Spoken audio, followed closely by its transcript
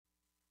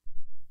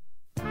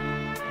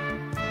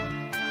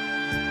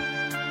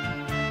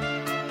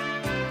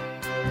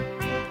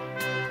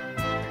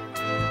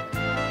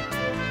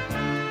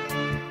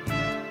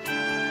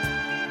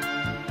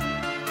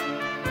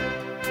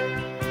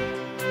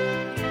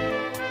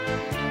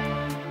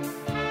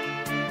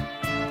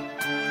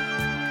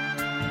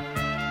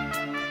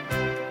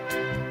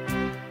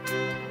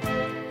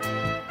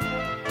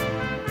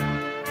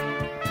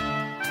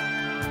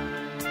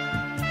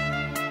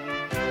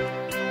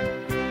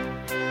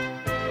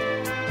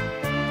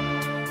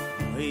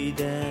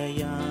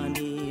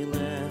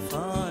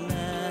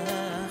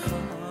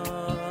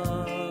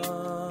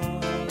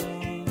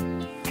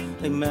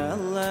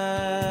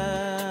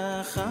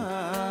melech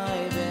chai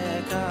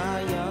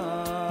v'kayam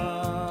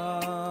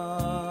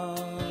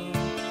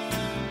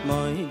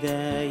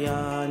moidei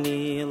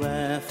ani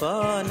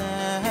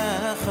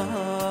lefanecha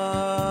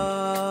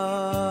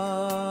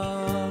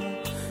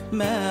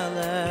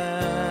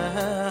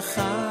melech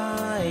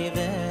chai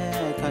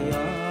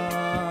v'kayam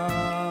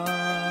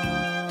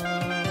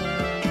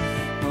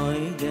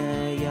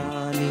moidei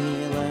ani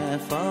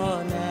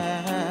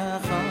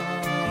lefanecha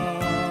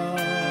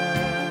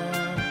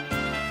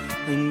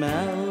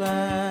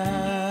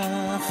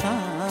melech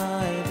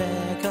chai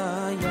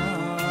v'kayam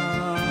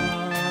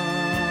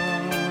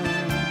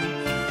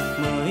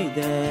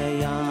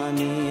moidei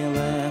ani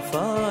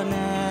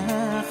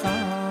lefanecha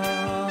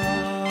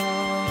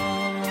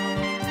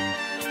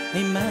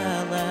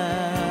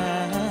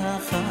melech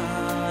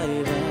chai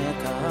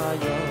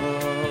v'kayam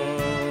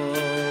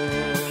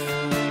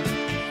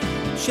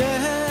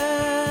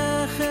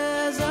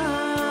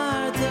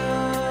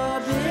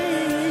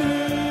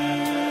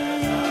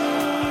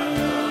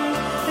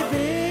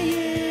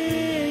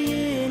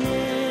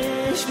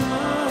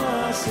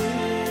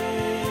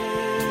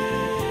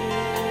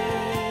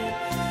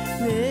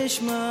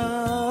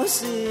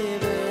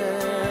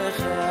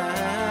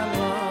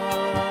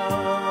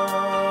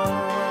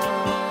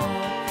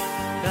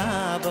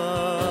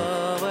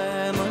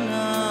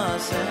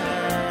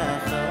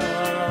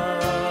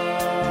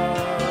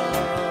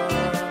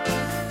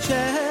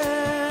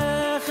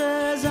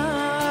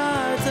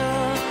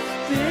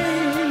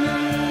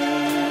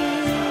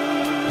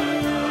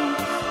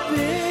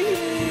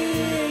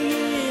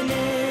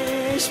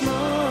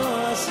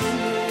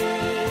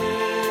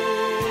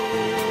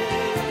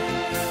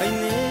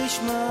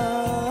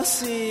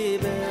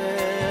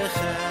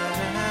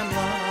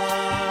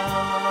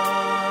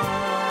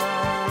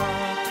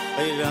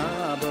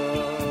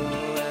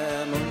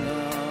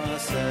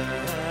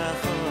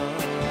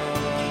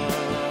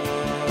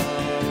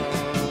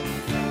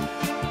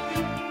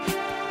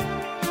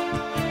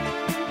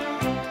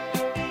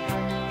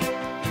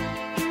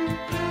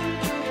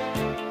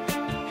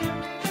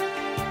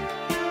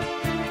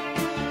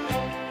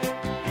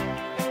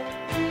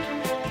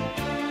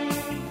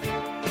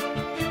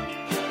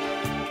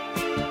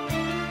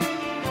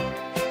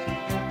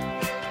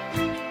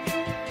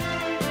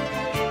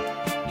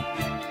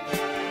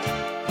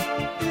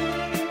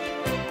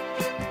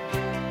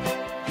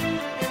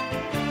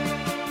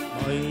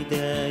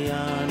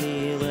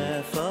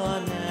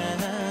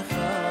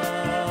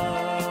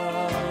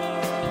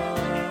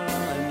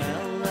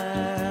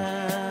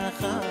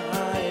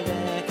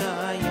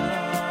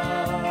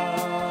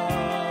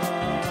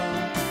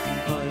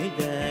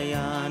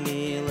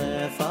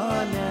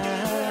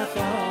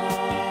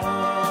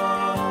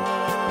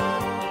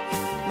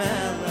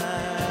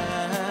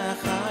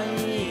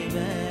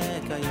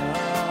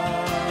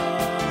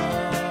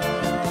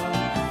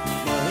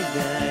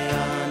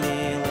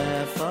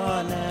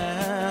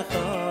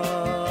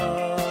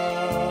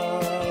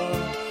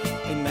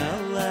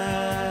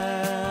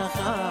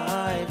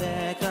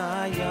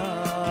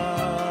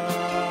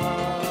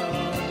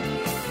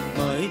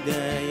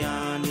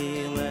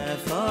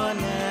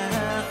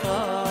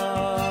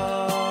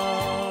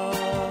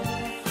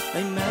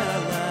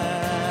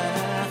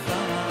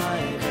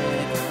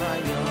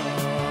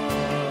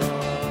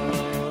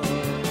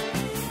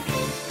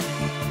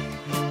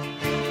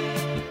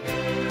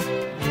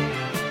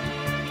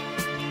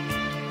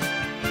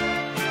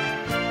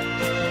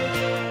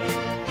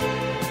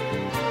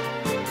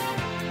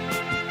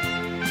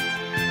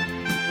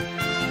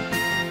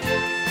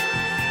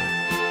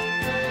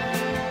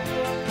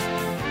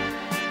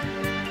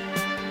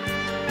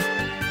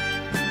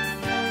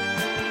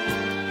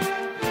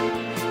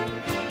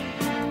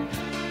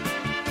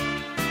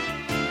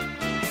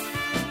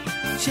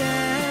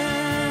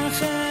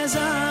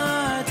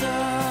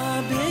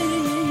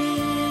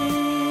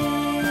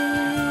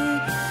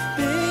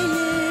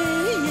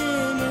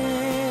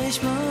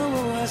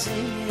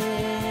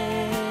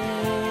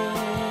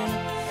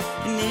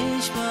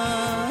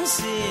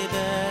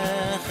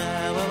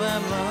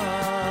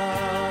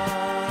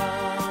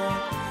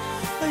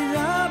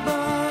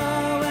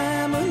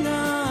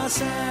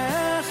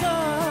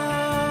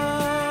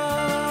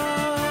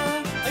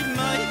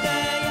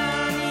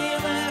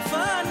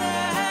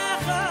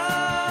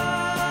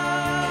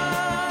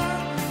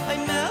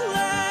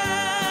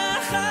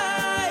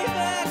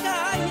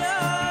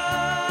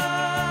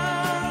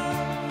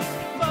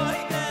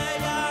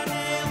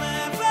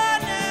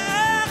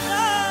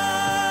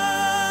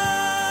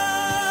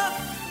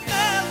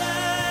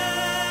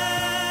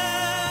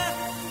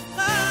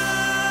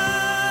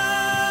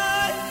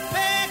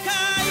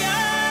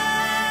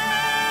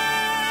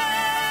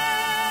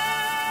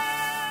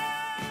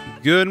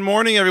Good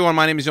morning, everyone.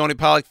 My name is Yoni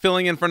Pollack,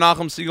 filling in for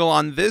Nachum Siegel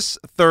on this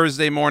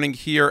Thursday morning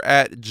here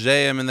at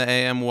JM in the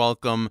AM.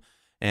 Welcome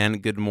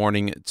and good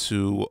morning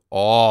to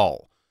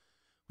all.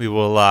 We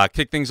will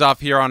kick things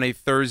off here on a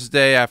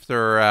Thursday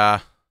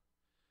after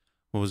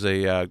what was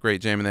a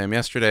great JM in the AM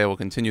yesterday. We'll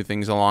continue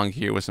things along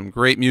here with some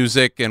great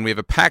music, and we have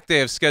a packed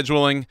day of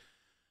scheduling.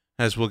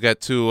 as we'll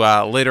get to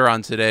later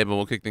on today, but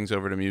we'll kick things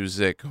over to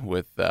music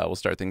with, we'll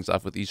start things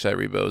off with Ishai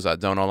Ribo's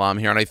Adon Olam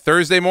here on a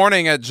Thursday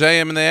morning at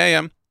JM in the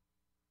AM.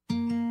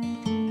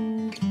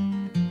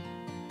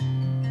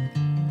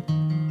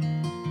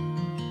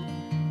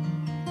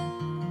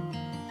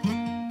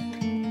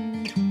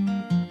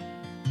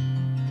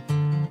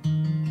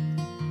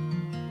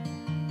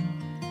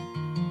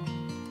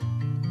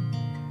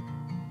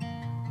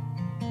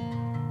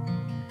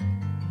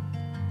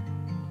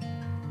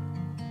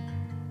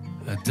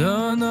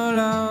 אדון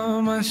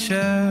עולם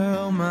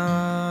אשר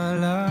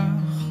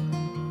מלך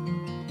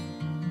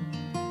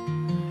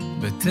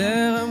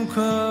בטרם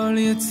כל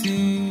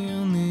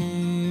יציר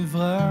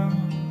נברא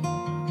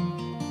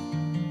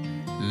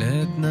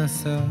לעת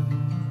נשא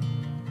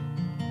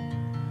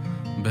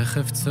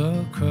בחפצו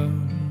כל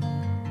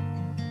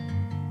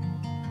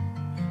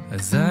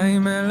אזי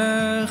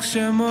מלך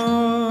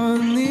שמו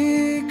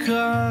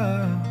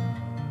נקרא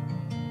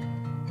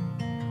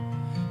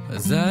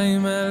אזי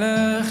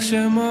מלך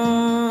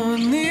שמו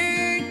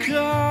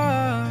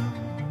נקרא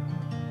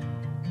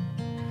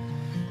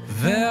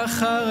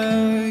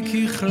ואחרי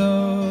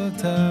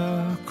ככלות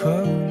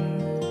הכל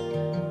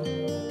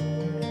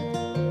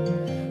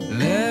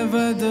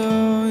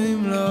לבדו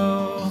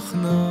ימלוך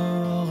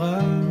נורא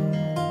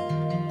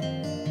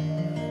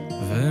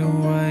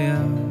והוא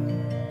היה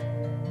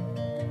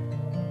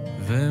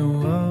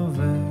והוא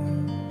עובד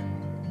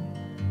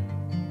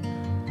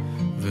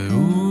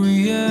והוא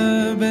יהיה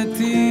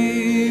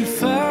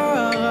בתפארה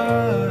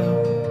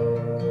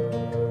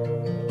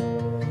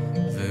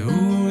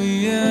והוא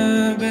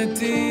יהיה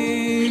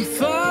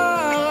בתפארה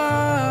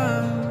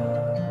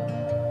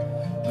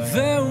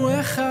והוא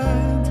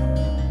אחד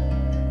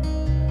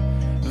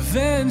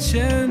ואין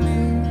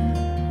שני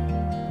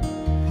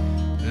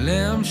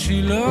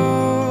להמשילו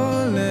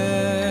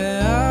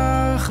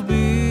להכבירה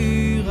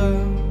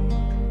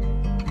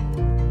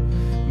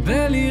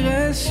בלי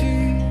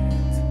ראשית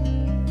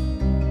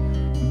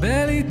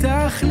בלי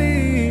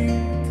תכלית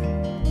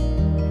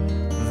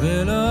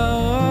ולא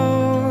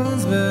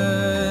עוז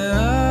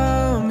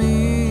ועם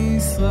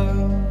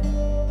ישראל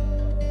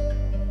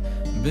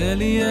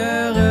בלי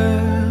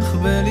ערך,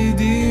 בלי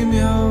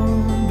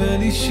דמיון,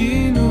 בלי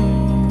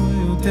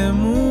שינוי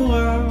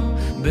ותמורה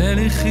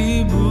בלי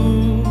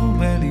חיבור,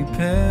 בלי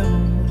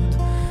פירוט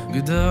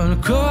גדול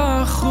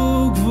כוח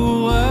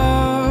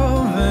וגבורה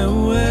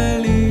והוא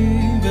אלי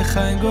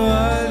וחי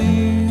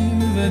גואלי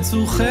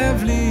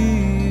וצורחב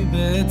לי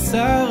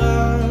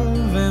בצרה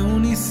והוא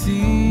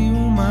ניסי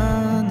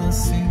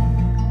ומנסי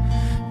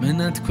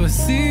מנת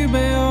כוסי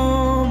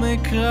ביום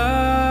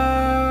אקרא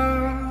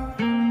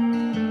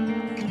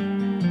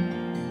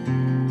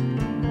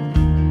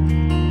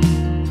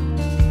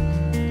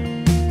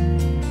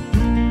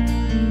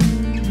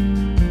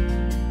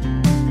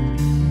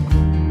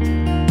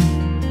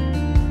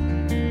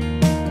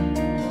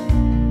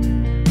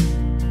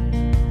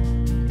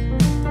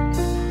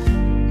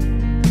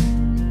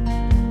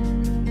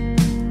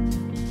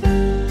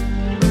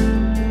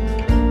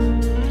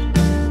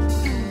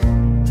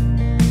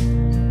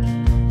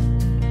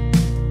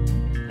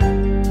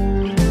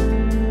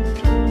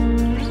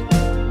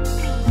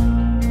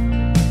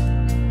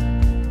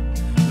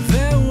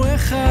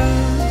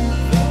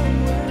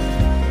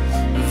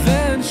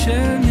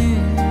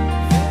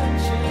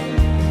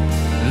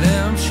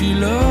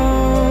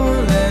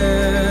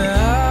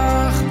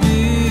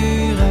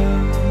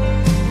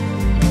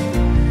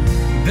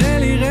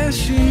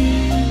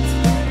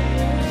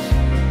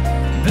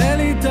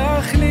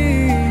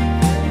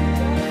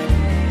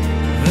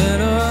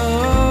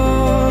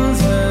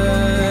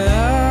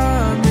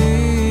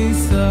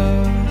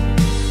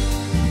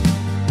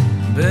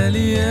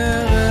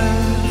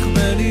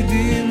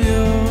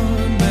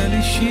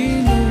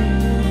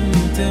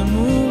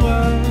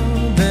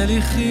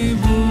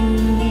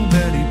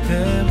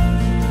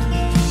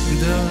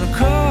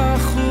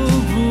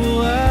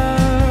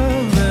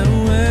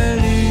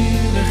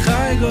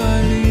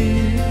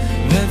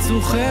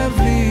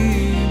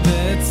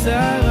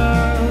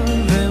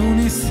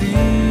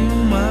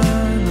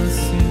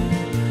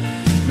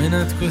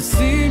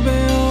כוסי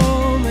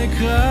ביום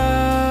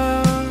אקרא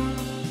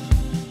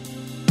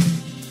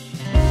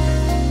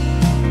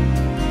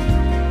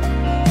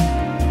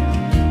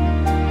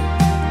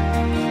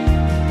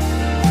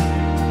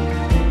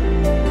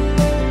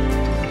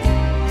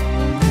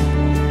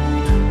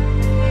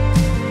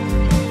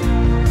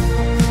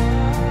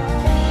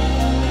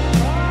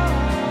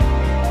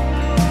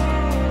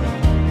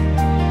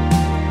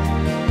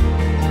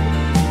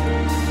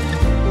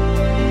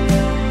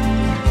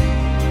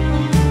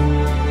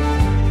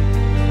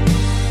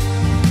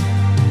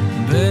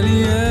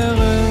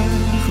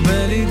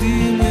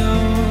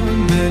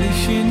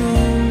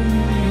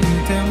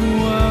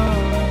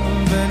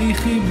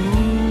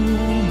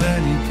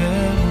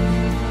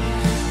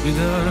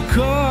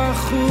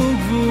כוח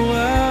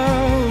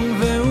וגבורה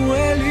והוא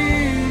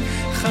אלי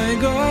חי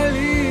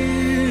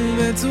גואלי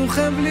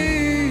וצורחב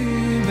לי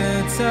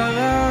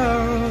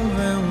בצרה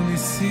והוא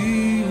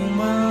ניסי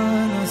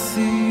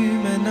ומנסי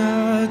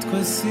מנת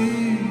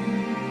כוסי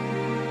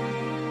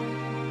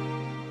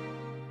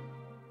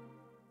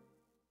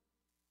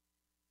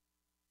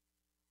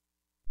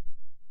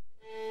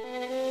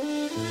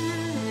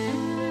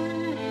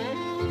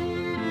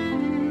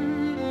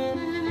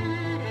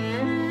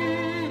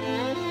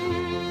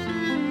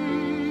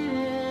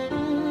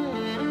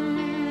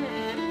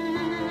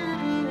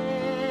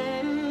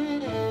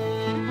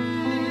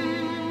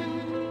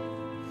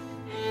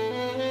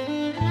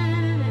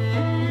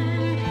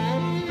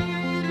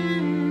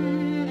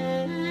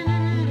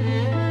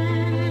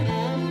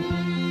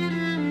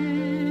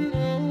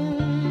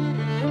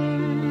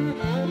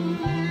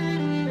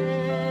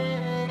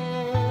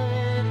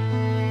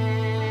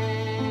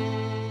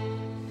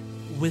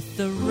with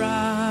the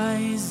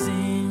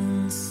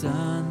rising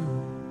sun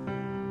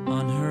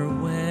on her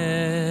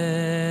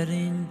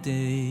wedding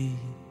day.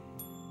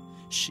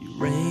 She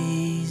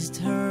raised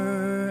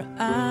her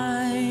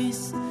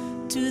eyes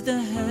to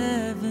the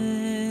heavens,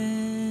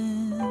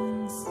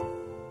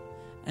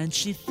 and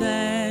she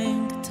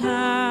thanked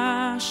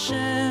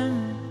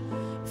Hashem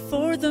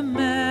for the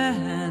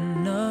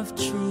man of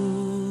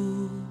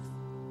truth,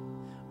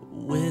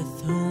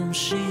 with whom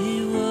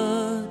she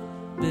would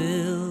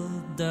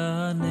build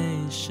a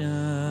nation.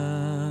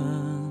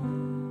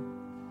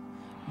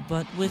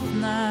 But with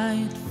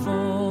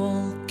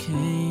nightfall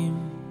came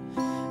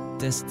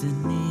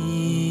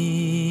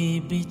destiny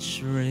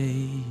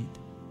betrayed,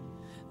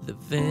 the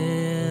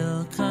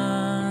veil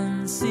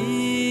concealing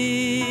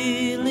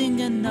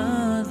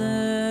another.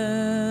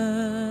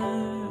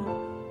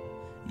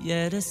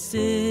 Yet a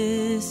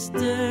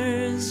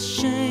sister's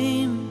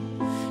shame,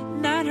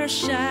 not her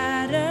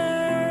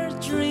shattered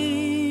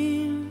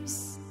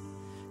dreams,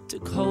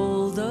 took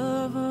hold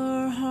of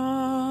her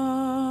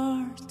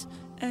heart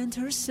and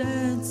her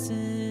senses.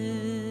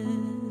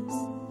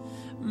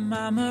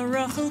 Mama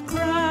Rachel,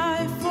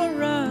 cry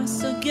for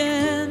us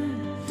again.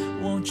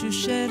 Won't you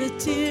shed a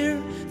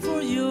tear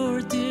for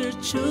your dear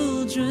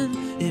children?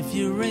 If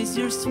you raise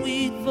your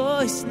sweet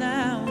voice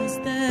now as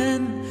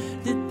then,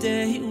 the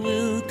day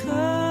will come.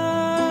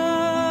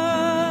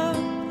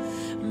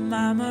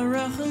 Mama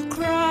Rachel,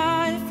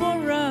 cry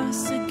for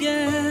us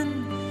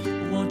again.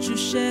 Won't you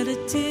shed a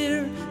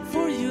tear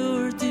for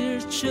your dear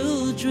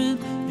children?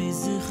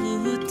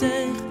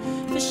 B'zichutech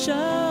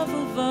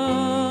v'shavu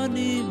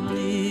vanim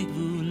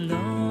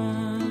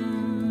ligvulon.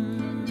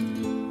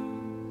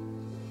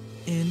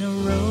 In a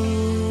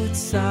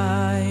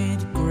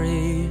roadside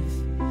grave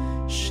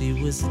she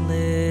was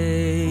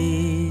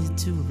laid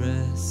to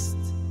rest,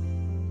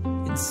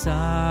 in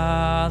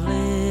solitude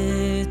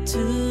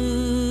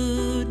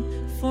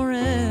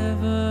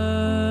forever.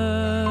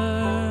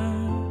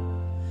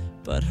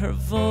 But her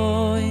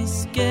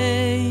voice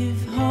gave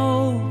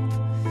hope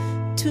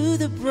to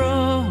the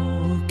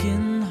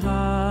broken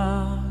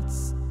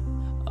hearts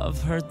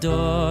of her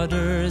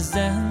daughters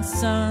and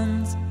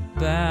sons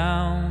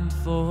bound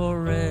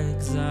for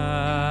exile.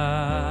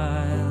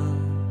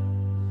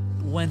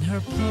 When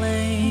her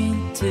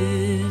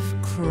plaintive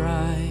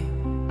cry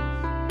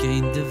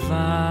gained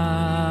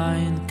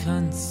divine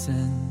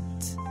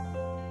consent,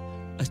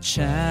 a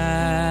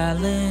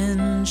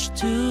challenge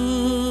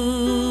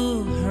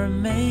to her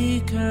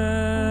maker,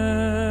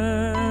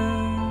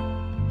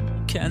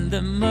 can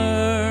the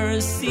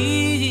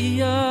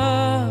mercy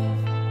of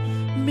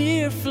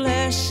mere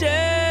flesh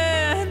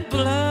and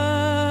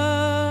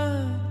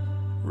blood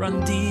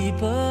run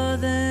deeper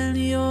than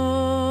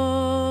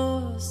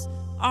yours,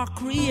 our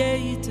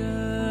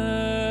Creator?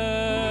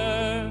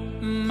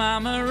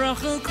 Mama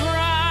Rachel,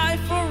 cry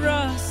for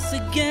us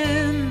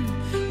again.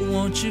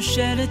 Won't you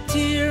shed a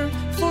tear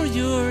for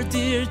your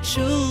dear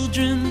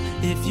children?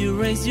 If you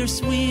raise your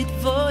sweet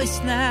voice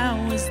now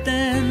as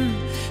then,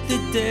 the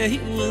day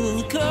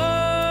will come.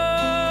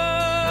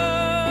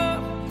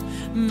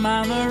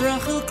 Mama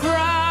Rachel,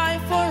 cry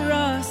for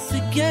us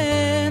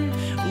again.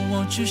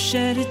 Won't you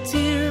shed a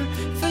tear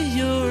for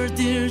your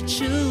dear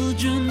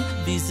children?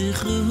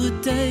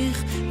 B'zichutech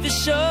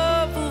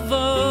v'shavu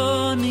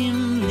vanim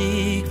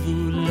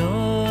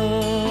ligvulon.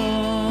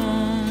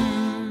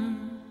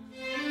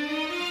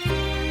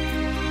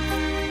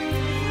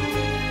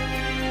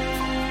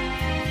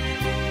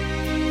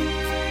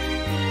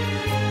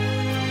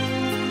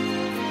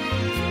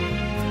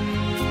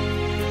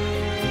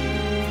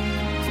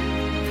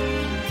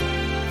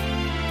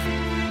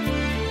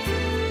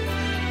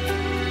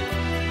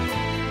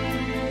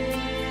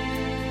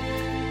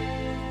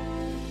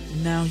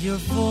 Now your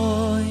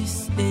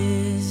voice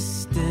is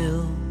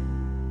still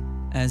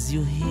as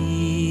you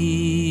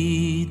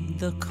heed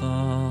the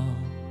call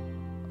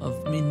of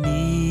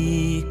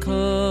Mini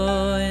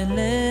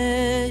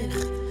koelech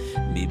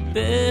mi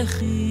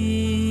bechi.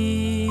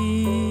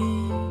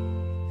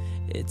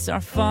 It's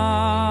our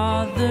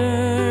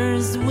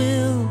Father's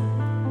will,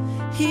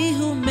 He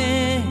who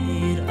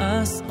made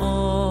us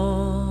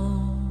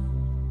all.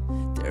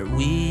 There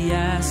we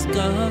ask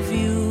of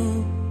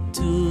you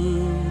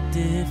to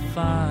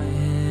defy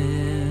Him.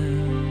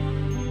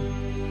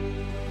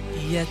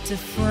 Yet a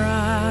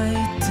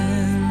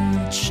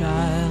frightened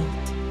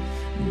child,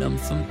 numb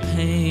from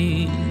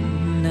pain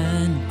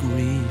and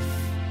grief,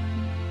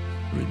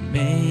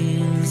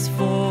 remains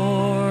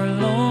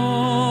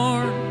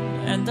forlorn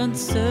and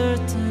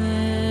uncertain,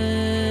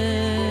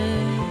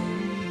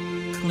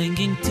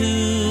 clinging to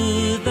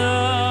the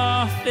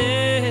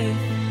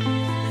faith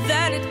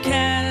that it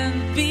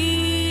can't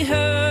be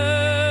heard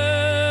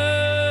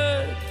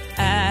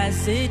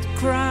as it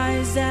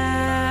cries out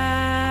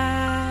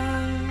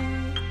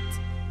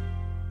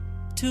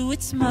to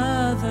its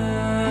mother.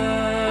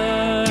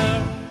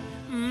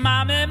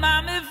 Mame,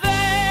 mame,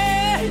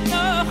 vei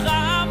noch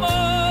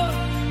amor,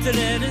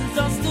 Tränen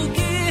sollst du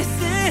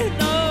gießen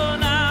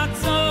und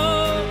so,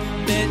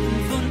 beten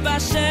von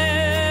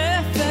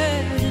Bashefer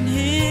in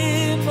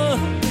Himmel,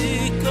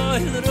 die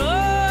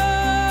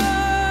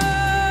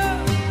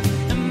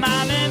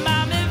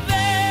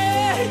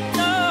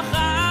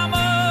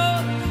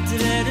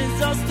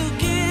du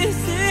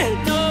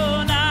gießt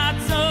und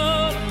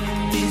azor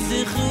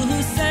tizichu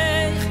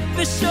sich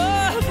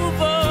beshovu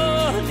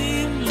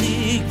volim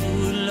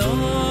ligulo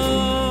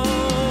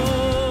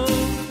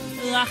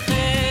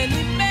rachel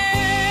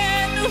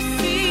imenu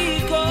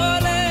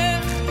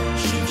sikolech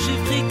shuv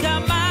shivchi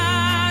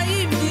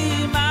kamayim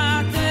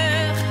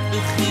dimatech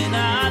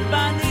b'chinat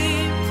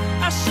banim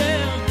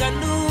asher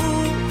ganu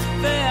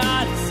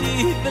ve'al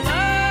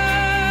tzivla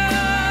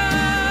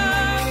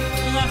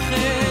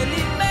rachel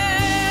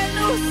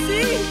imenu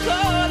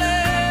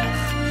sikolech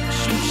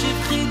shuv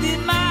shivchi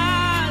dima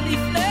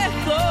lifnei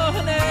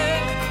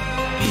kolech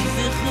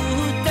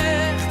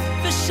b'zichutech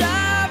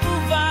v'shavu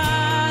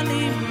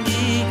vanim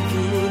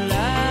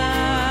ligvula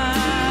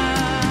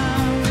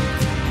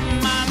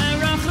Mama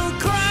Rachel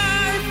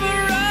cry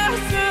for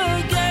us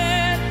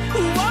again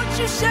won't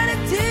you shed a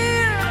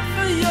tear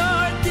for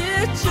your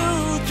dear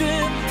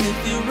children if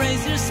you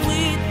raise your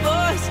sweet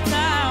voice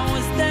now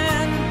as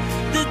then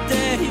the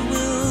day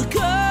will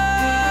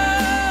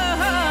come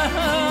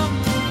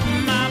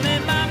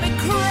Mama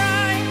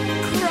cry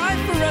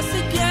for us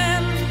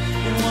again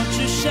won't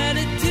you shed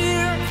a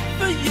tear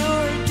for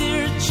your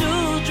dear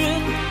children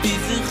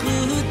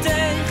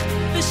bizichutech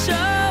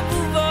v'shavu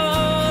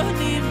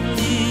vonim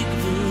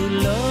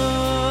ligvulo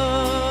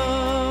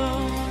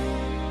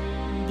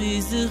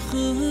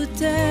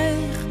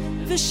bizichutech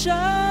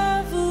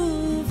v'shavu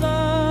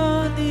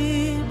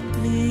vonim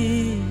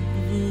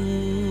ligvulo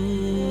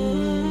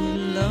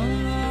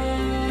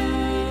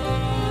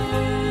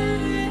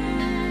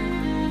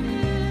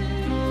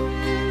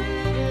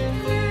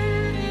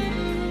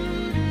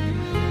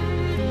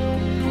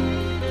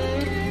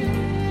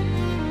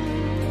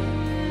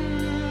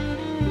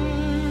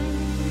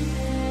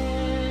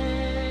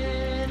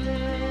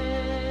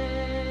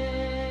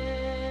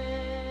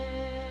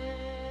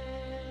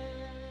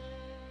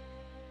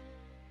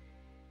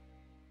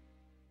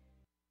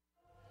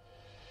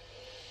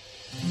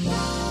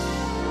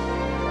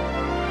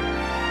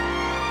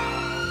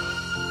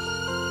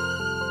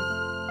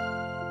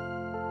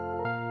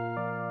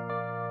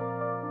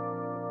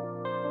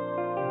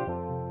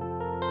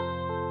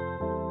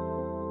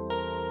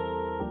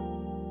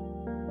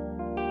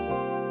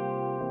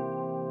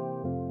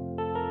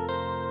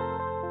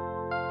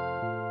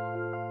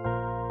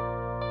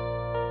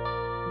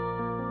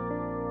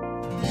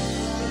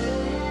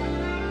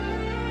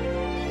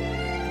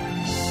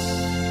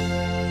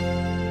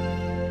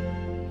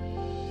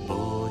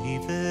Boi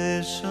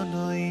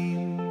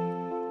v'shaloim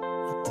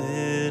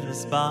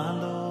ateres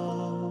balo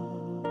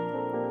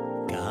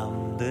gam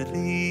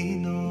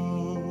berino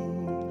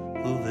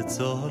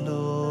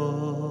uvetzolo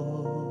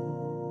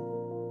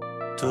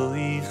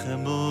toi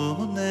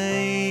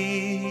chemunei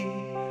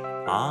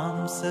am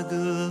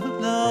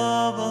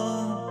segulava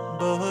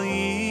boi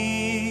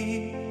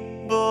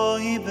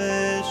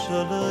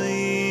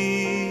v'shaloim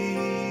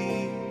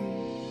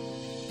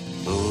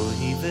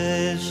boi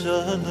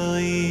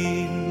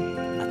v'shaloim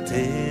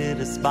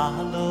ateres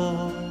balo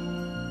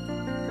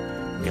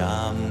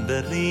gam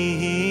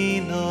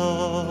berlino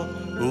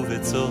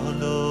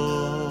uvetzolo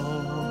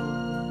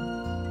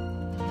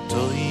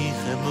toi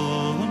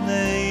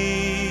chemunei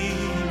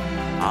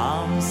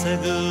am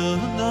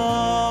seguno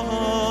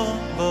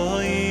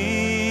boi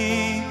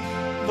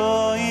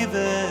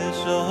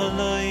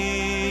v'shaloim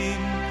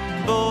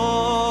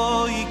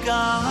boi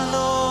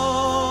galo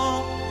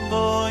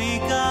boi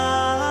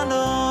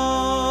galo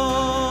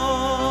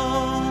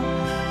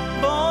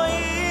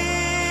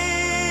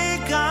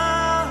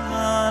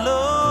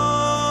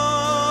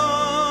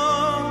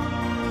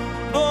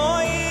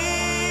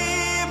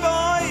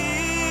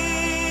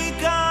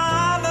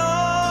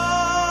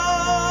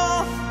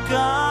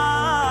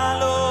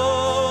Galo,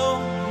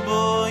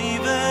 boy.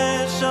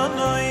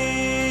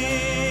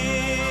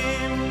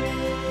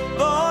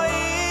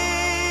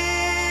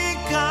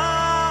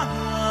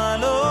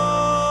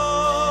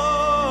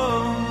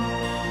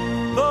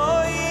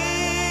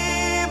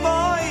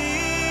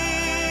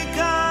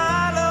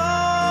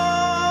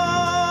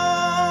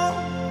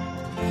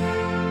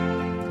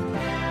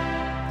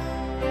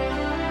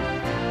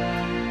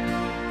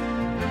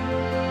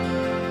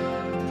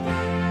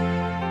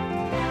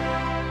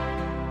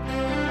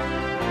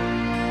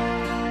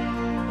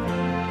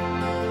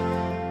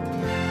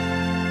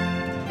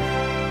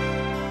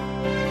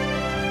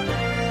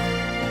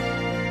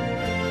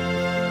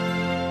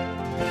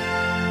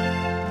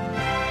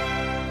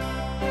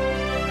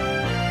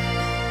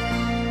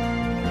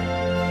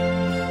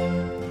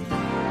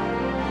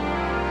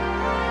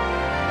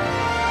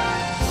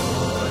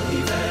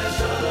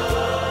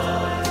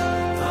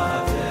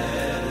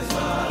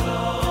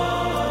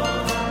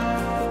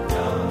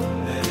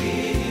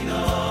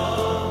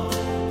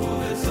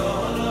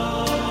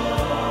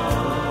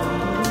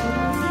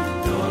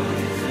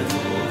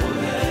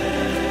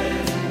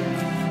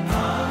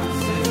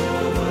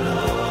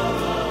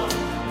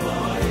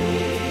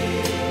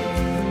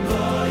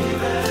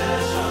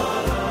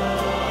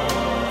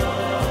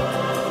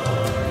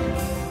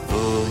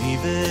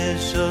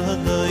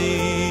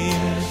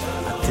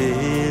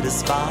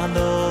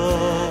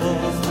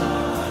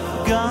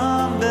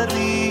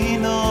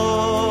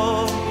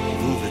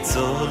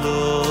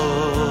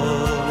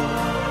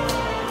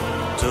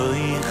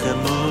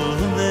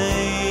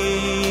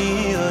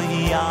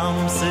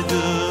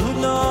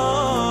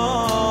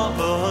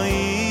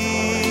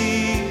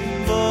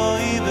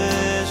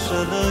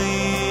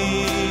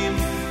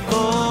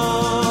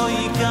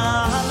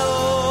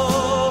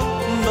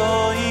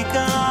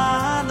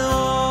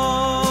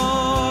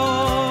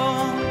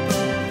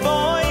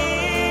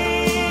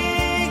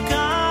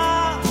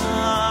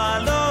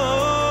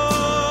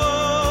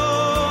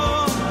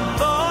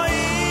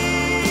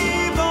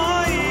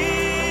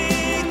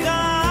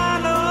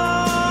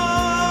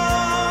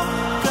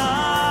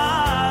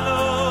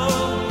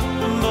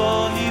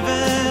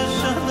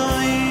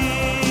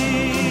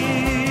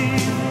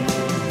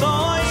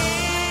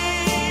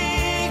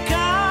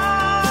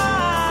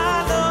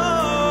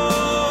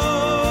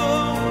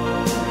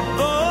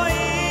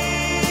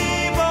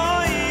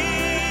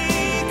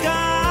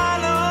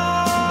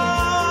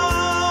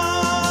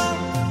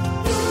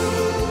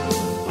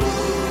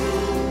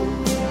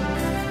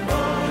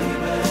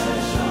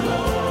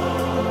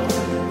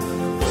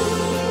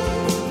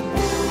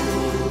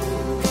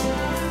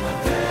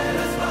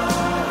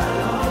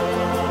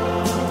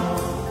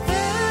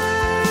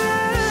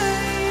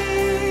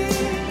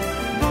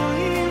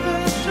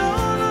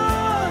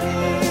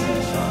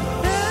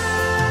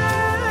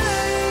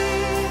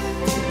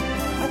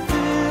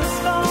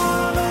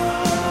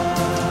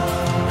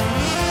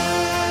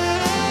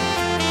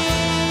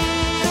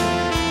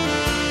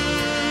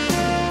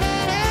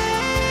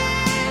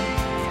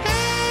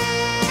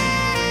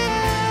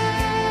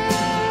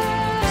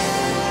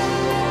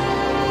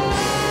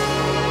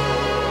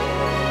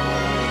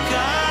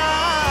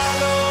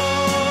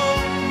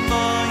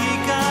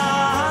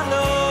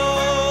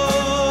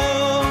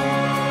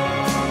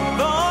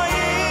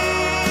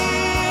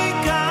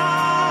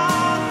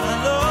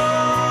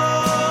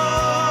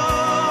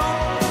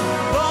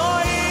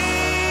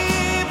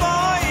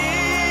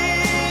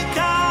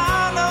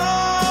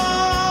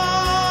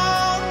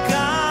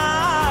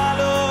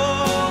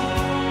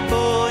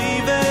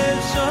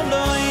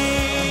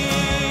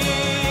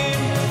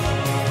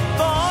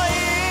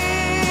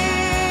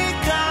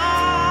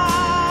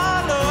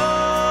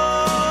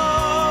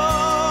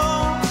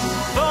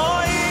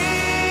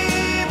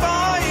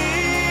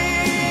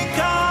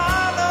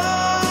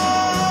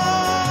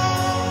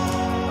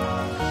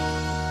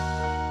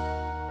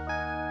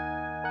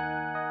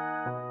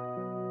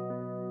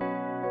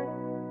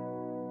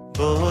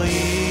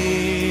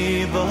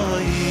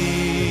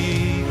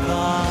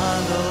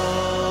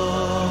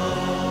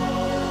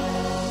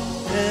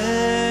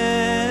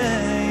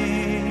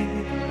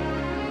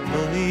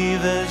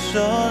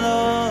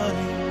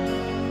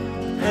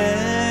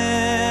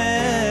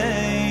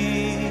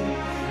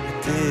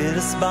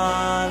 teres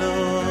balo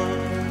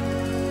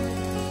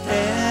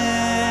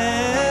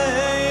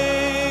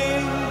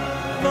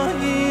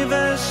Bohi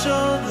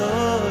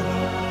v'shodoi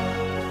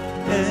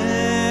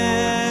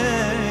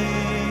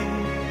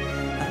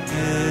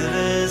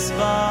teres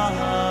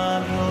balo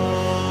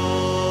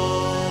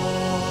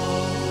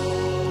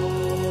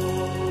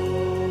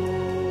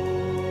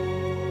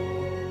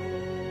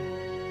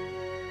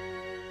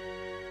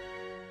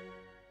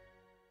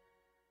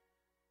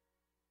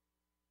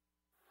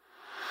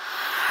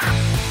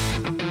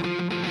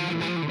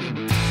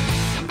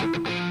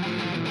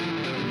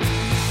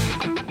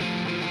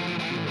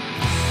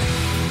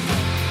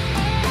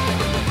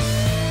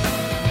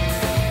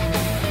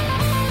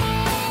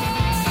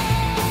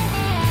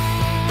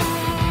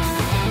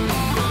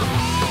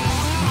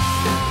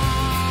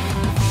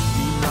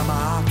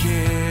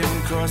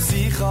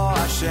Sicha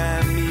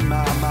Hashem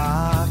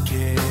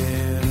mimamakim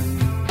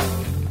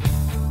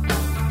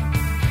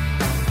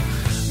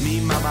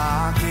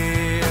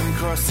Mimamakim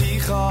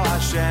Korsicha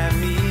Hashem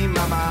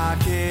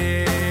mimamakim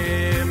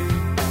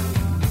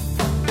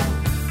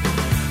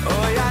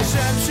Oy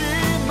Hashem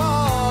Shimo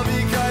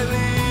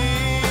Bikaili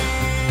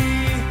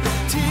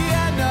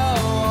Tieno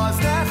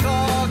Oznecho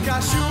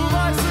Kashuv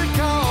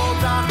Azikol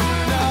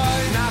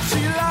Tachnunai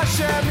Nafshil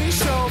Hashem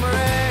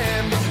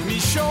Mishomerim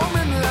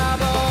Mishomim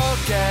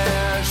Laboker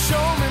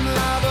Shomim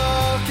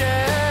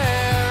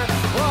laboker,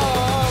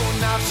 oh,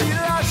 nafshi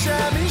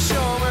Hashem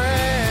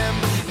mishomerim,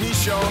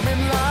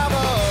 mishomim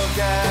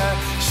laboker,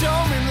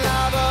 shomim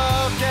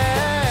laboker,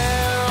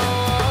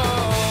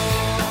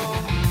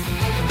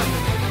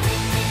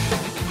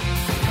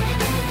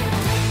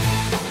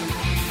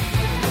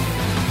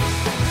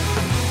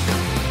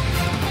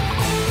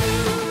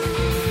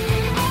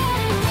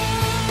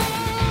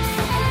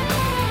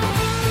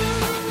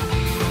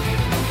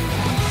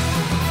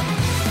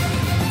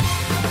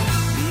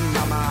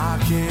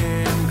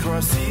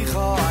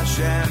 Sicha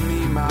Hashem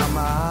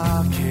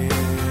mimamakim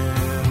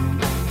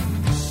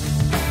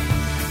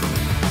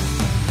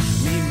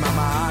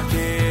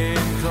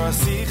Mimamakim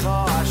Sicha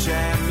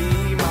Hashem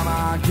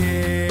mimamakim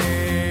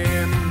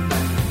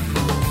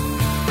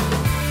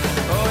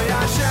Oy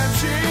Hashem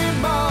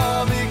Shimo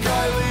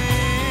Bikaili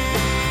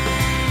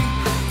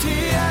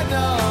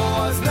Tieno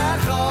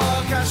Oznecho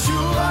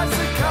Kashuv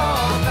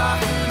Azikol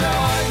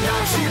Tachnunai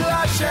Nafshil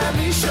Hashem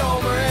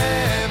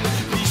Mishomerim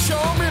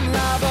Mishomim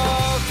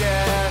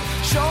Laboker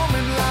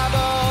Shomim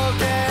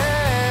laboker,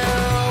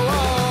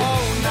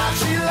 oh,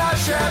 nafshil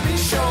Hashem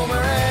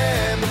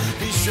mishomerim,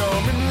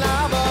 mishomim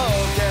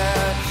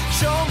laboker,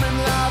 shomim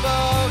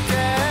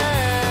laboker,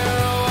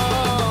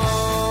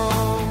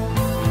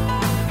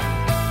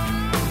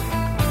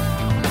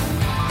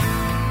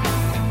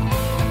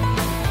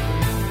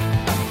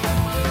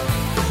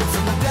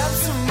 From the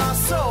depths of my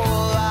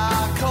soul I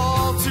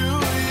call to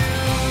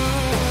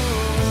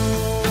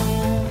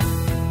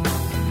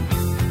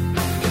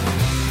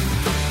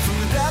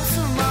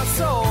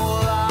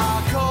soul I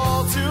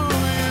call to you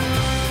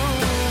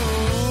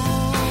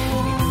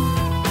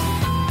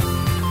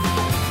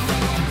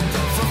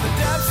From the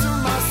depths of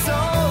my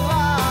soul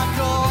I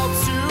call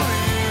to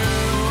you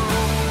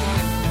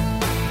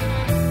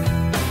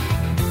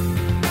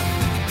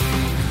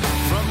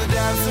From the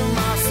depths of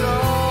my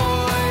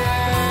soul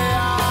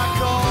yeah, I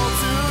call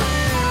to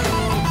you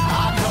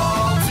I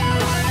call to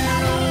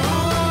you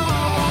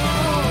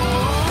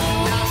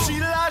Now she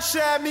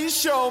Hashem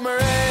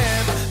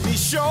mishomerim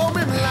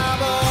Shomim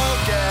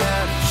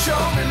laboker,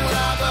 shomim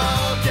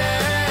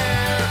laboker.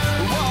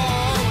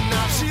 Whoa,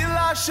 nafshil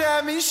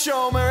Hashem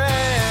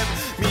mishomerim,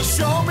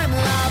 mishomim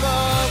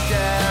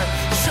laboker,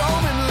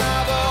 shomim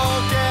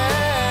laboker.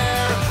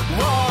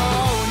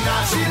 Whoa,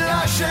 nafshil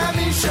Hashem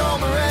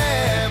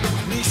mishomerim,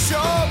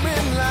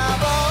 mishomim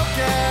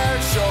laboker,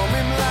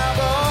 shomim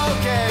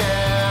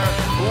laboker.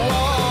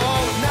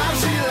 Whoa,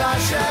 nafshil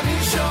Hashem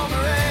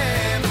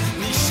mishomerim,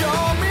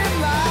 mishomim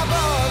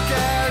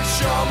laboker,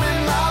 shomim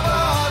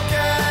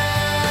laboker.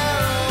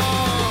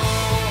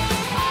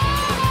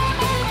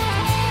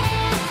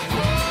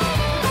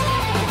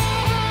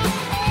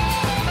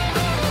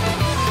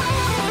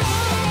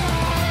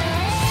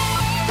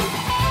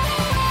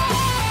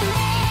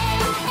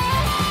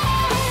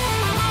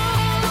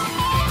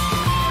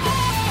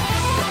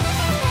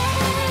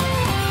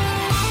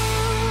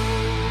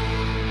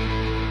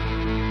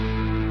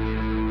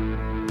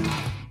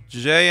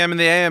 JM in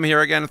the AM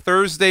here again,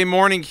 Thursday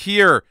morning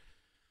here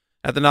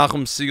at the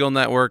Nachum Segal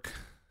Network.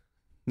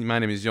 My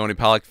name is Yoni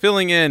Pollack,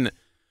 filling in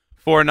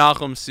for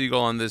Nachum Segal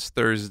on this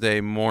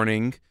Thursday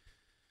morning.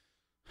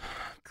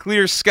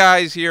 Clear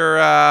skies here,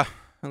 at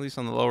least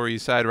on the Lower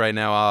East Side right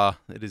now.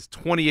 It is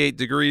 28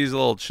 degrees, a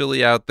little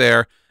chilly out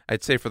there,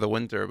 I'd say for the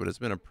winter, but it's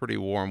been a pretty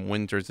warm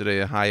winter today,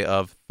 a high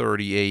of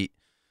 38,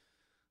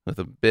 with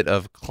a bit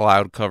of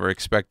cloud cover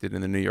expected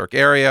in the New York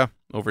area.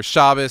 Over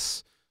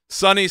Shabbos,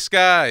 sunny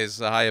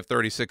skies, a high of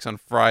 36 on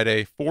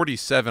Friday,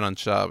 47 on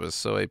Shabbos,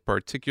 so a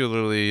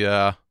particularly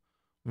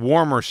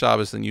warmer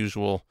Shabbos than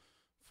usual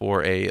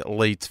for a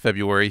late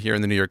February here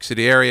in the New York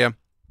City area.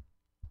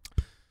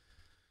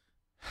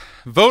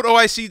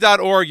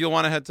 VoteOIC.org. You'll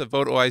want to head to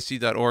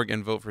VoteOIC.org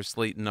and vote for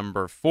slate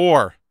number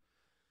 4.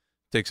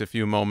 Takes a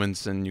few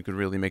moments, and you could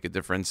really make a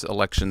difference.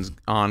 Elections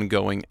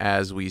ongoing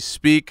as we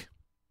speak.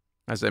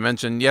 As I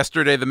mentioned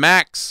yesterday, the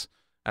Macs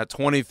at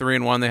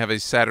 23-1. They have a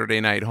Saturday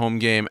night home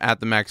game at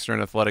the Max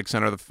Stern Athletic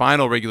Center, the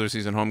final regular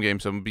season home game,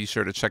 so be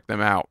sure to check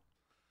them out.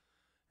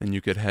 And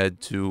you could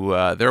head to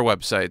their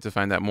website to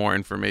find out more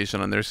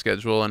information on their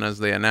schedule. And as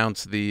they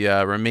announce the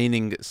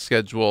remaining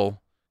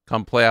schedule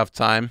come playoff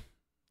time,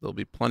 there'll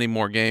be plenty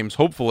more games,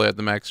 hopefully, at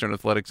the Max Stern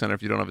Athletic Center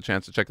if you don't have a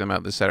chance to check them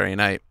out this Saturday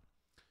night,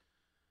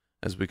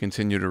 as we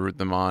continue to root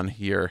them on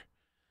here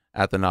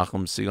at the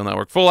Nachum Segal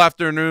Network.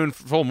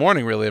 Full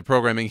morning, really, of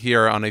programming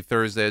here on a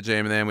Thursday at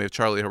JM&M. We have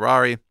Charlie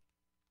Harari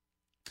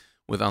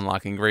with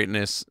Unlocking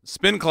Greatness,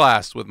 Spin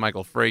Class with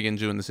Michael Fragan,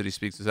 Jew in the City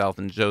Speaks with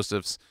Alton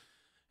Josephs,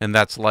 and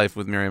That's Life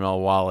with Miriam L.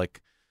 Wallach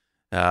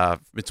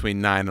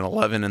between 9 and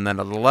 11. And then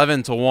at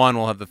 11 to 1,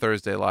 we'll have the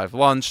Thursday Live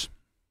Lunch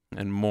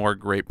and more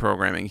great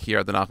programming here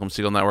at the Nachum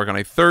Segal Network on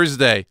a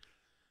Thursday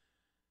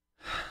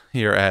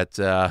here at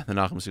the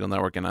Nachum Segal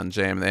Network and on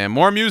JM&M.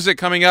 More music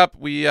coming up.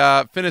 We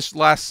finished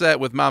last set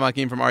with Mama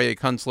Akim from Aryeh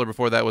Kunstler.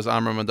 Before that was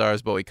Amra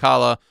Madar's Bowie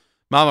Kala,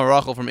 Mama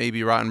Rachel from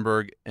A.B.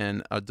 Rottenberg,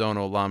 and Adon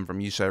Olam from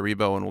Yishai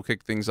Rebo. And we'll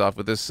kick things off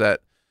with this set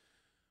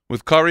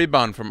with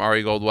Kariban from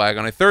Ari Goldwag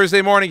on a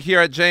Thursday morning here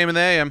at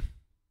JM&M.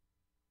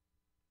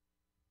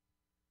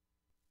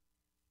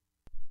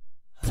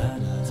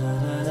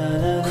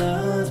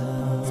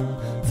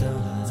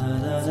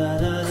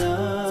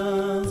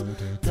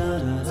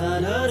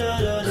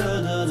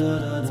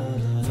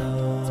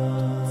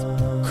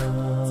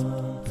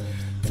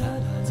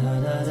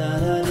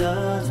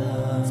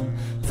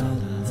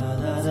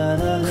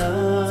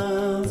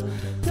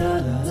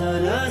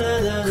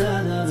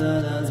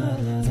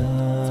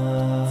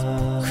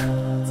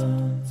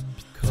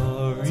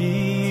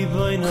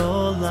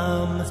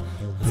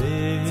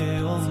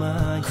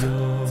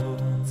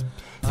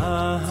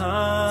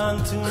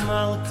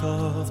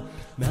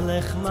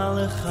 Melech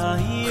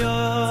Malachaya,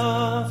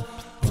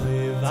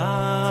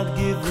 Oivad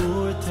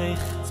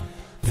Gevurtech,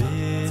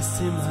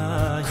 Besimhayo,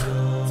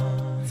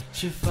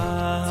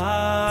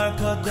 Shifar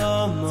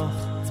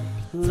Kadomoch,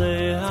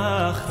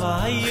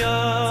 Leachaya,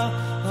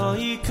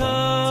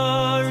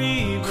 Oikari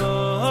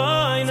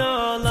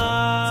Boinola,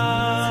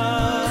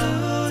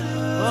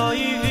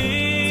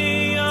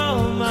 Oivi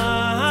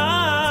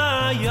Omaya,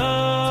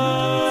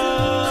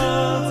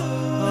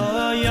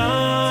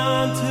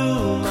 Oyantu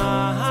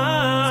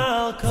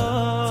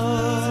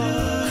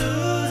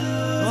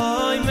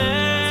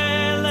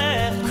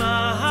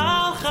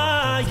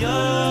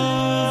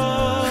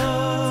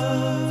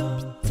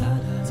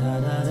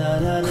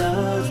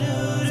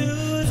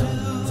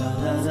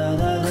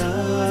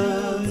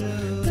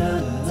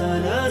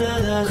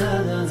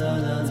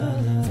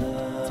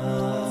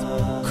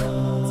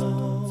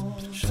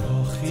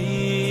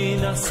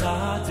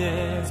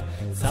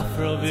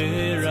Zafro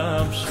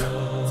v'ramsho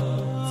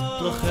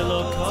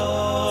L'cheloko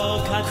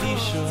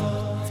kadisho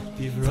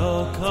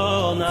Divroko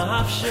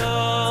nafsho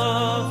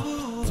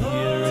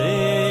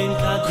Tirin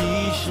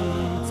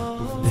kadishon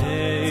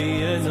Ufnei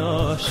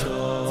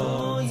enosho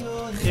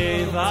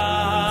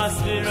Chevas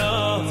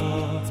v'romo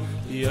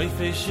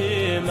Yoife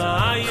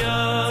shemaya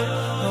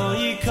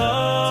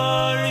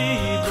Oikari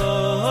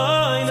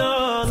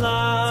boinola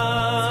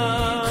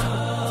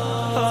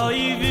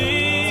Oivi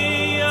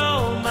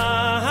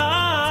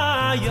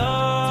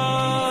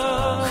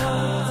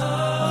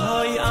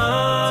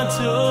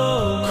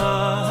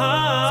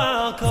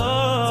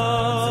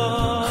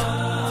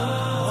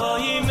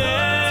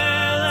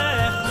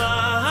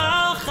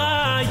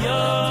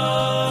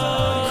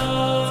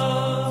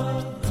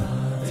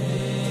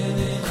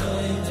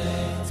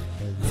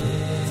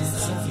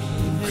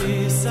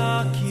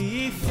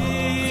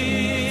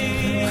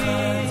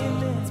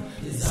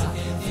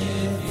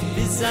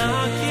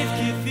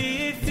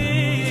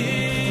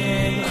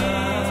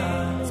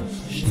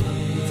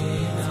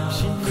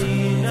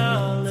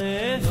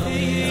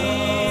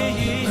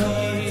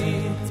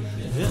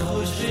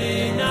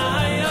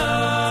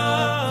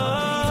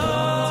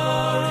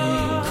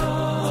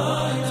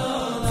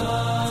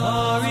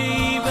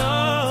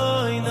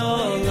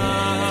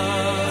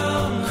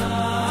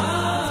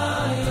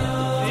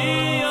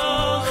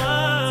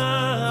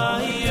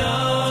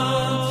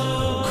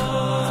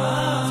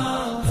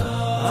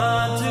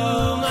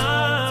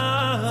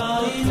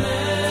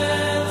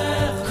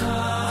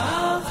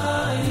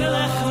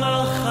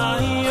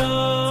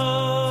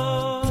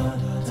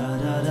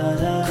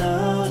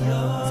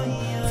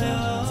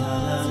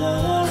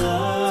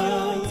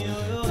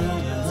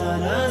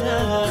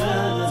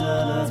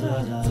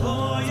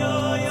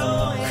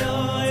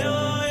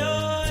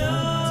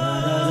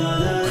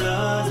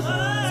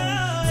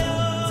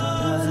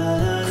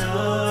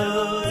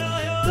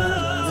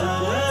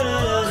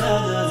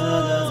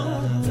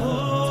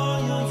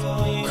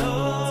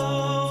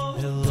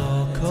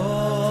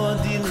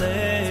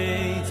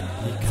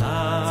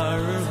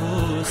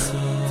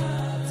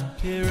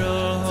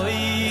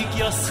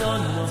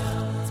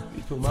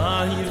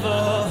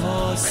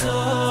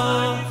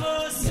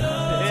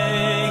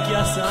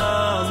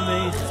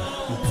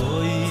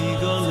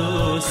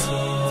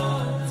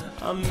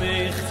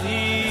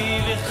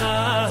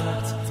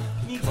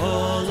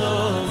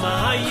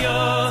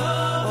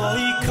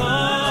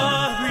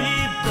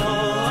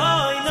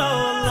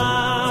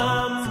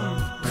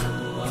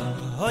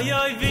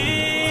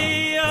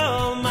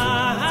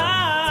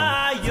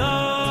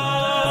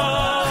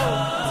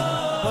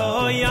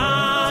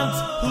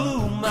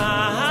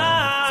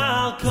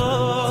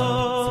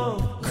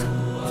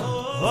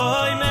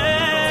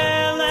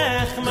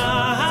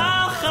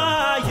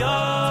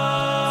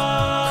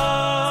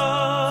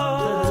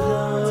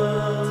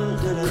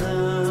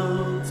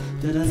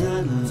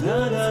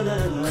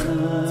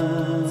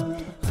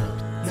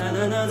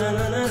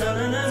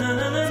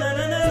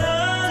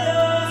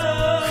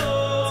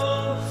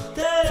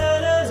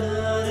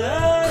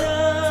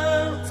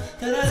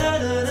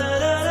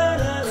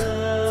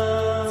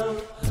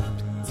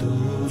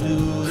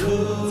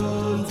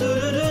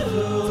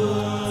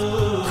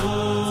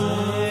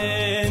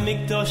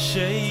to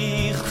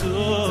sheikh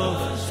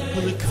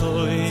to le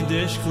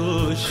koidesh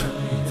kush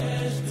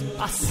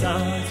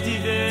asaf di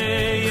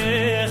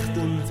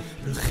vechtun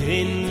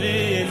begin we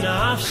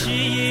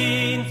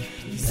nafshin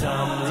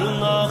zamru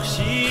noch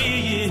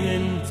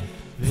shin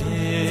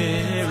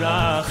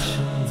verach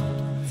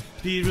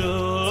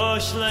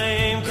birosh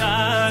leim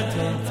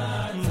kate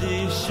di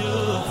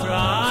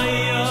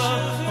shufraya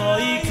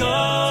oi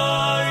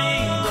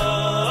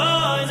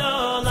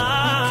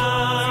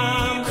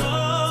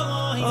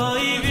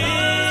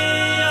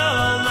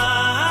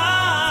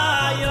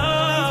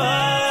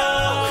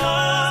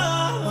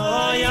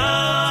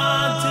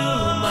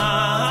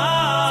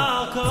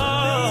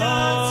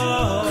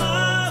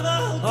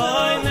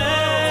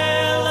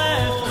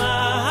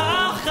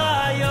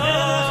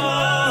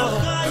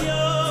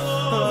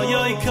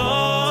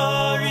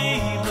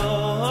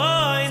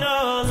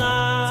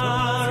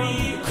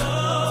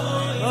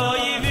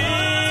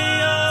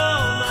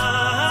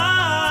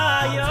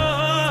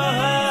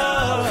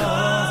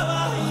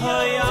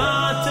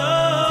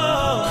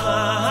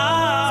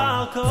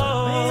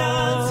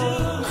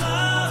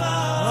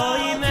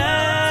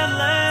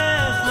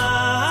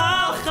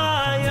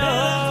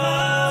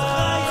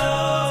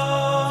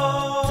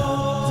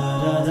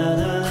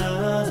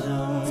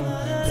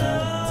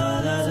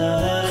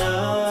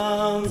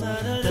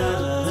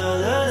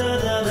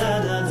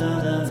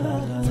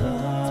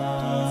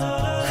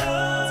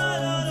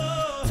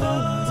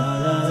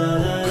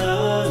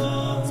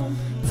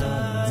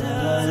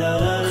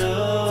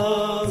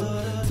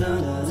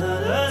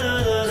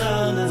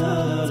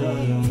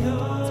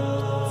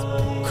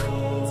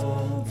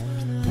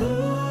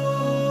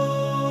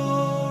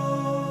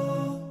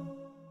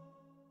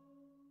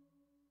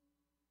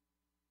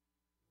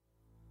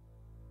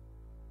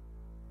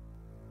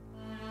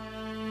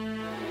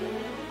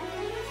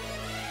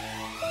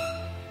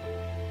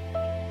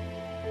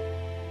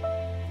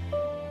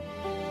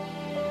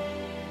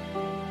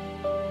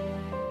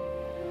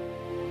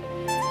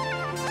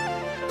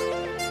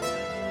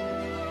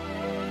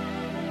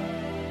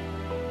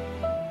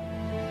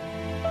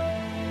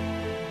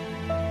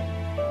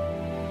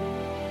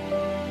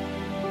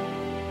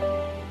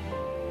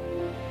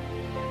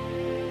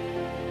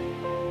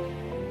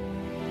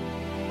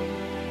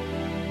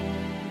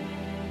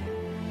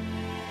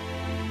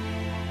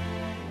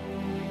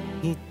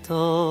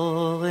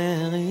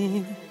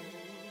התעוררי,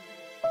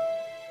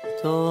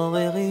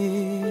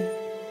 התעוררי,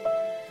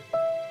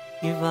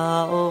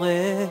 היווה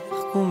אורך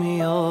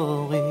קומי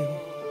אורי.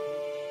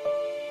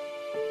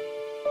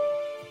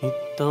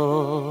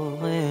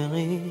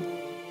 התעוררי,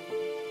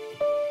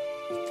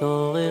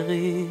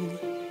 התעוררי,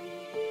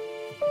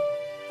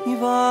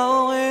 היווה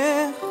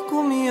אורך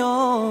קומי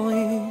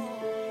אורי.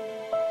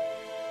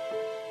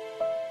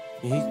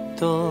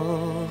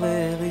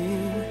 התעוררי,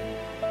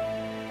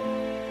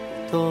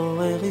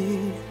 התעוררי,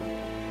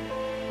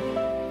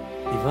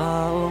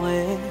 היווה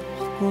אורך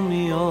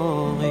קומי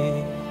אורי.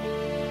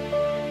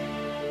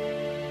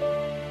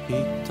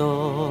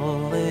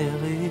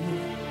 התעוררי,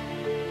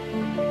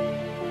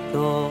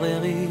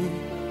 התעוררי,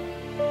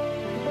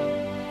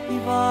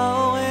 היווה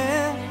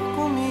אורך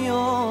קומי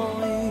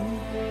אורי.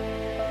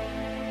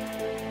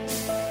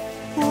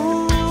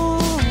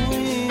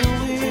 אורי,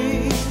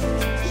 אורי,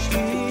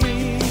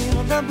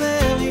 שיר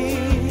דברי,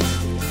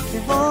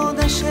 כבוד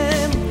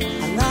השם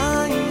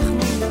עלייך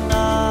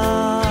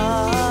נגלה.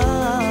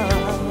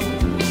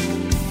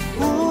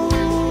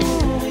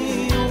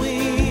 אורי,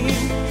 אורי,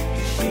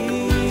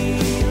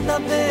 שיר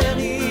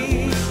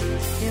דברי,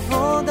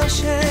 כבוד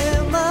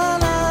השם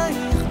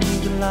עלייך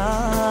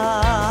נגלה.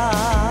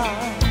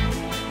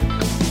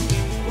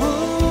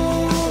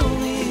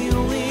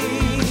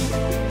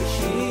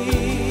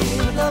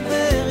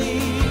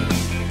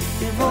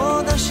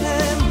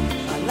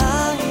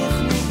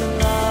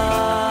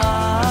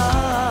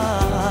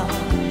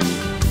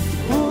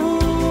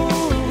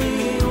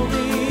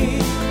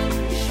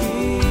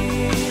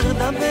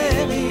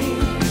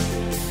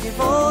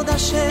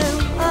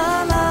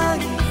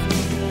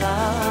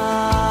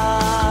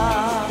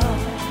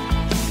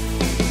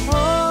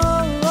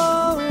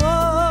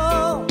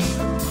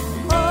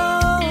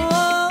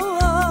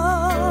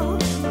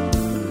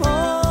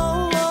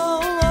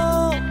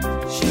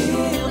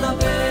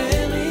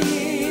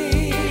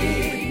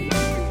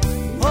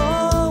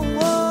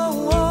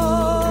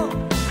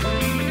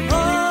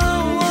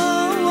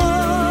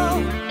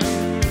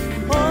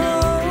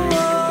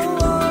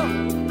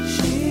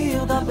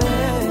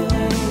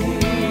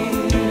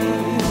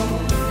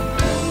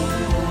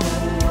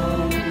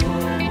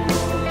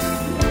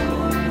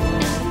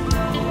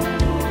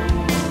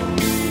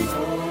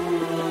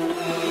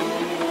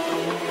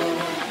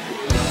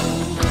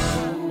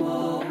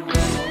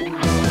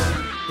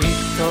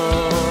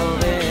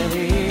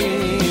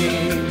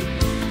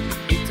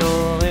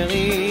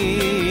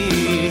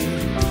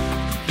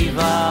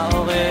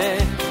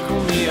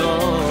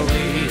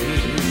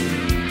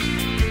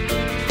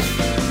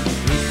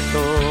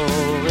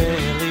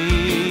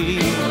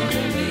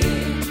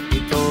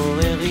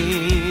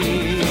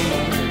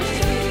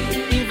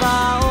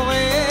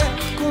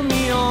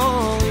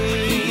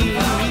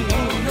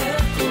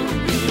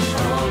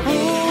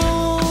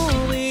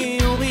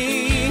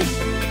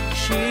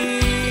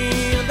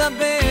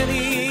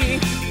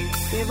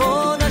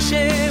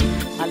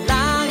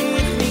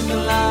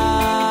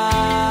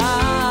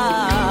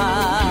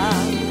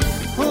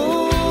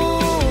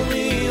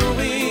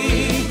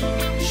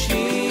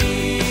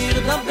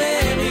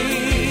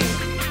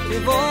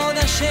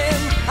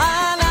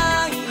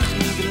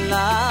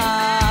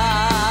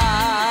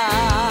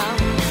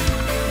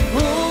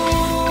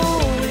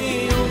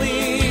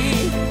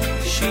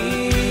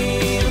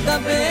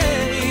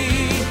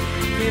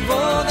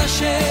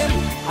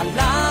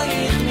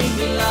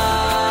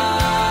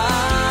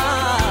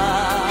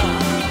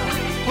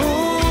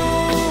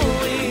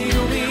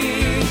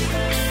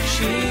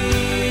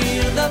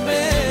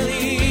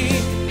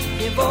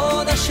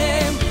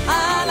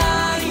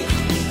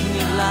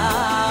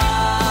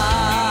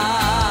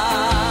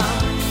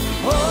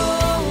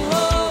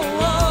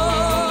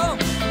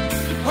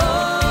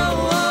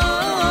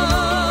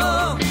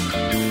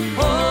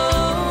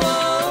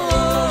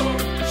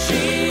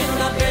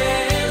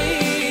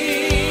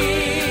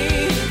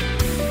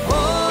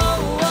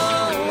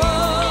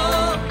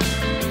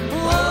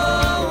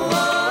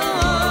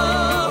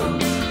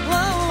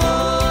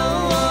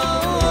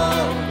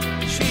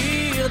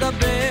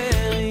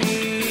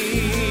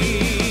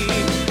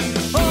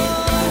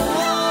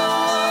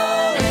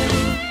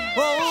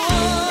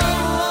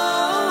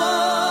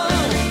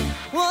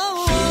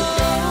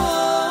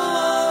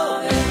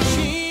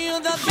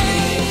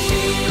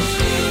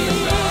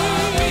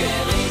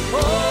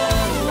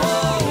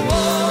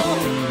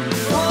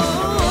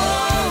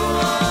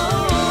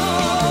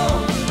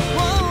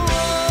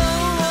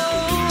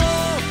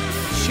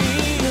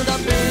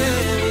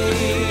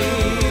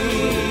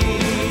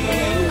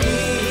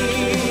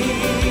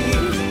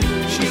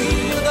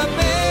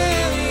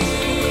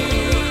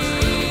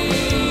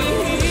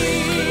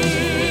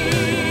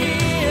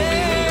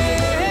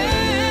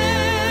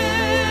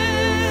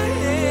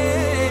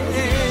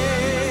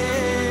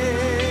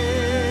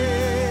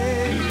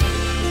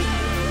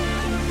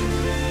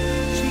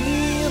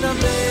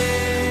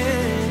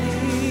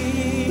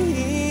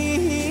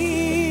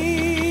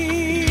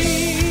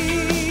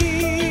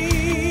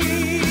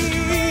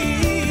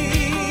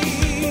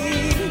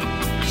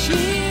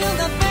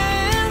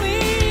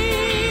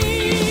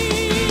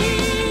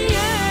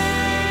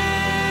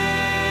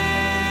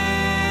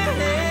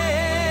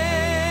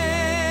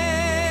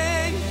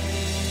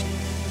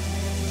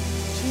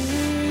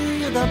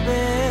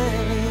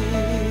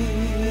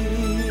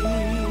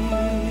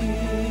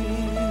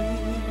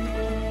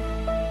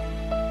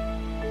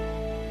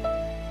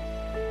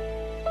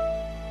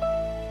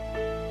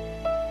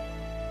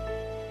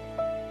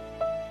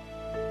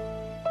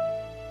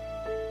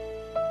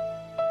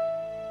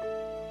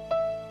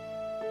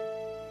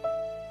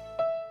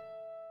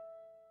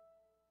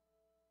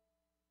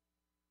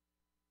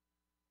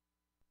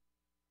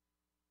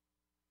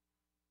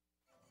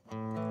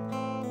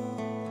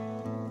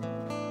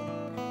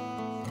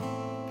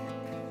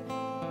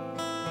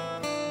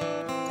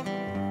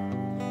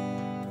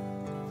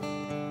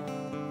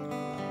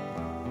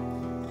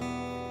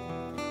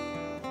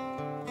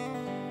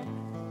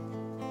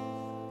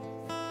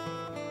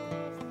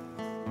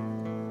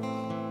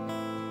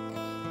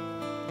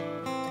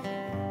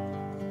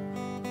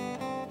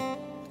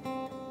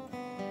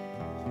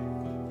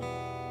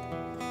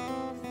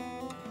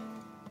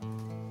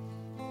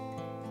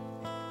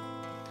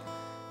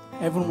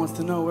 Everyone wants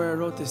to know where I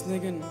wrote this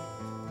niggin.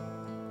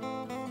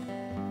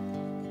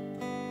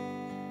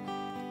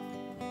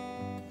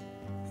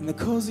 In the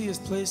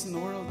coziest place in the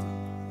world,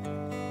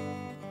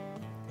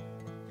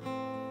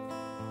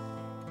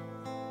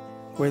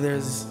 where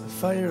there's a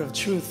fire of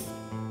truth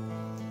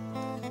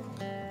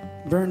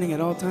burning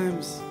at all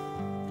times.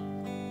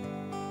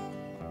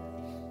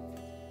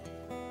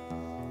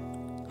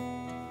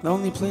 The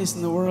only place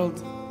in the world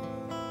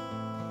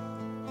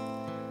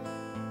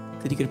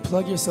that you could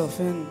plug yourself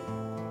in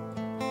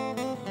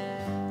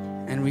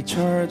and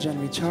recharge and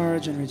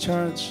recharge and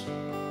recharge.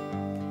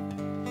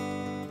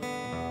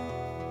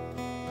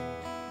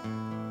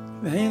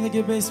 The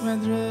Heilige Beis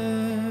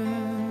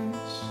Medrash.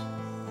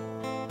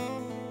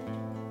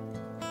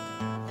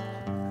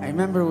 I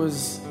remember it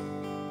was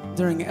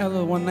during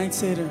Elul one night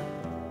Seder,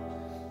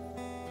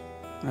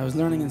 and I was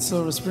learning in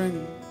Silver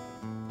Spring.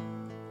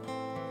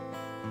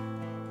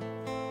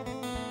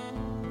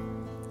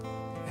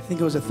 I think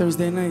it was a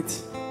Thursday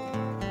night.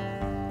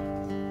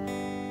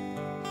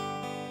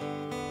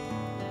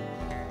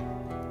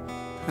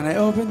 And I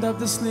opened up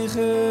the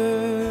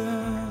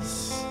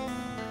slichas.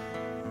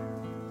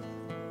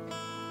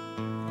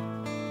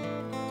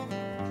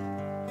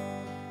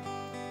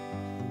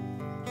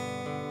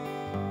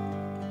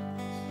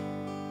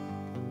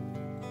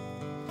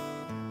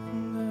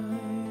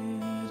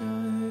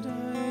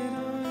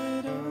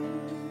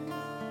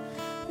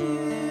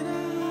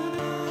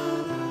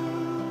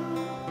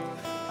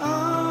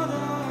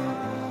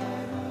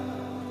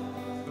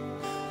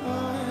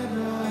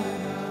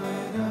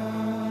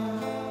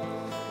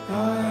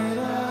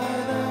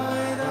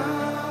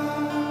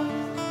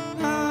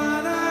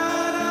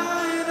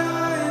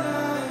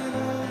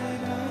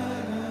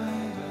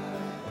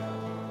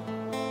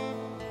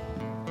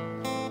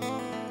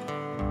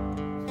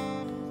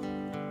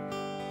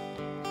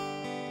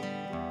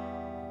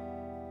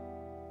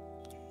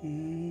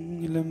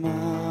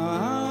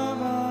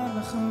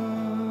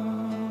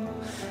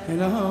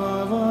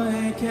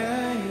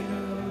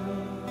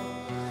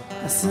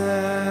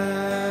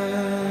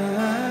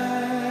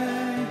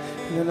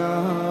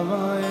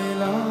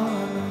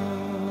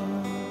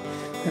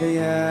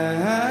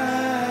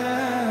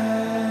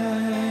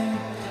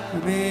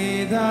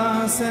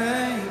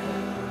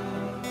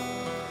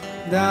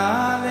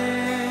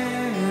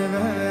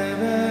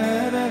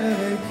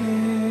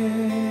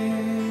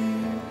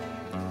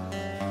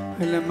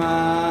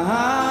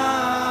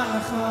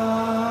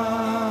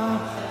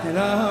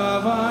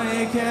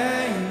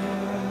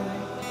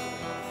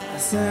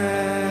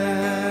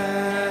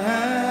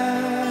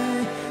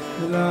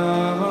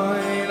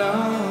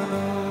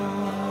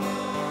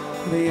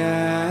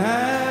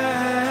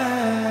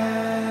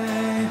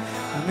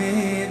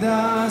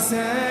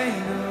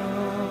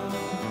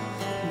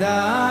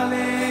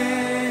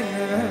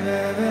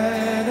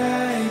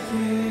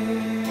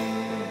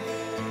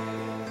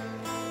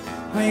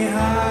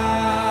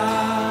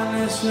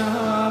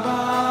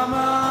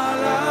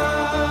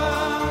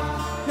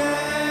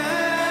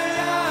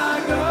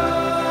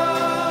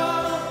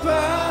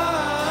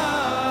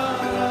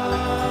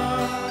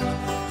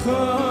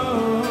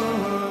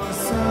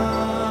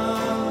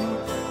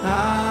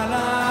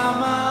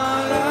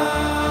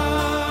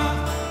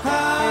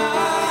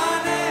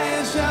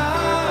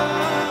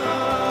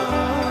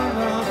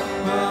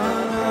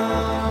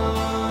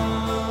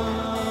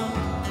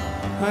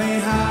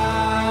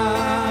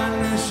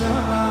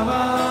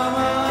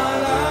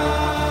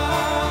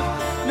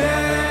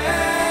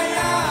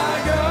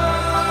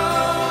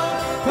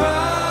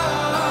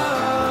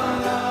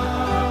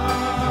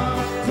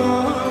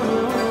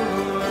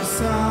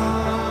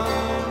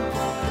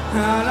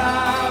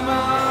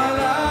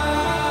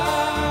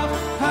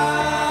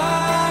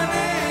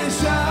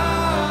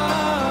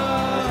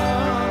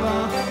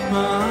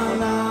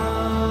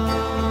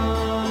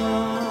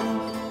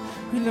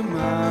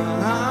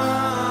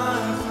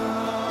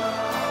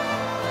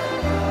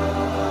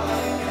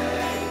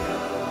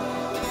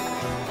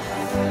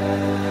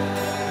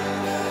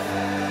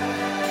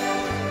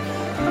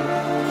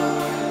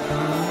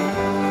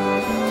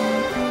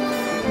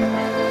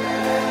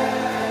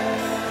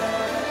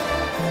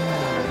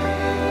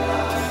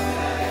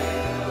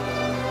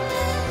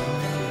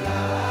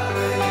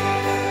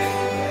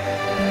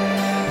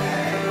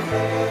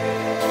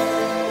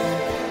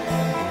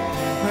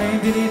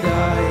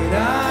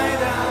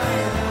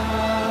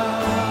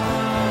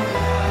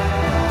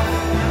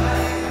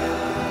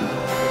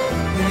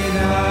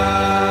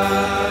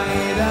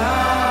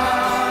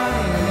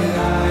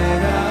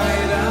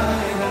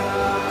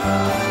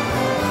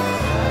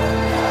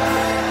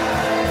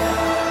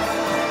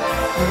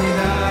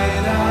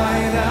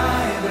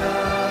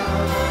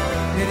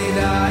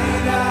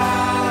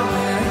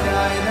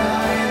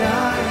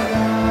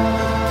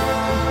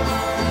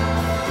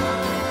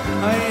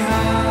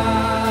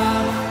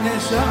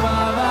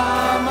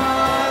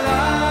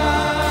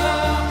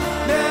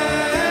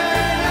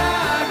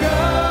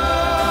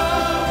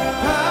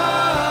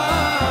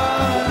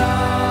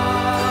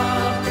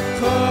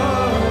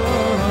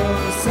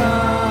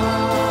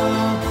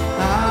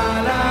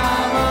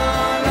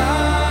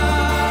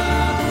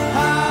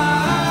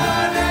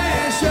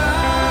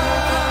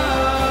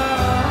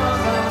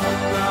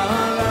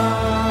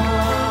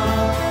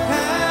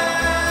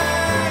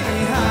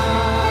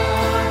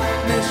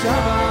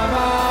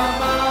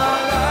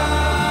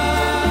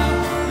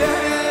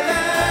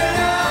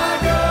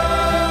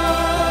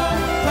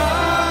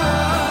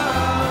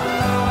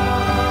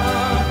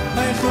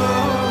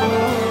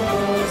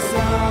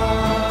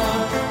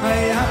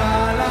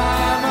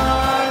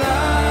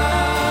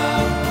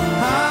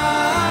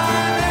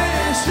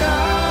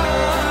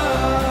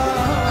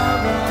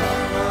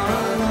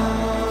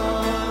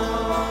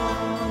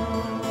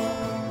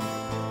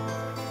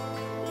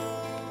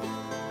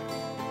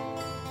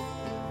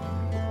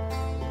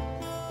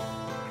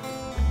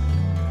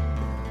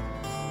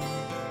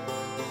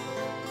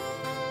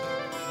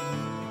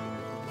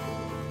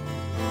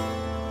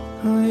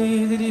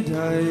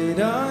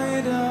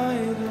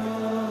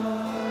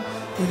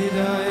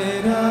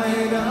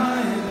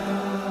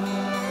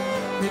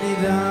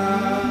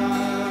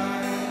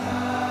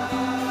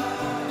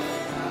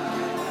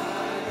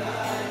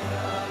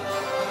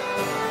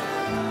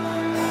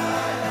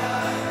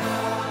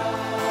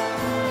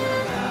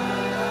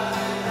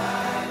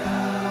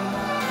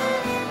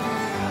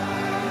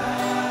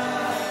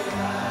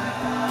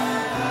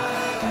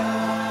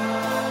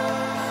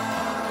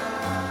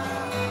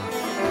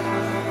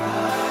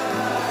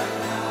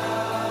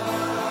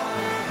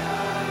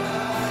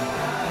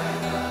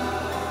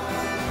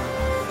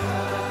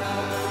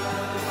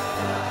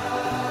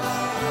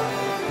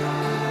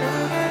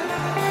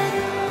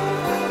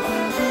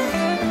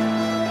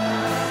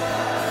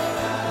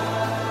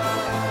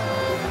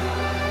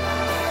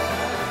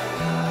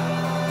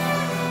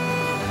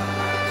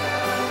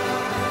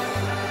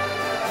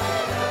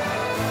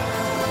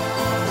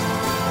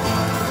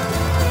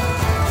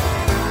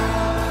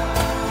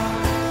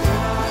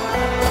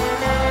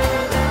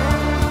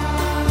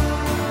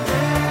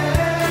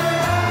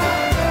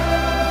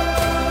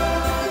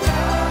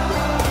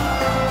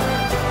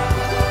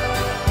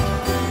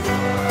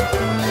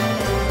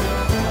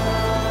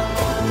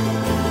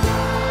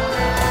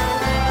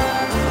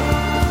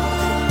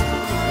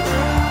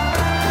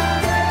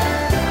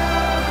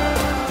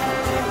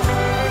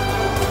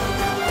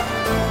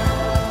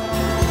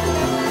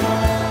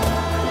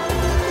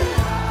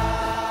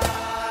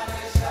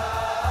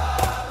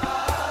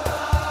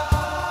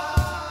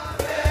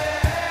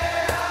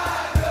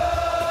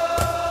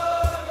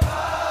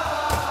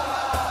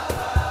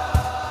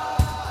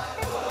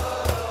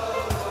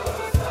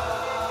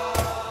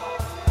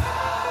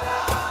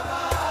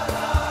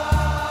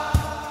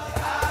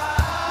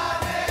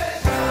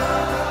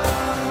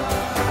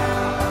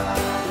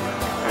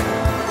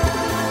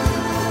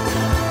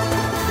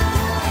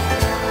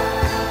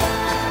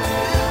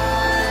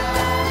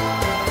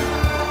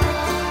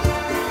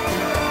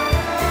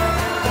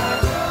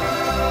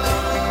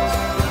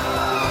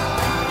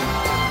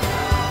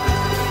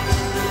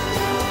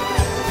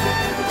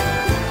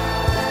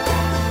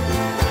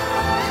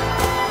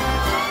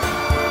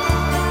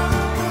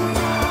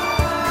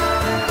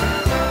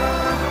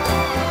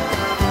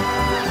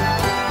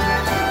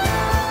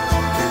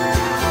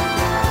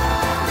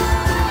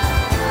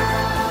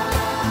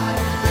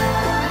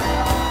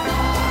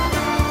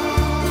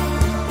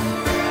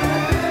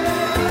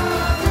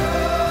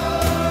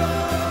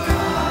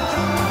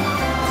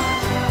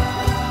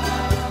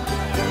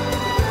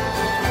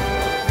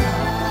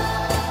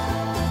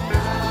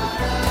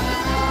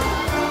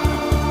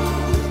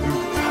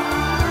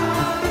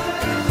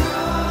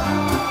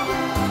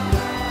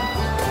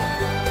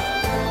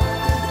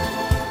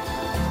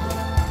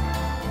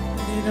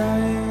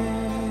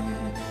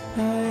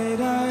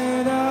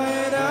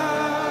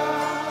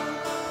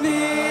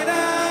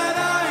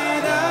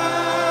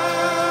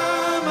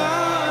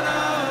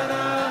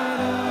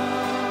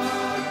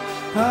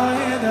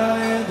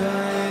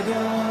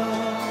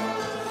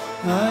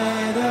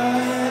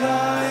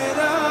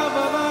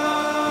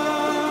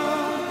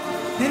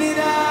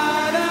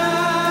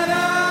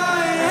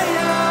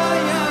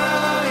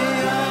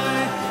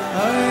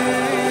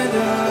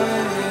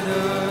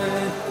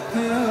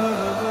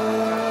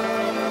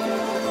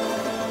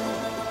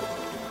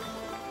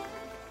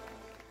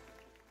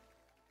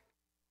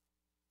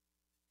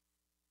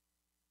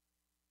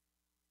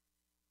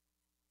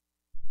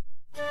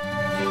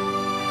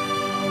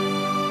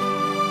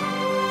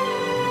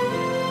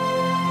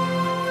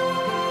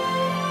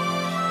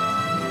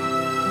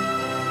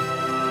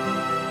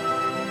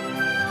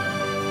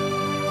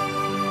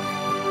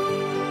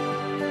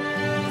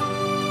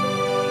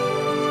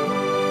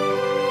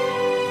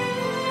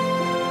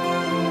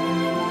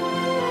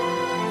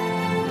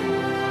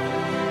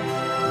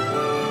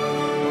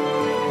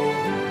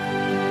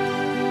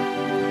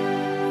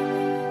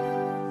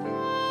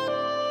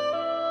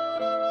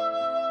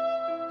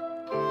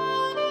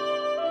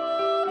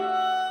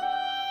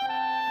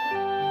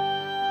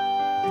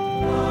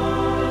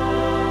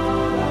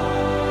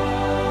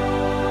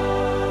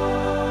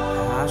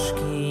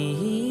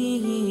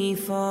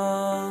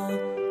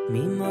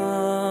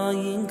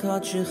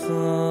 קודשך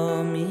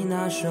מן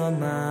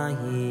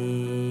השמיים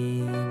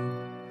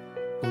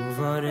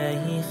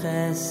וברך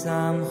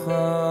שמחו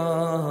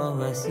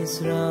את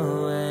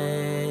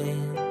ישראל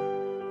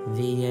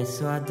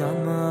ויצא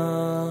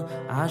אדמו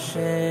אשר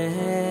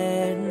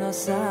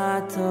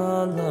נשאת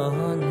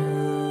לנו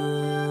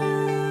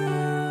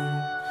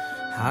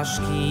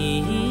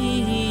השקיפה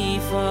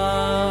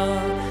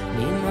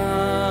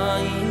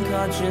ממים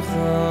קודשך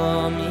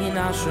מן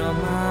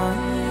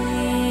השמיים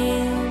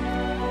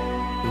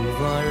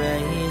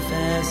וברך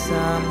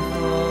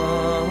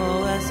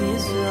שמחו את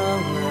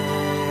ישראל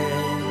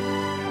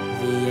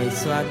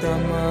ויצא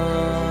אדמו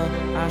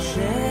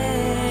אשר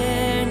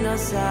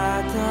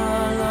נשאת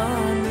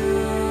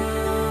לנו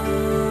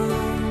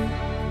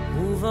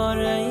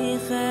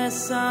וברך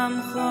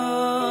שמחו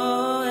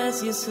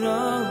את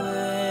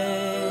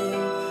ישראל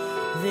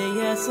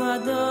ויצא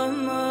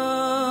אדמו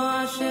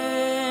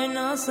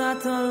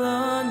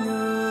nosatolonu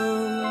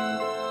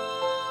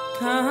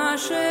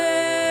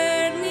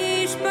kasher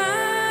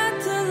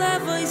nishbat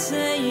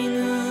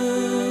levoiseinu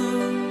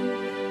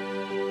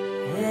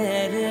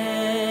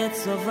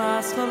eretz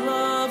ovas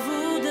chalov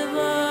udevash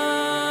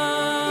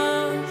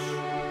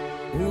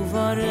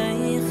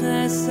uvareich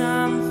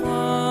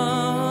esamcho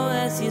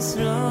es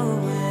Yisroel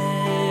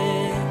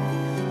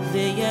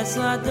v'yes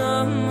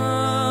l'adam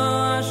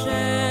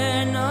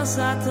asher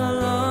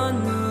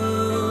nosatolonu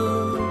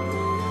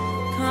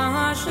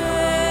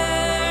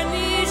kasher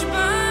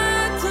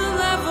nishbat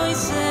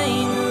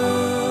levoiseinu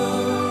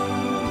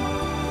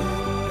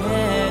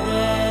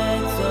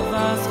eretz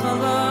ovas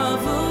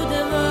chalov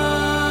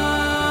udevash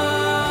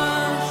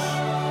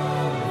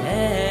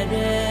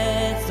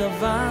eretz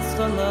ovas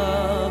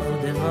chalov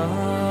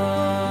udevash.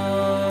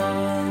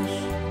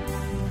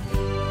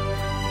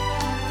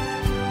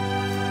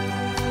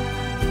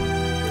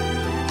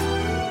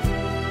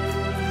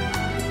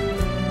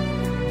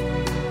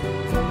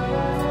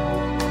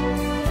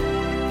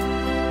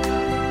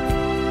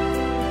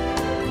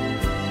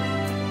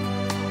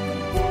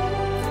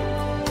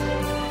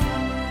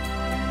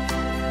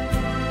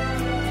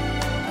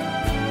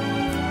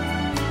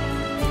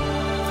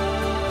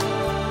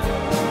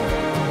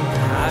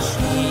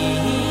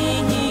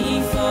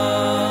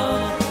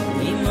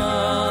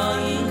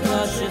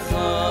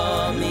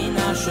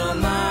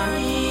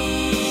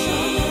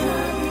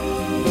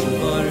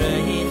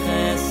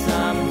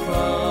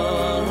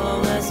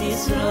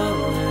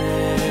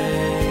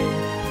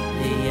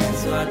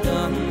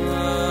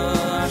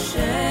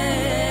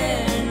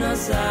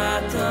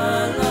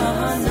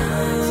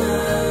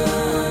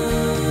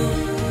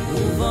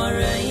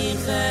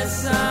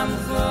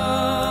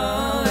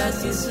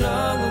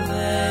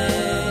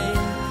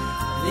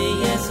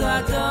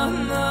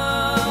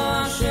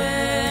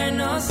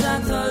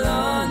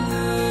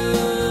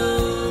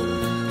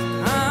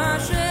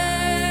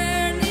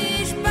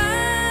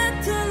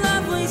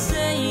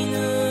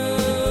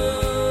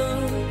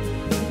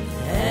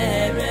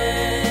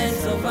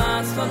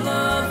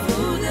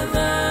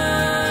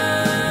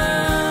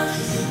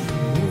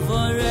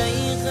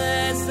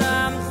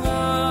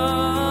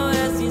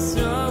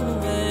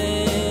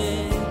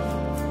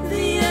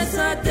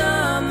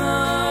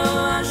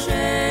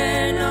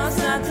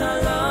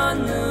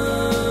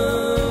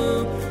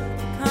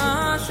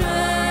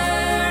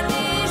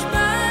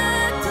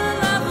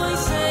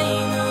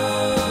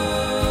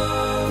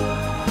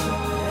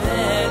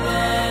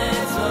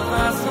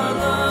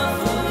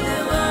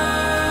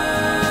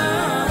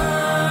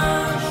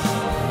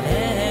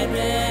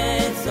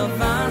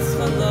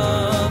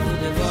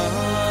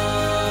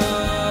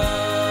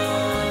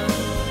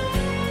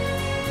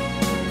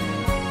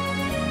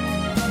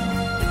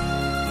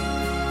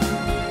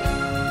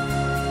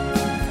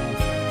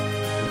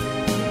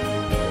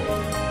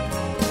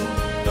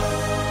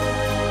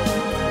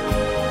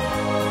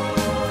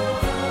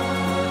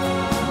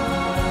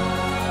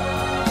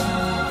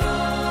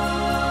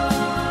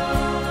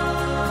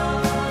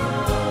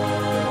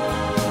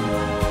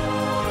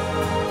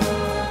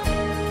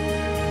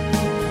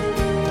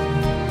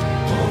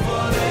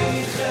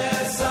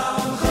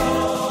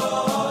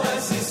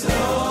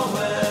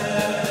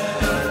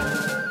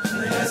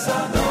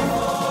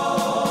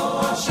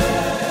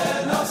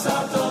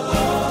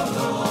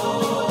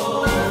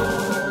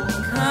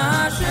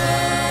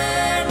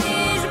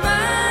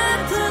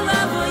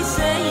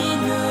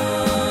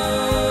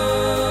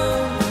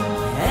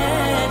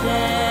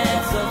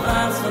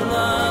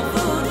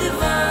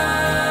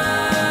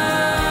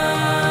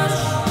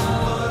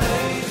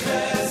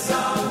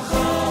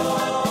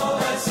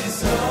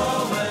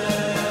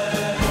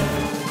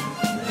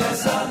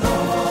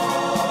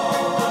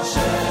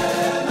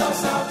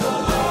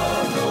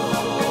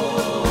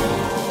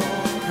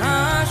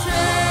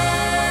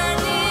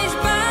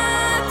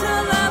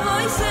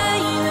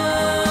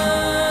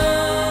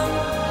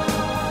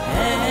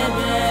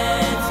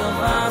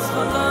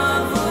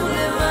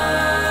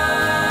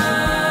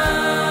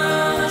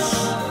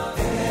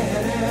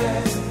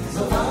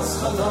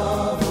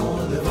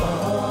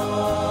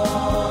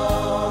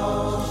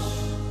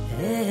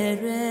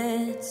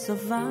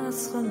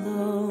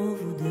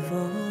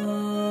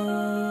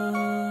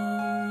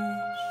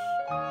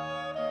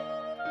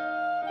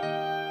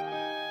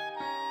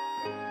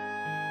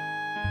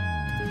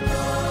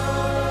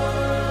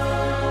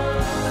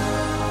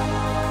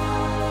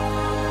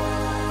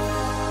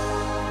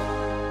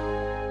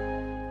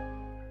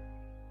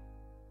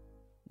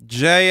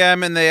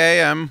 JM in the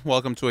AM.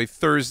 Welcome to a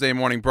Thursday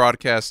morning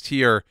broadcast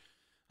here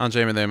on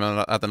JM in the AM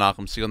at the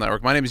Nachum Segal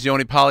Network. My name is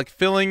Yoni Pollack,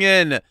 filling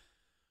in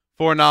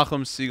for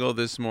Nachum Segal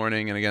this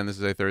morning. And again, this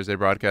is a Thursday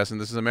broadcast,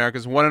 and this is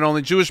America's one and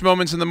only Jewish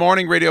Moments in the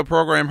Morning radio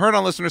program, heard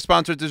on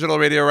listener-sponsored digital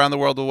radio around the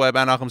world, the web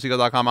at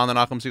NachumSegal.com, on the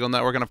Nachum Segal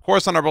Network, and of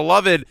course on our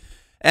beloved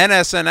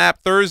NSN app.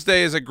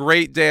 Thursday is a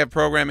great day of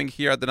programming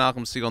here at the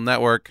Nachum Segal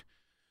Network.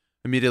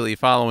 Immediately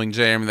following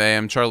JM in the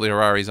AM, Charlie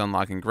Harari's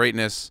Unlocking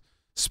Greatness.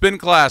 Spin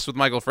Class with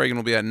Michael Fragan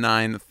will be at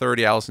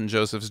 9:30. Allison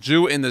Joseph's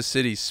Jew in the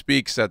City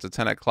Speaks. That's at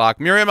 10 o'clock.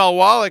 Miriam L.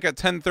 Wallach at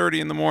 10:30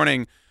 in the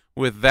morning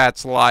with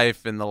That's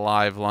Life, and the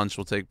live lunch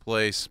will take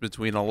place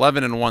between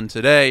 11 and 1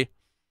 today.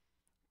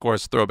 Of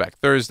course, Throwback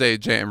Thursday,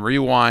 JM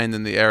Rewind,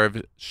 and the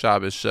Erev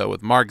Shabbos show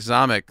with Mark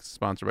Zamek,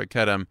 sponsored by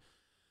Kedem.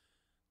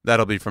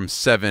 That'll be from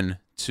 7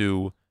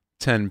 to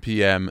 10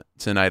 p.m.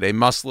 tonight. A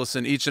must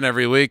listen each and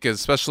every week,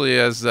 especially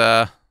as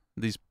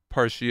these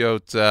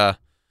Parshiot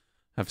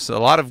have a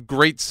lot of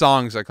great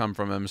songs that come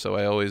from them, so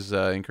I always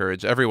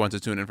encourage everyone to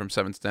tune in from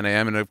 7 to 10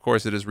 a.m., and of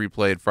course it is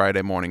replayed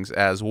Friday mornings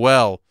as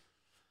well,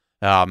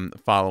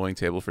 following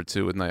Table for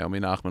Two with Naomi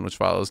Nachman, which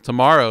follows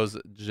tomorrow's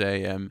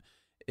JM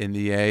in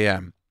the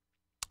AM.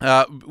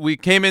 We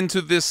came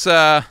into this,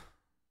 the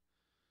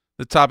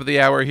top of the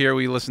hour here,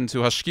 we listened to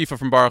Hashkifa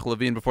from Baruch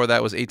Levine. Before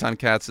that was Eitan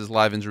Katz's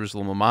Live in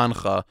Jerusalem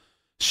Umancha,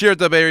 Shir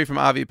Daberi from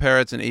Avi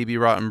Peretz and A.B.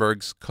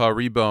 Rottenberg's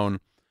Karibon,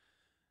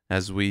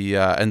 as we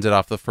ended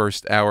off the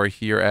first hour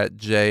here at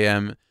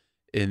JM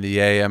in the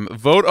AM.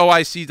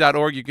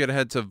 VoteOIC.org. You can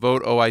head to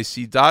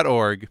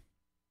VoteOIC.org,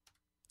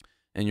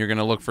 and you're going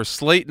to look for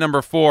slate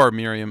number 4.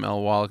 Miriam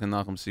L. Wallach and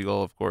Nachum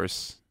Segal, of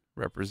course,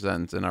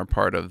 represent and are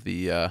part of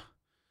the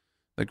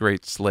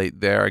great slate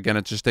there. Again,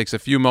 it just takes a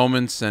few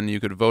moments, and you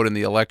could vote in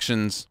the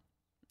elections,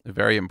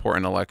 very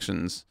important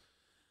elections,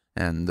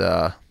 and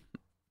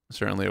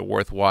certainly a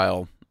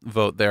worthwhile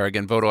vote there.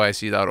 Again,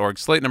 VoteOIC.org.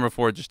 Slate number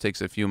 4 just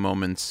takes a few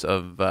moments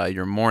of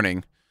your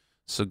morning,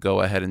 so go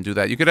ahead and do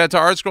that. You could head to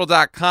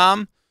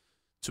artscroll.com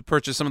to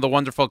purchase some of the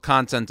wonderful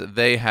content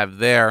they have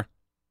there.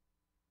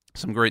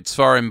 Some great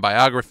Sfarim,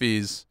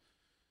 biographies,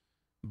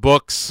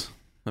 books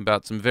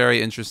about some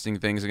very interesting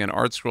things. Again,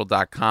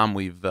 artscroll.com.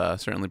 We've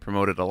certainly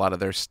promoted a lot of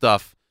their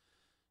stuff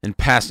in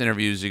past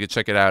interviews. You can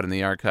check it out in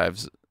the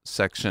archives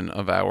section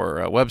of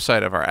our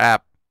website, of our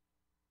app.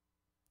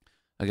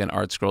 Again,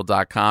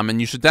 artscroll.com. And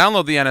you should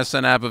download the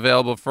NSN app,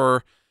 available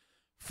for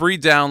free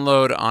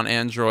download on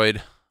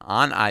Android,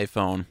 on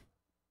iPhone.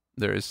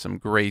 There is some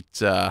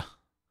great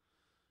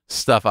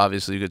stuff,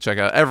 obviously. You could check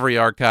out every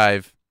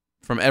archive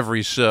from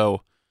every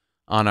show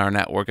on our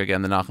network.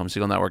 Again, the Nachum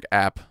Segal Network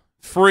app,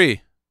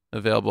 free,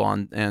 available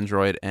on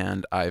Android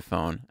and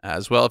iPhone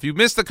as well. If you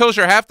missed the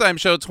Kosher Halftime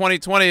Show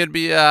 2020, it'd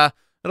be a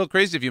little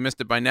crazy if you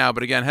missed it by now.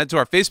 But again, head to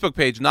our Facebook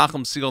page,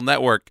 Nachum Segal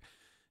Network,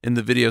 in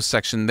the video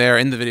section there.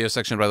 In the video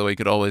section, by the way, you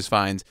could always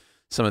find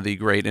some of the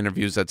great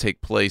interviews that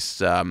take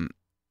place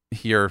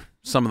here,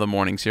 some of the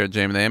mornings here at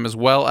JM in the AM, as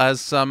well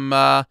as some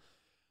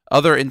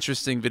other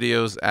interesting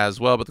videos as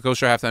well. But the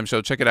Kosher Halftime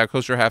Show, check it out,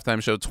 Kosher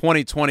Halftime Show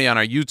 2020 on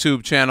our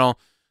YouTube channel.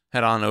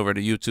 Head on over to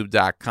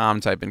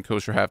youtube.com, type in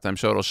Kosher Halftime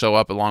Show. It'll show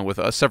up along with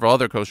several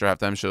other Kosher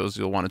Halftime Shows.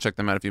 You'll want to check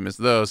them out if you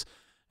missed those.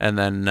 And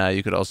then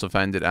you could also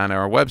find it on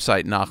our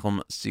website,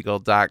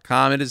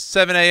 NachumSegal.com. It is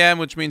 7 a.m.,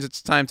 which means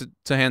it's time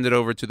to hand it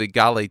over to the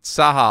Galei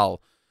Tzahal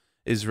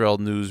Israel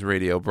News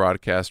Radio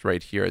broadcast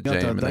right here at JM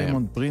in the AM.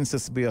 דיימונד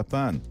פרינסס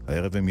ביפן.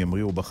 הערב הם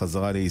ימריאו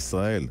בחזרה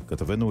לישראל.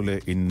 כתבנו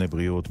לענייני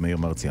בריאות מאיר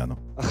מרציאנו.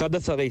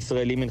 11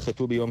 הישראלים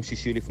הנחתו ביום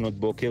שישי לפנות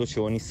בוקר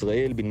שעון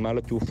ישראל בנמל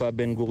התעופה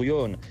בן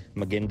גוריון.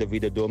 מגן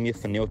דוד אדום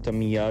יפנה אותם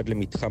מיד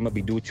למתחם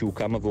הבידוד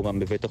שהוקם עבורם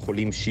בבית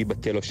החולים שיבא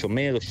תל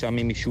השומר, שם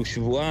הם ישהו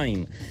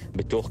שבועיים.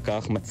 בתוך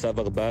כך מצב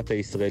 4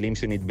 הישראלים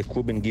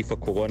שנדבקו בנגיף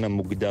הקורונה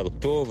מוגדר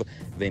טוב,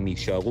 והם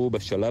יישארו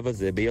בשלב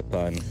הזה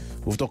ביפן.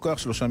 ובתוך כך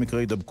 3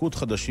 מקרי דבקות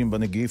חדשים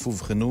בנגיף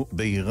ובחנו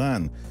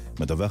באיראן.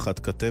 מדווחת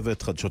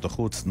כתבת חדשות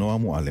החוץ נועה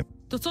מועלם.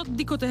 תוצאות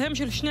בדיקותיהם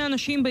של 2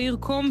 אנשים בעיר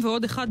קום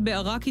ועוד 1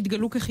 בעיראק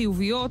התגלו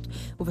כחיוביות,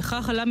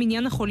 ובכך עלה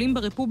מניין החולים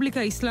ברפובליקה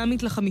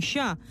האסלאמית ל5.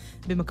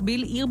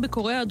 במקביל, עיר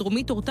בקוריאה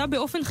הדרומית הורתה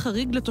באופן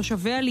חריג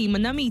לתושביה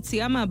להימנע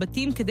מיציאה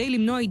מהבתים כדי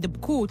למנוע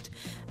הידבקות.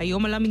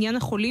 היום עלה מניין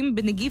החולים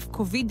בנגיף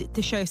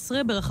קוביד-19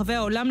 ברחבי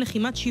העולם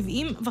לכמעט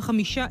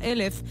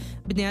 75,000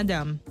 בני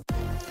אדם.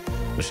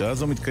 בשעה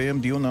זו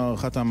מתקיים דיון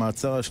הערכת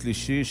המעצר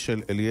השלישי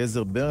של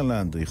אליעזר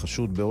ברלנד,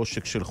 חשוד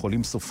בעושק של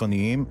חולים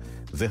סופניים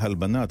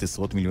והלבנת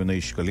עשרות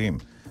מיליוני שקלים.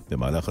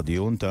 במהלך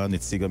הדיון טען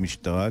נציג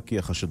המשטרה כי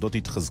החשדות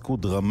התחזקו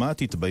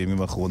דרמטית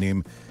בימים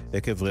האחרונים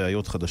עקב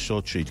ראיות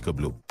חדשות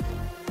שהתקבלו.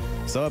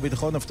 שר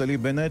הביטחון נפתלי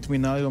בנט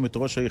מינה היום את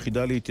ראש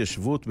היחידה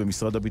להתיישבות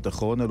במשרד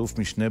הביטחון, אלוף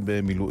משנה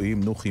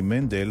במילואים נוחי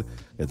מנדל,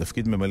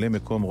 לתפקיד ממלא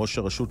מקום ראש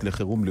הרשות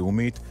לחירום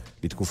לאומית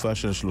לתקופה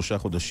של 3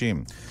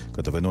 חודשים.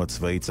 כתבנו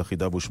הצבאי צחי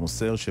דבוש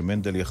מוסר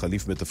שמנדל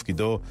יחליף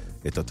בתפקידו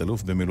את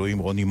התלוף במילואים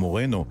רוני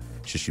מורנו,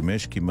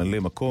 ששימש כממלא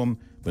מקום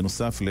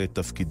בנוסף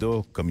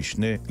לתפקידו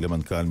כמשנה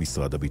למנכ"ל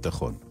משרד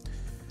הביטחון.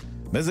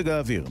 מזג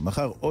האוויר,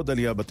 מחר עוד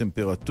עלייה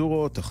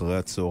בטמפרטורות, אחרי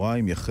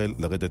הצהריים יחל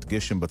לרדת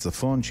גשם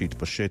בצפון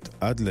שהתפשט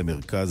עד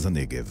למרכז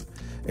הנגב.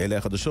 אלה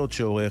החדשות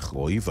שעורך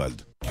רועי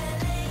ולד.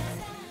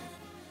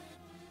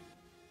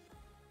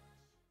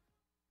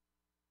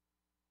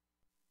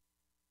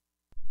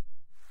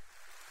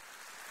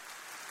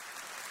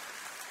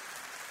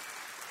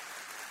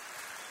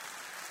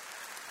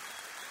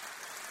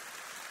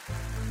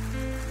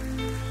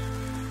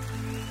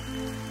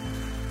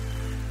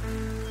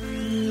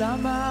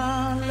 למה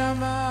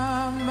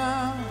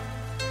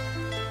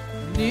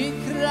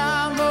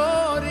נקרא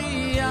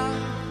מוריה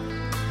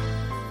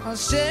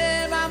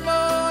השם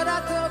אמור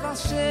הטוב,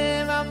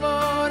 השם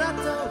אמור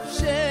הטוב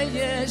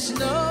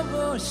שישנו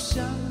בו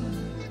שם.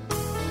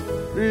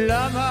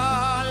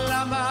 למה,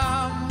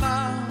 למה, מה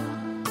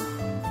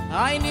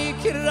I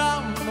נקרא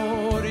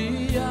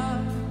מוריה?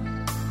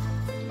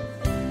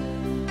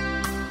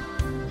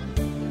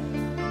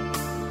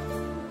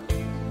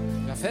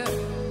 יפה.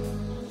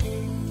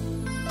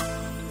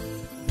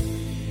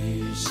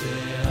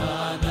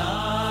 שענה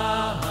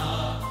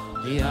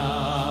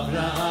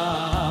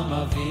לאברהם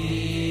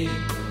אבינו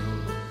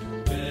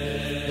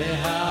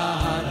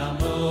בהר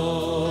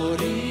המוריה,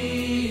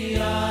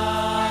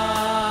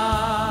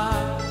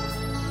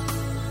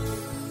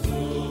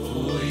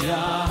 הוא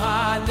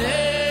יענשכם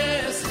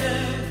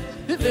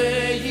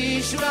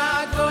וישמע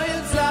כל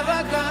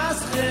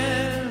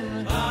צווקתכם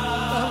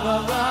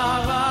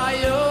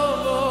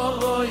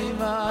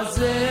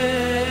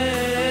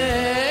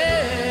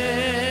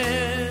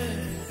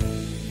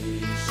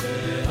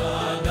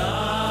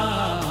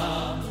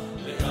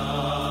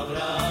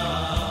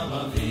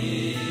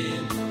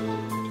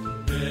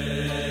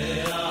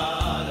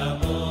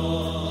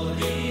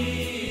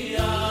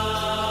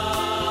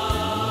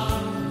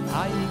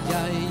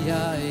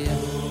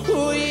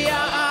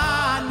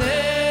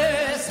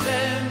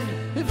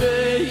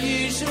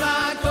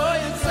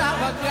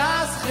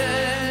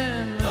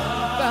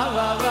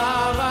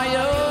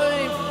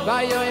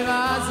ביום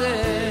הזה.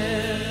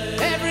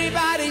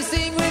 Everybody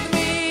sing with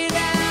me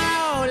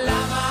now.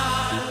 Lama,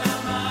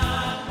 lama,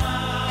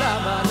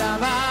 lama,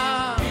 lama,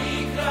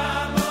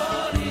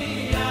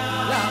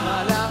 lama,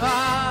 lama.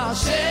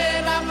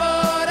 Hashem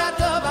amor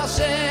hatov,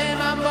 Hashem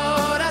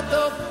amor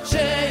hatov,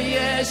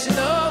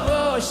 sheyeshno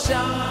bo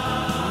sham.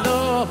 No,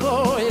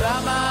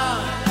 lama,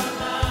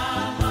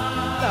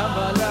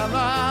 lama,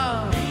 lama,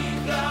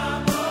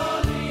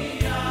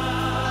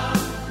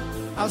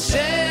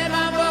 Hashem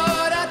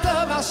amor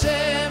hatov,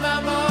 Hashem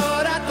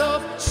amor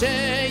hatov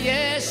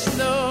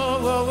sheyeshno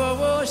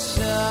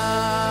שם.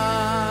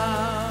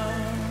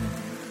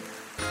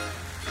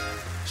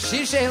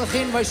 שיר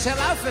שהלחין מוישה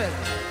לאפר.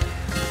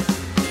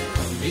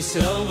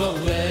 ישראל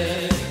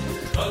בווי,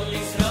 כל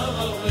ישראל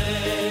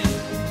בווי,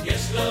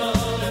 יש לו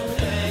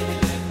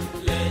חלק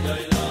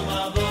לעולם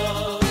הבא.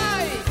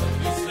 כל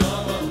ישראל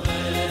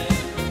בווי,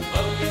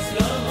 כל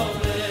ישראל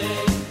בווי,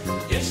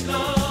 יש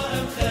לו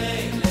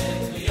חלק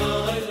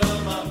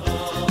לעולם הבא.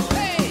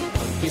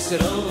 כל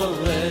ישראל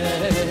בווי,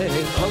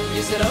 כל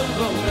ישראל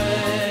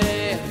בווי,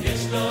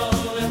 יש לו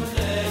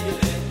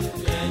חלק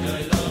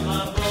לעולם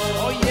הבא.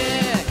 Oh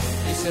yeah,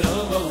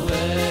 ישראל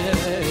בווי,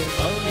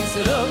 כל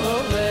ישראל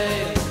בווי,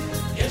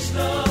 יש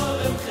לו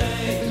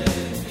חלק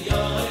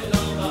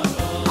לעולם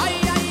הבא. איי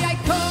איי איי,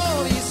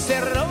 כל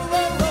ישראל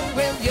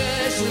בווי,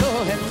 יש לו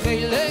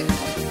חלק,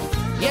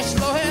 יש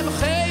לו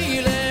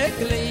חלק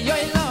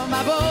לעולם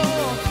הבא.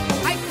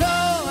 איי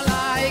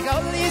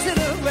כל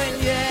ישראל בווי,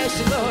 יש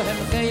לו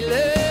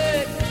חלק,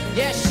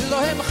 יש לו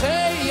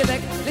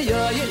חלק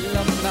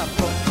לעולם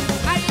הבא.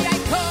 איי איי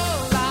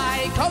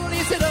כל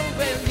ישראל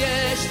בווי,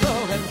 יש לו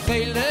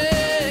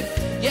חלק,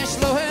 יש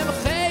לו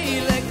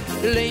חלק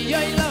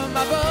לעולם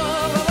הבא.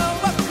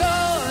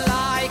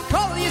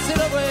 כל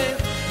ישראל בווי,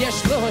 יש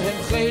לו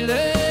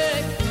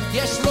חלק,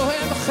 יש לו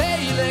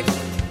חלק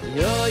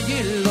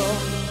לעולם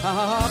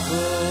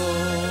הבא.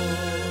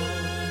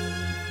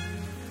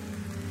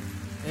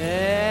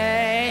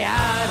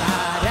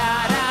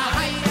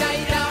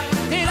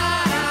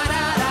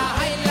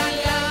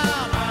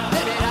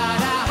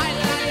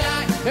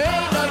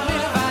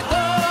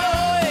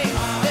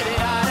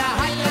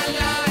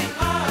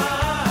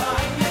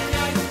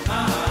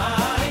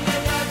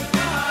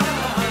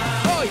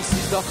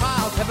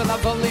 Heaven a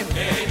volim,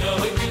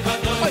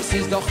 oi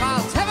sis doch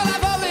halt, heaven a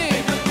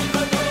volim,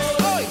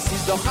 oi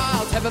sis doch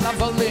halt, heaven a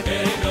volim,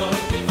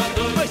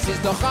 oi sis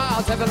doch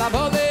halt, heaven a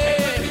volim.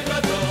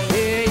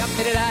 Hey yam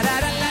diri da da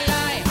la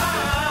la,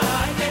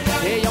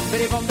 hey yam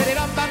diri bom diri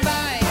ram bam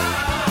bam,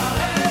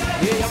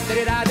 hey yam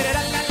diri da diri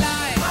la la la,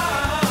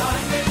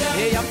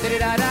 hey yam diri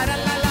da da la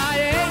la la,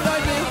 hey no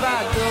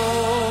yivado.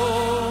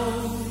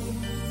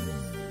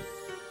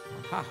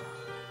 Ha,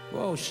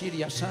 wow, shir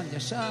yashan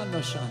yashan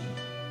yashan.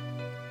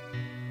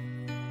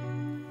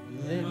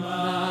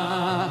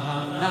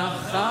 למען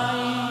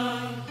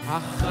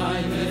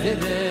החי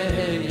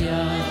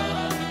ודריה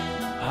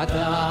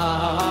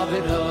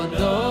הדבר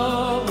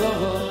דוב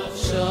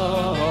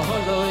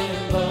שולוי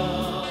בו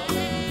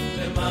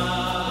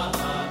למען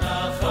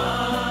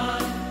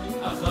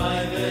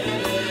החי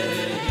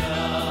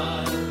ודריה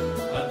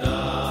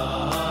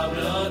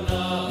הדבר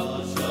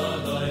דוב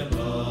שולוי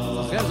בו.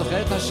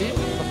 זוכר את השיר?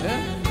 זוכר?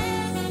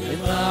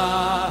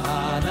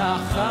 למען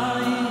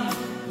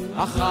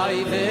החי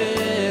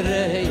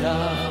וריה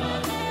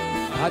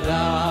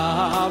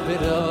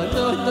הדבר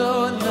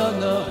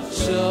נו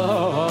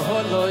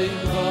שולוי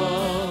בו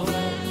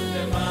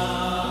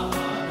למען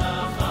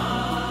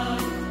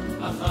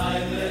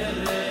החי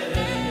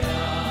וריה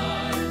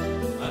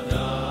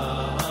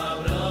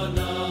הדבר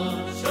נו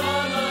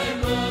שולוי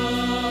בו.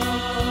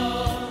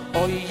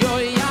 אוי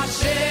אוי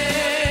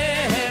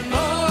השם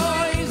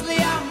אוי זלי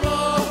עמו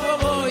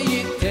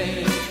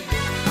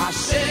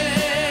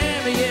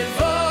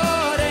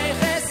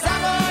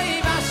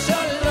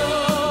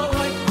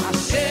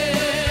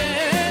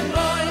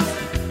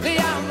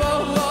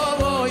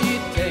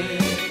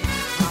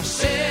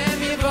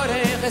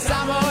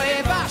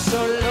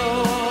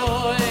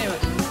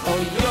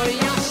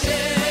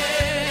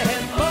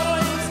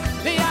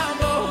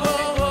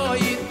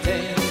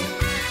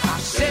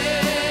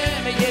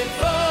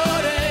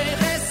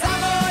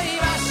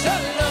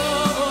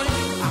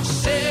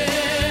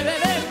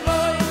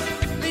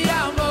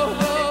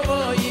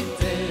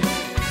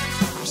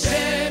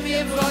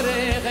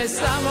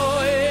וחסמו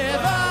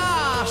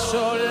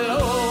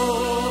ובשולו.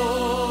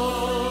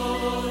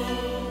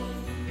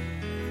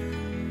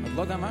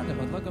 עוד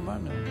לא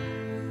גמרנו.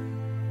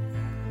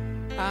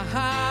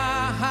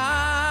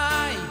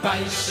 היי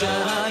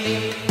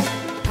ביישני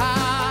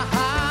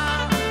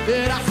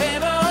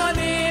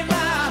ברחמונים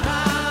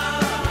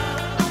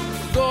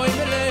גויים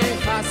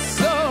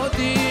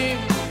לחסודים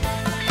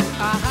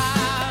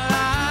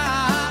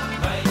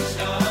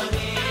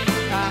ביישני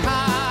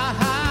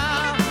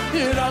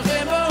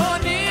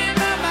ברחמונים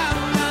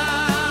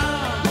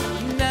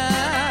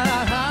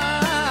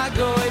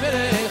גויים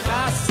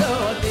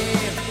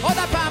לחסודים. עוד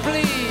הפעם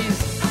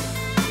פליז.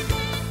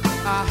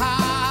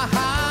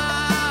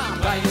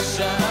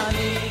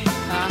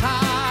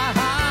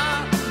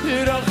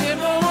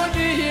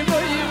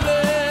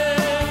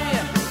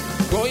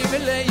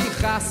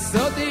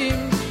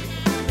 סודים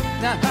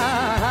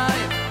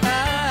היי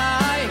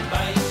היי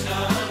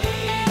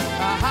ביישני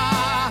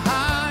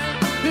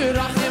היי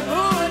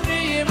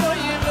רחמוני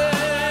מוילה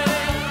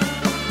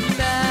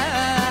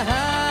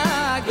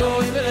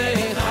נגוי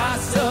ולך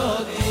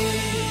סודים.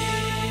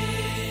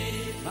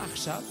 מה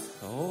עכשיו?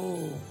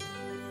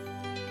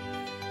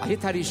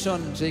 ההיט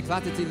הראשון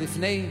שהקלטתי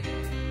לפני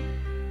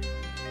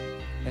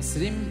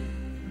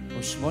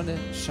 28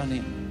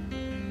 שנים.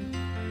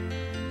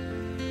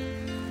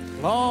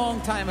 Long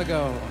time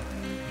ago.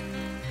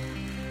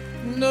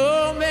 No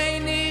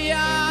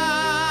maniac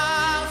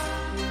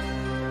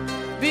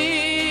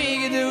big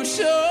do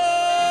show.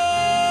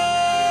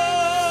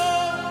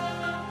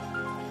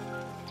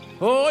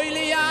 Oy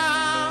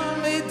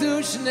liam do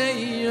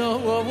shnei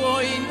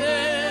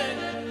oyne.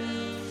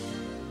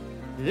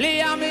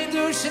 Liam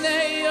do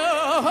shnei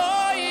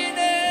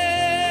oyne.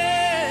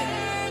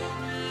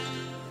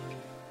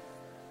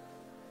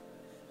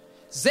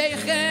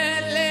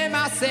 Zeichen le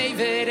masei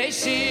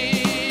vereshi.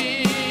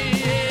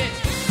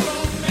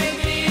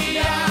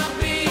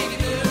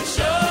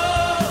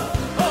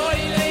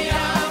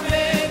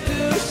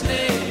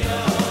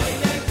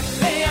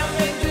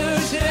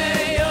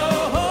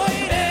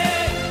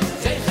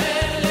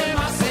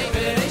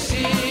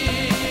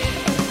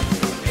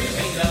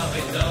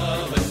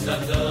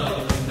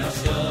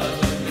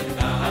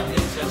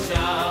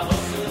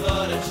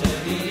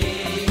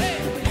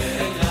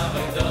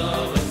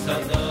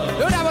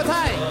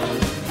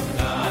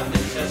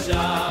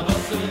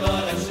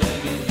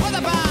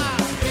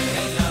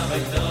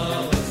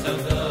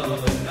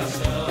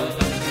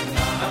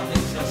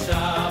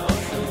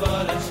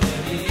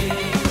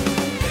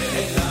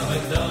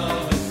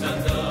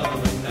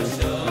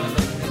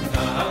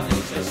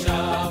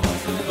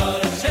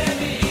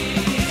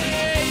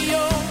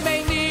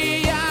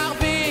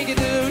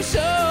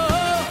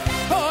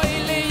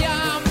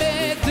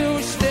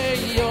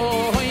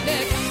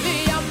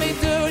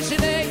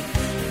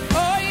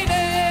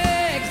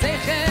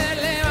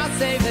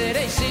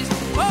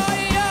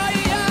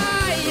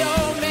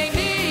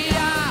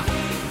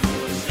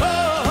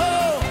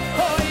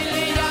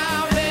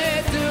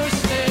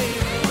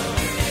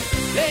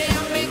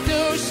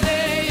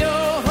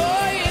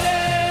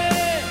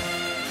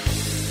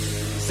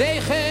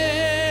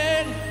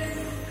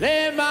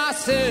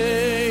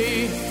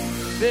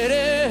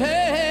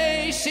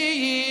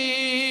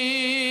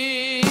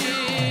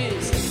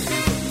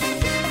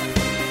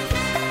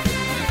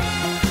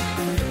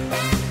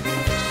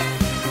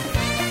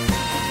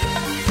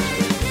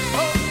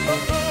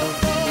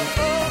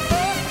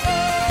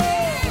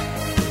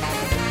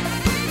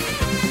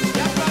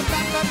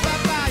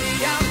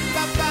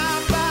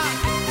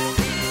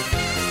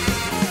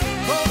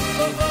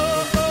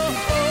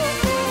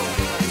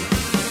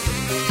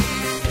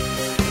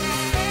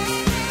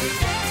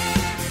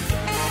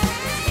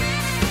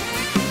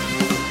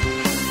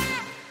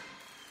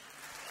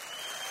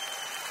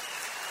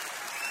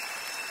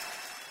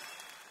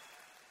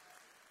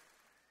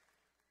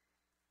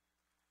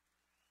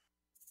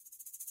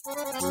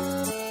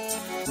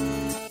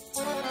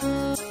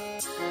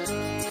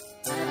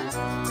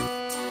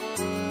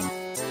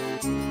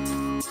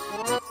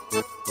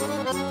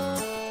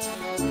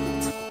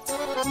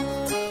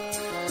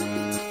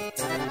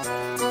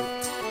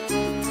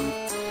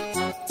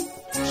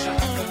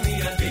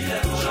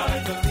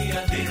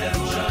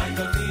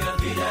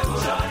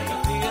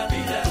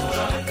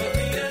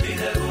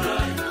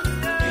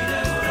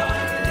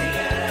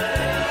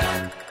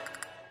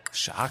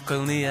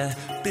 Shakal niye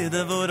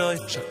bidavoroy,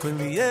 shakal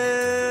niye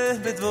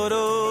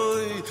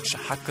bidvoroy,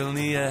 shakal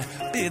niye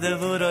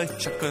bidavoroy,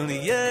 shakal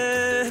niye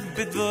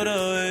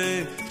bidvoroy,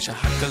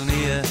 shakal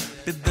niye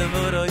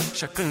bidavoroy,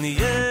 shakal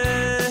niye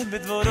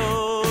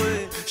bidvoroy,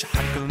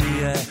 shakal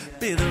niye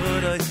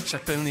bidavoroy,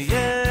 shakal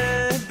niye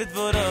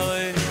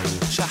bidvoroy,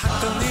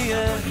 shakal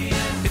niye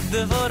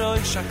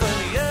bidavoroy, shakal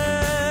niye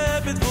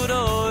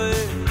bidvoroy,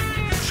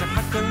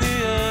 shakal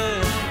niye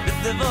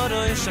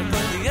bidavoroy,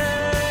 shakal niye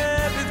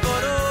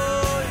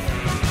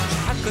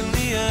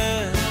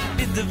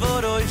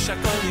בדבורוי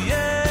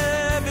שקליה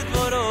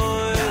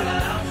בדבורוי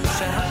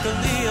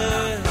שקליה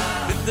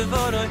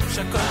בדבורוי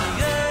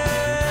שקליה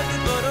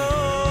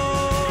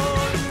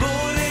בדבורוי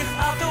בוליך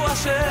אטו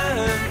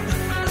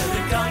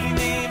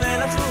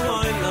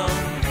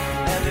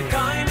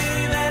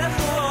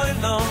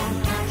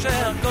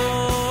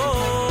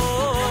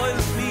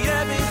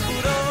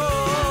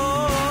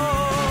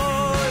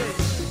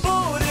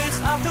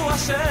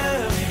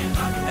Hashem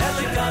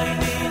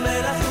Elikaini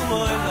melech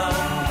u'olam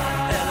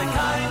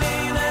Elikaini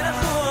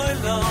melech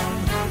u'olam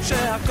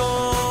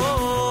שהכל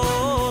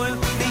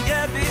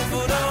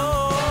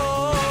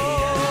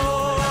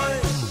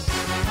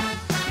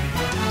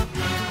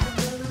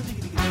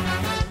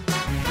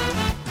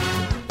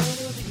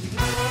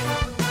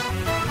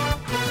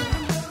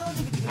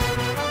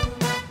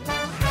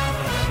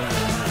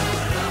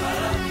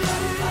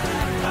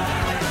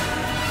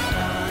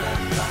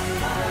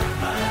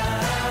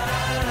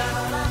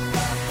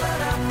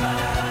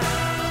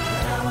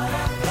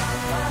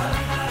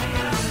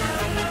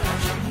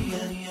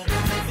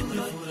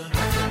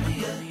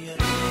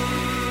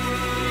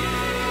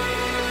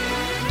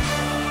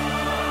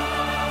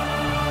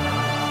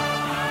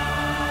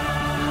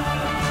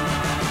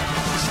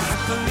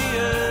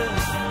יהיה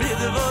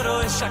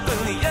בדברו שהכל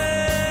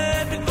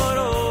נהיה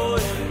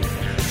בדבורוי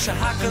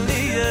שהכל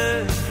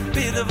נהיה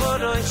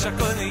בדבורוי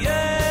שהכל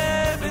נהיה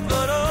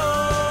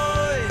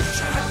בדבורוי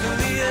שהכל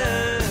נהיה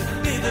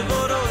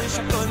בדבורוי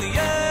שהכל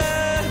נהיה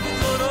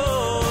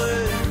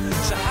בדבורוי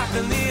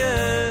שהכל נהיה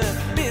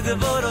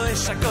בדבורוי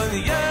שהכל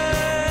נהיה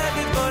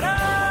בדבורוי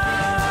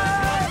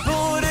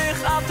בורך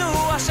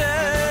עבדו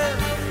השם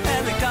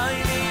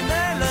אליקייני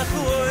מלך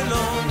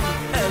העולם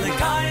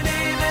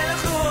אליקייני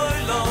מלך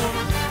העולם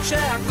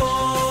שהכל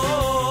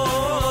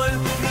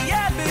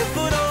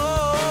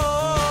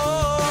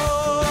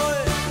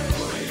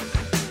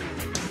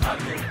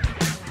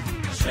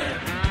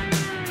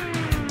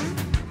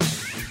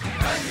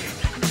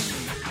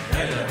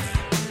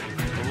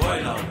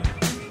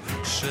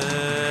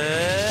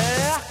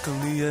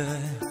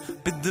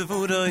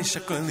בדבורוי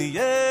שהכל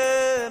נהיה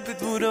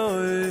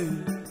בדבורוי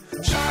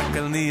שהכל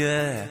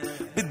נהיה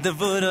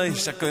בדבורוי שהכל נהיה בדבורוי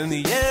שהכל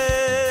נהיה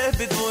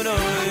בדבורוי שהכל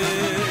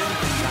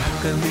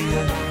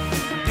נהיה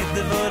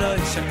בדבורוי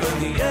שהכל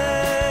נהיה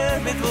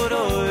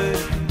בדבורוי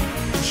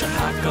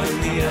שהכל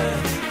נהיה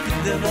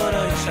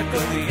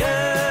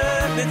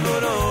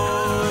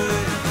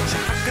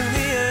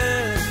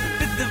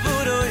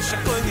בדבורוי שהכל נהיה בדבורוי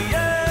שהכל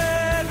נהיה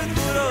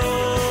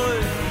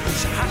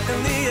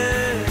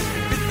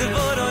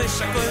בדבורוי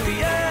שהכל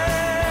נהיה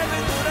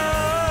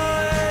בדבורוי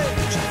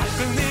שהכל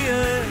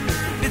נהיה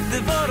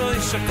בדבורוי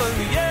שהכל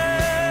נהיה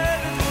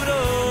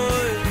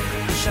בדבורוי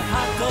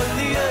שהכל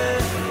נהיה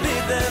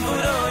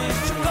בדבורוי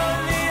שהכל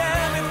נהיה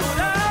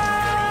בדבורוי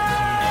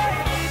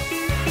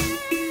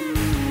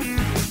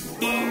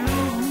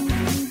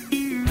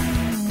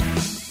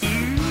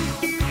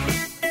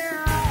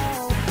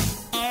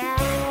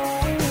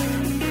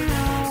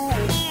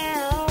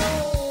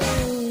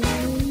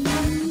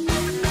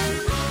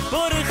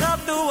בורך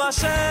עבדו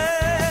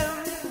השם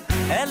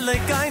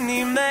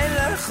אליקייני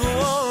מלך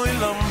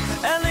העולם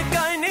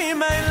אליקייני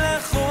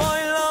מלך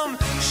העולם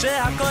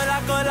שהכל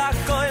הכל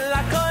הכל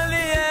הכל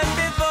יהיה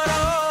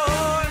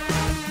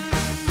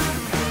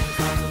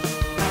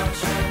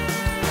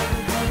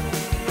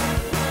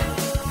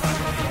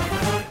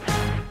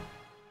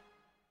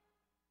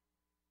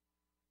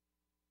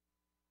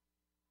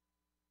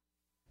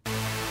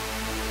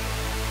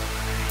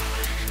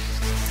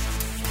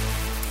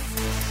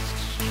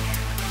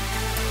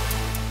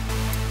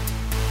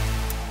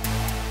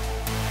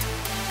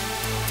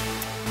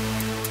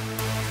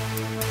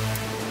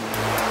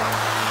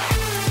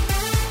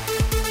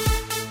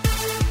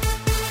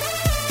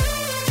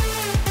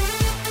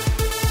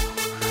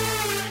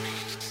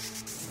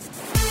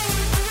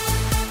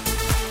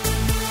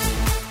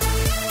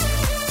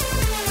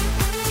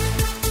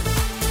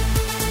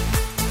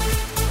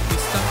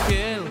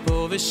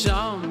בדברו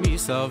ושם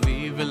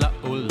מסביב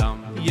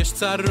לעולם יש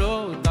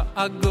צרות,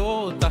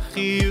 דאגות,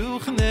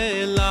 החיוך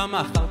נעלם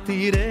מחר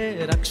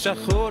תראה רק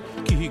שחור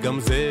כי גם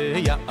זה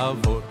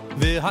יעבור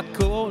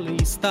והכל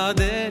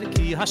יסתדר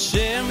כי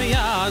השם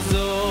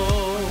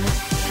יעזור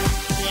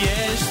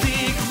יש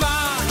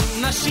תקווה,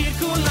 נשאיר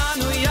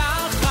כולנו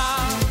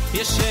יחד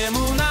יש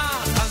אמונה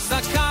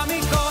חזקה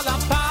מכל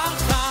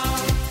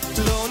הפחד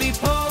לא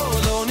ניפול,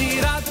 לא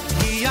נרד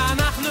כי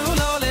אנחנו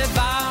לא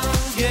לבד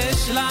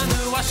יש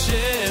לנו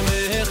השם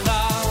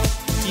אחד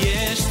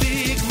יש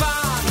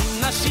תקווה,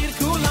 נשאיר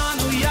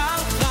כולנו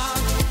יחד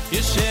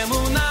יש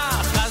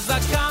אמונה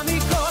חזקה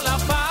מכל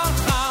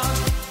הפחד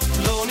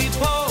לא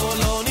ניפול,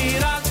 לא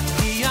נרד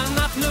כי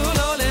אנחנו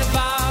לא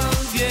לבד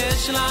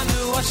יש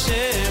לנו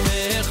השם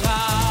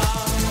אחד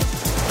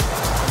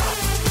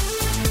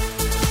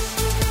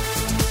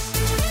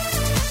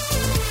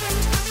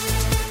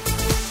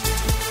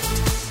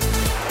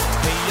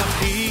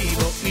ויחי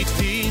בו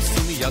איתי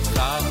שים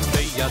ידך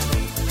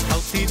בידי אל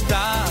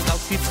תדאג,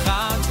 אל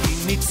תצחק, כי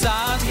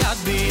ניצד יד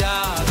ביד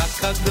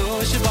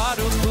הקדוש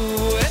ברוך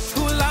הוא את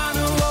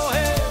כולנו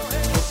אוהב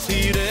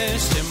תראה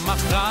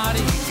שמחר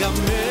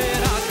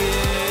ייגמר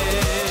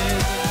הגר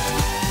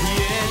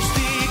יש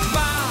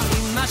תקווה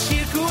אם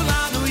נשאיר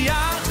כולנו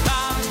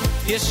יחד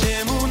יש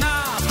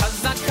אמונה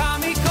חזקה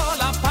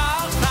מכל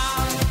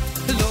הפחד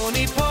לא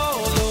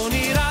ניפול, לא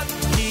נרד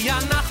כי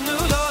אנחנו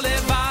לא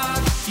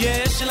לבד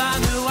יש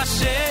לנו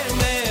השם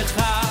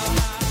אחד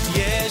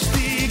יש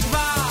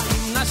תקווה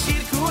אם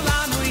נשאיר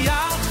כולנו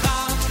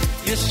יחד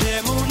יש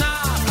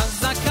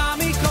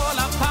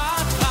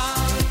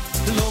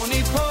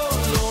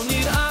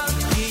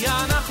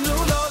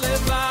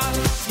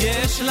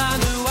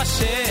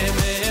השם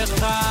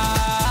אחד.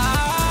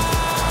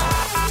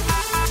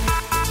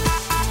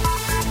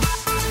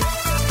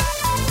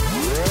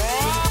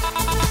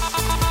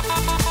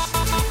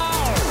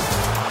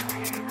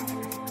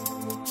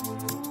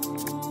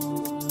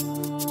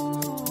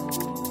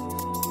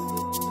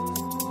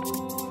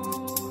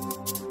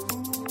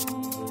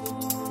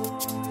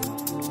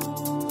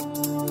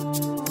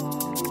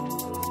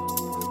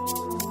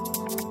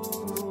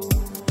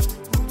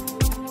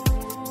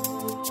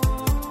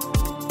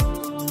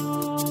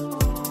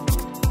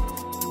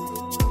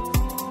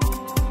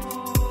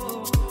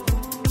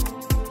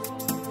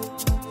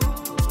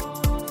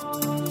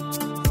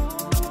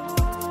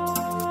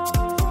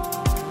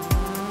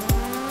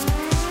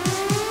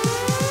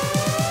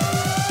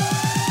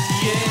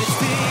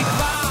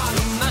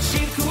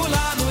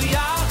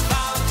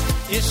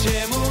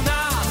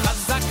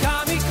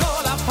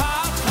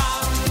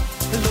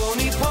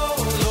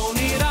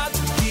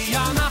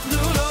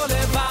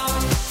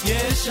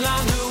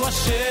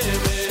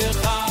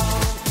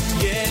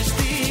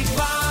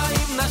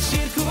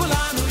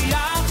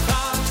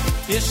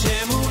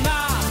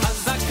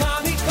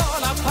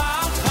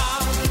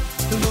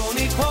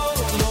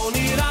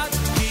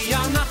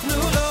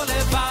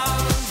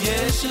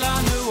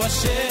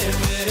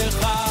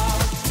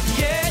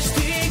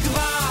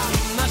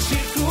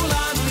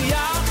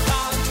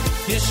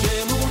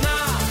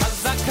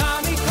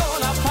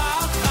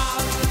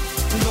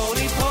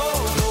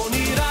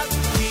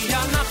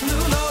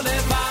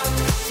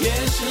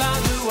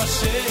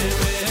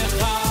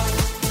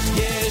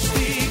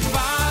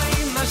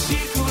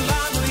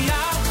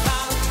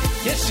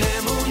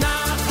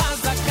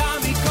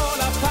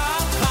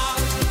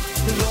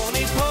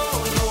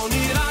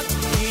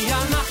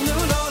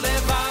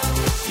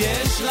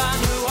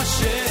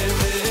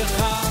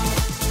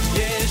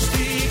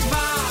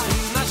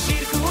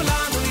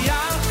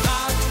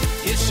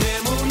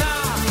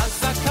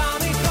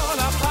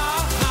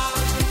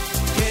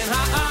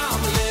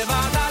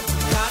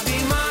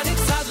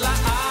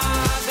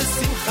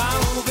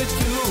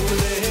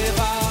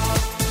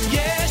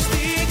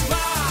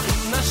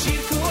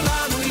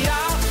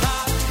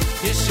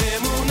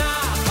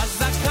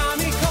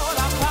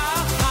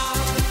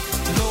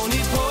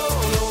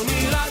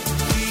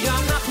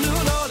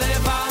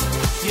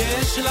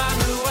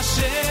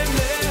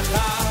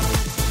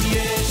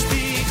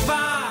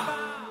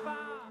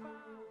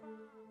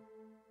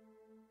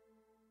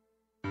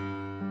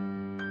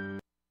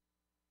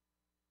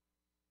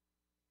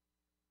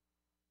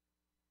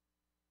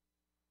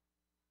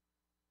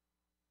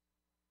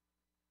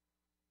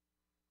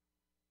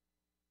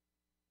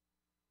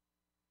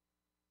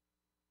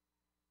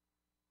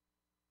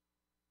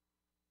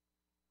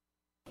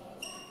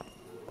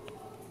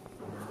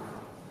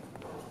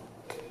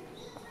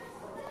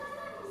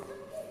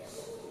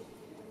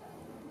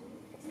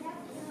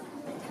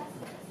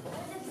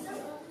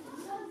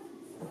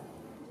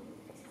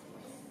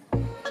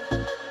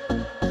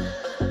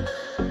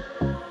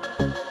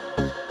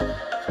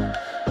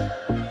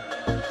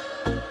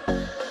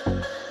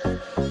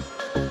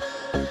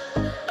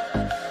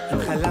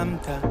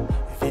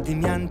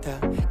 דמיינת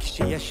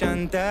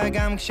כשישנת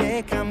גם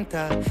כשקמת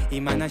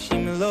אם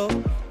אנשים לא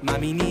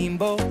מאמינים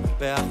בו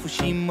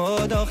והחושים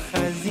עוד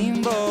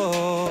אוחזים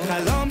בו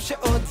חלום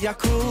שעוד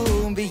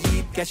יקום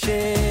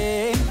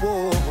ויתגשם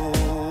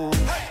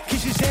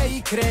כשזה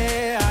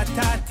יקרה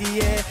אתה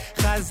תהיה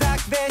חזק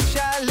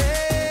ושלם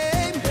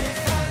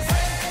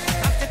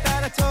אהבת את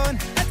הרצון,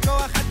 את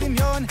כוח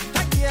הדמיון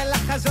תגיע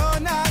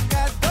לחזון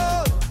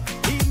הגדול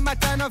אם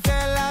אתה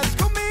נופל אז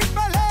קום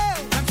מתפלל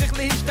תמשיך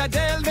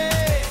להשתדל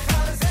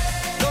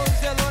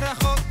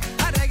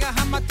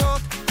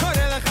מתוק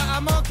קורא לך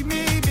עמוק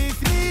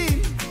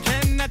מבפנים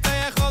כן אתה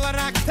יכול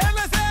רק תן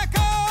לזה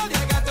הכל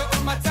יגעת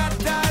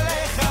ומצאת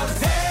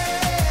לחזק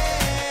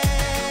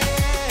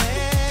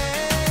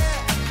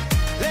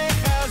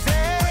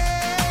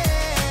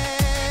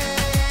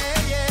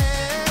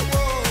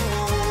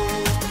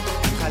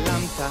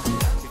חלמת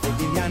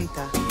ודמיינת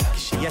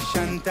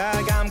כשישנת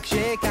גם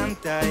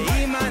כשקמת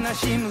אם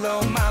אנשים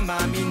לא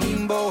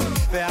מאמינים בו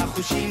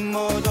והחושים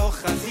עוד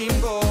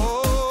אוחזים בו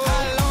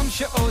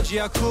שעוד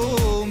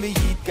יקום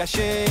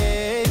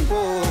ויתגשם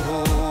בו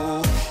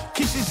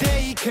כשזה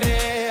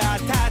יקרה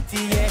אתה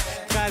תהיה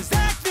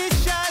חזק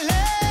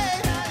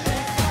ושלם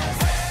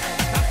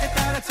קח את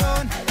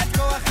הרצון, את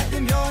כוח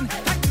הדמיון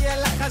תגיע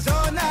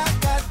לחזון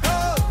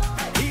הגדול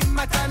אם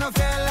אתה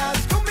נופל אז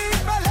קום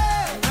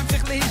מתפלל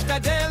תמשיך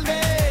להשתדל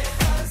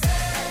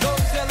לא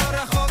זה לא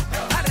רחוק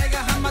הרגע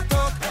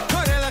המתוק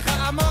קורא לך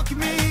עמוק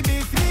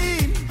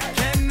מבפנים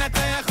כן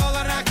אתה יכול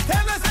רק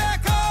תן לזה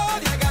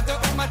הכל יגעת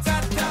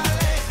ומצאת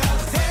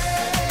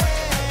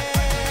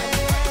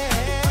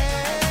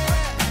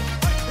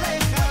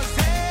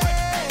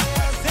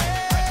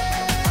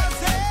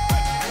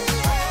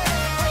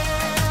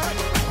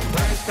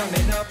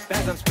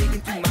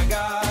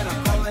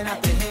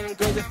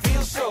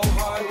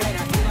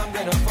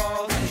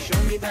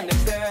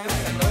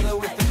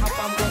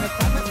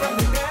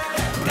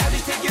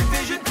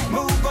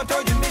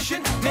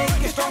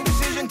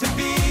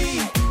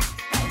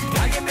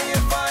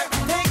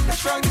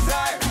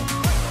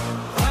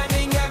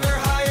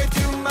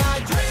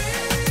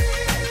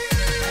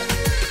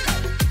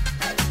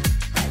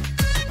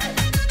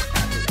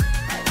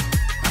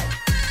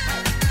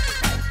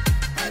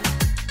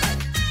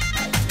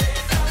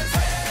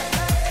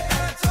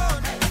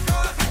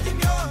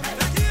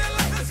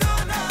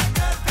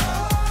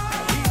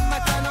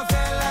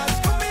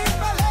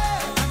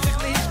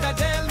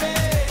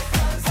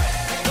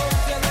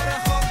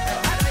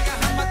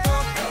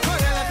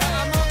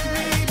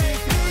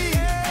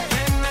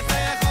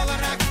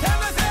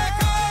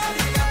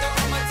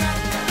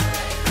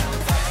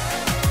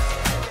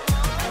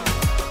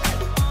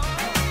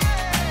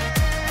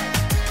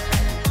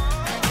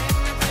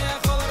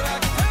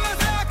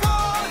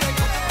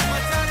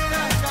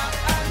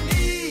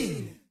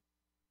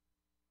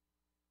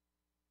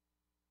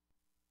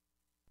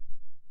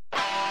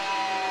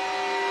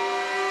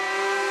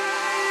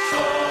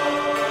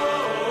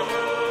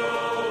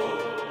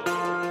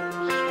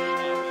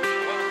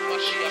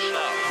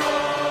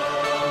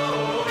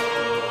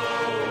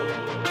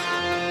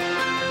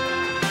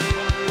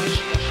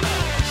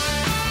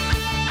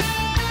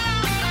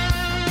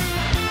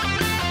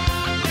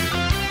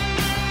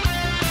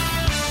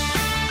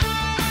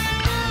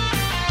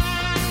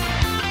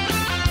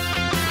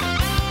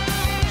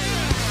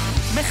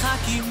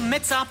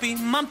מצפים,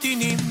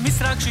 ממתינים,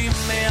 מתרגשים,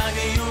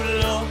 מהגיעו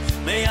לו,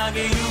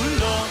 מחכים,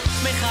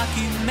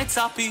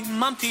 מצפים,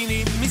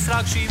 ממתינים,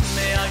 מתרגשים,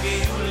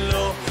 מהגיעו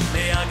לו,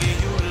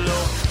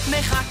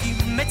 מחכים,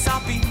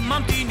 מצפים,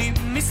 ממתינים,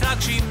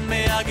 מתרגשים,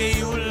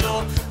 מהגיעו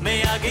לו,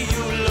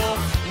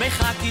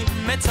 מחכים,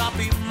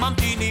 מצפים,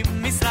 ממתינים,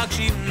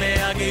 מתרגשים,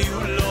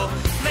 מהגיעו לו,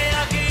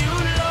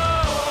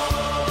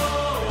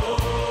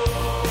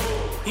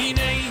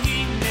 הנה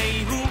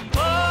הוא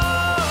בא,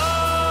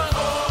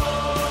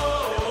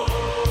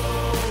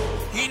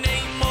 הנה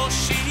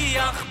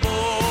מושיח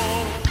בו,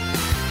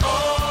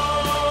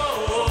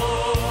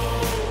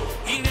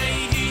 הנה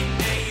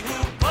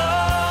הוא בא,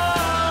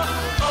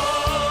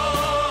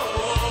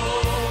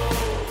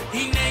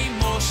 הנה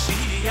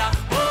מושיח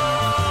בו.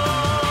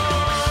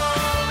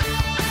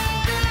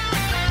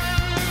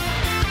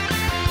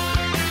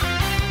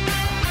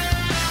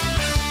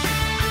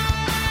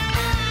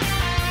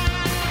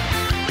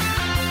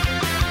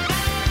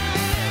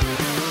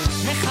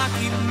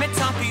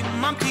 מצפים,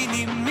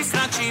 ממתינים,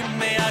 מתרגשים,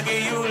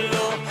 מהגיעו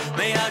לו,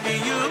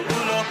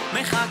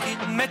 מחכים,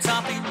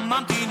 מצפים,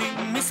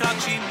 ממתינים,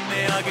 מתרגשים,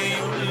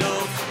 מהגיעו לו,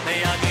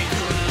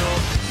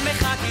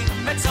 מחכים,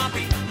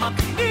 מצפים,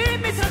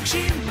 ממתינים,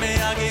 מתרגשים,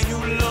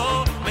 מהגיעו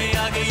לו,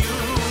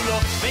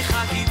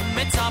 מחכים,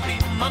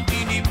 מצפים,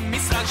 ממתינים,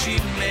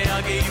 מתרגשים,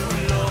 מהגיעו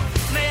לו,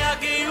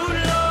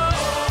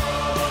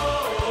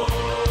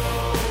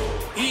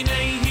 הנה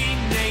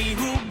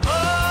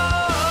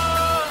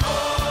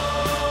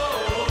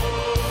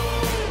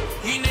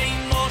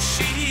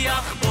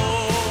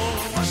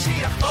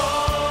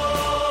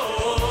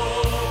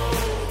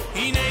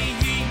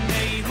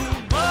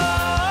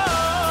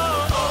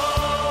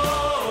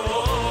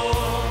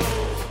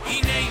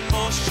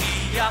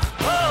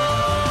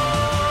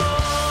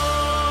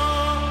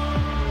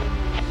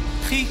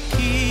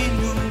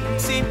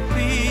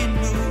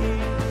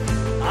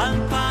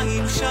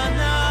הוא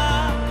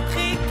שנה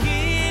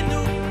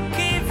חיכינו,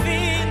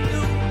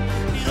 קיווינו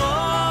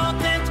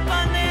לראות את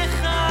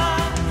פניך,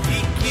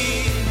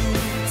 חיכינו,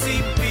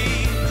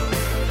 ציפינו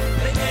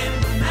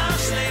באמונה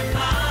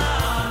שלמה,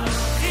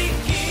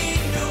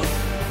 חיכינו,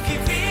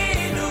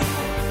 קיווינו,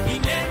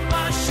 הנה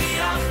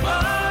משיח בא,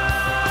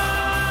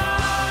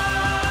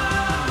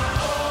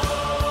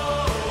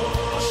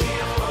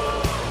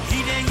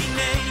 הנה הוא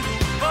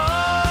בא,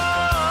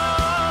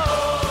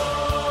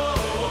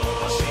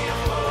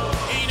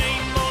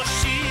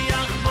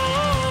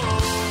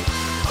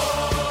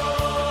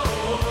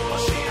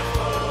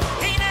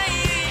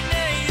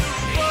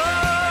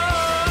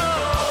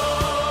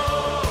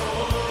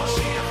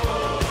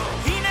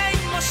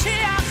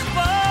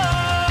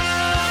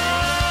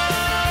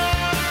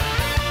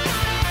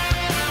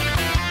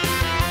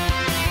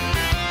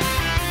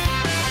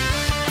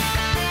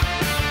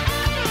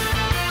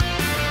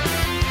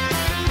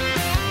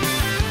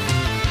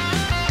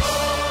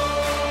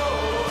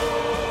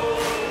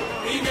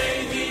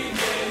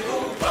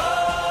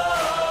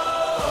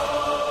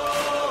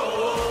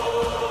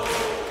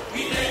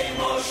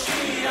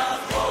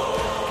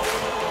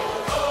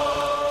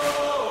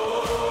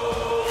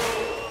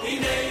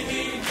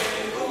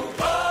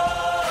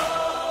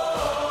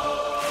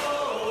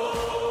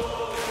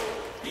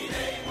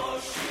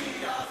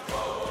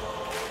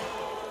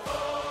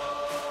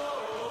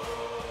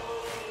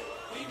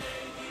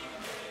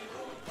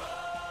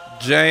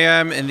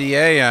 JM in the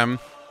AM.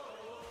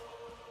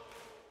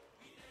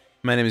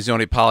 My name is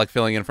Yoni Pollack,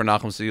 filling in for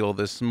Nachum Segal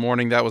this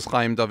morning. That was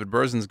Chaim David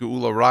Berzin's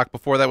Geula Rock.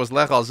 Before that was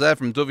Lech Al Zeh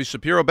from Duvi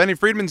Shapiro. Benny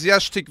Friedman's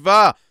Yesh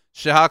Tikva.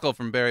 Shehakel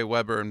from Barry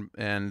Weber.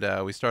 And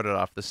we started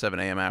off the 7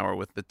 a.m. hour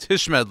with the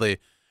Tish Medley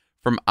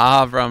from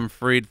Avram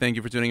Fried. Thank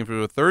you for tuning in for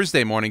a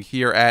Thursday morning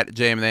here at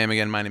JM in the AM.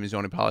 Again, my name is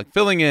Yoni Pollack,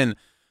 filling in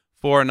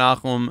for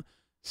Nachum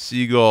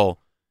Segal.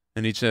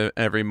 And each and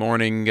every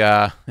morning,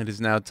 it is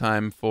now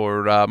time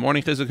for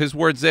Morning Chizuk. His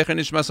words, Zecher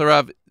Nishmas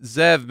Harav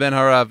Zev Ben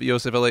Harav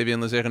Yosef Halevi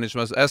and Zecher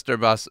Nishmas Esther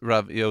Bas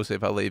Rav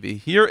Yosef Halevi.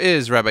 Here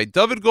is Rabbi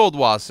David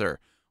Goldwasser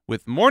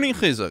with Morning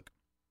Chizuk.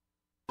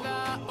 Good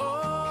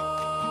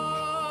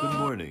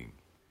morning.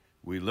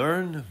 We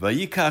learn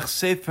Vayikach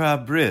Sefer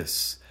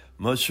HaBris.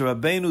 Moshe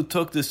Rabbeinu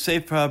took the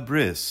Sefer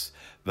HaBris,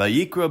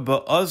 Vayikra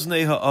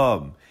Ba'oznei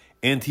Ha'am,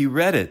 and he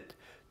read it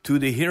to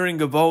the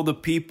hearing of all the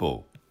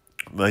people.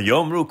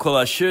 Vayomru kol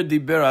asher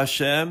diber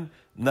Hashem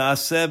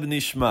na'aseh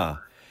v'nishma.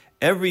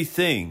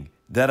 Everything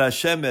that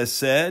Hashem has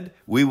said,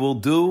 we will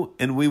do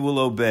and we will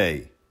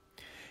obey.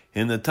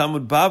 In the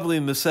Talmud Bavli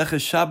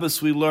Maseches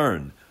Shabbos we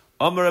learn,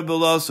 Amar Rebbe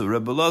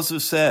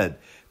Elazar said,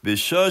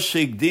 B'shah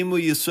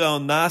sheikdimu Yisrael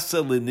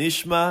na'aseh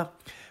l'nishma.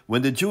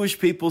 When the Jewish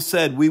people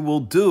said, we will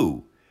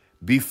do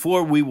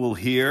before we will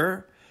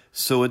hear,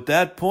 so at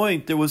that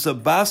point there was a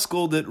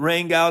baskol that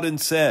rang out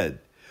and said,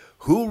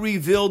 who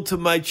revealed to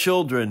my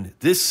children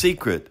this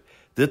secret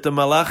that the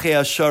Malachi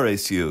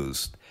Ashares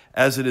used?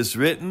 As it is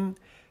written,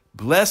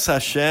 bless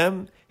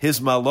Hashem, his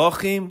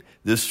Malachim,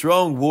 the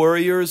strong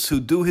warriors who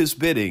do his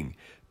bidding,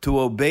 to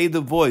obey the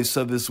voice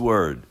of his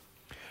word.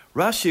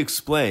 Rashi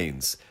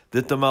explains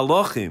that the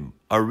Malachim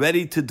are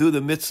ready to do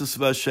the mitzvahs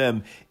of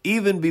Hashem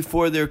even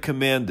before they're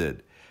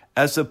commanded,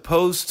 as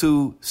opposed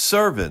to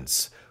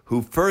servants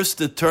who first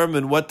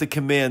determine what the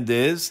command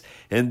is,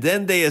 and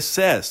then they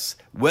assess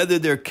whether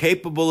they're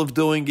capable of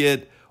doing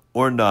it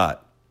or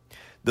not.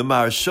 The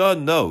Maharsha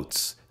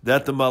notes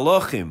that the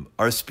Malachim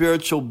are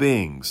spiritual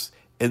beings,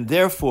 and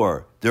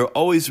therefore they're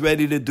always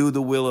ready to do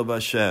the will of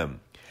Hashem.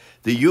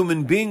 The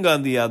human being,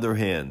 on the other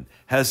hand,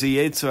 has a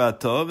Yetzer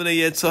HaTov and a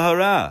Yetzer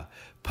Hara,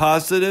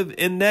 positive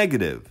and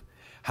negative.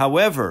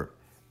 However,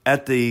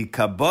 at the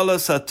Kabbalah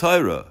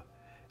HaTorah,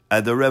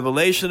 at the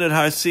revelation at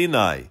Har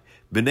Sinai,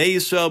 Bnei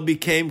Yisrael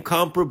became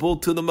comparable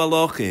to the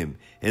Malachim,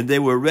 and they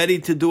were ready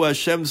to do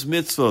Hashem's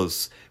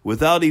mitzvos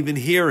without even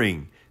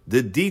hearing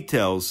the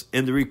details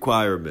and the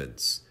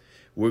requirements.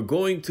 We're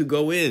going to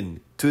go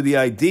in to the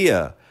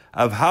idea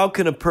of how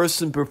can a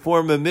person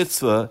perform a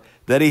mitzvah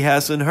that he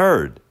hasn't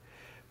heard.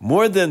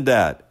 More than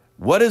that,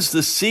 what is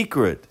the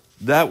secret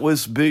that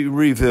was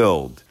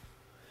revealed?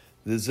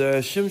 The Zera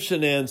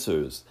Shimshon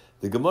answers.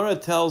 The Gemara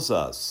tells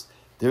us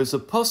there's a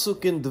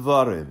pasuk in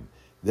Devarim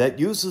that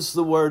uses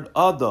the word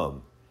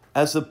Adam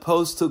as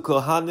opposed to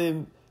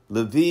Kohanim,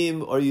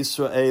 Levim, or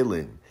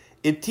Yisraelim.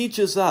 It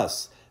teaches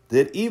us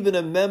that even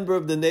a member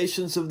of the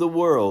nations of the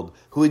world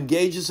who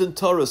engages in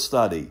Torah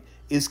study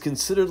is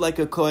considered like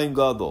a Kohen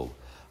Gadol.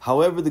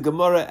 However, the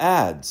Gemara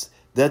adds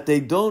that they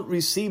don't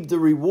receive the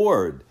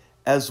reward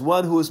as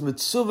one who is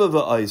mitzvah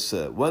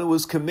v'aisa, one who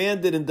is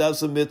commanded and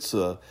does a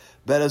mitzvah,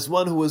 but as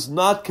one who is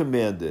not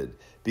commanded,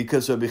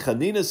 because Rabbi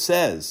Chanina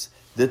says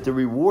that the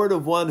reward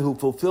of one who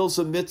fulfills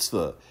a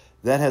mitzvah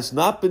that has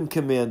not been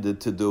commanded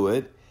to do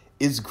it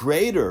is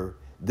greater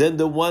than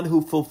the one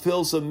who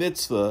fulfills a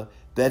mitzvah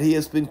that he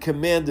has been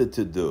commanded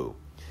to do.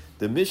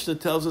 The Mishnah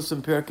tells us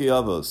in Perkei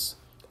Avos,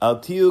 Al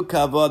tiyu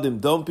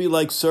kavadim, don't be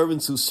like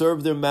servants who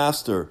serve their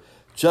master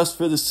just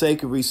for the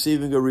sake of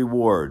receiving a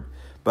reward,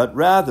 but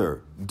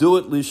rather do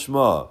it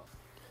lishma.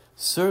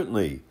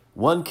 Certainly,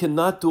 one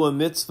cannot do a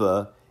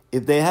mitzvah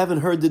if they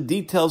haven't heard the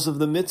details of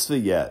the mitzvah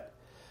yet.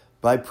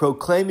 By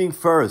proclaiming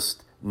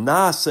first,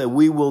 Na'aseh,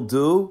 we will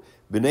do,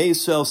 Bnei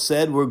Yisrael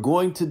said, we're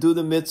going to do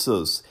the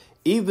mitzvahs,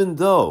 even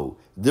though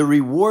the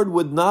reward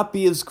would not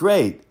be as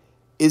great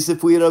as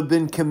if we had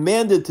been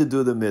commanded to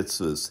do the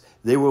mitzvahs.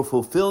 They were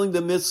fulfilling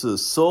the mitzvahs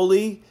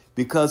solely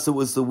because it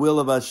was the will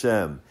of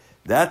Hashem.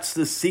 That's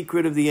the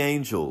secret of the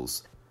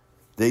angels.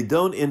 They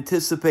don't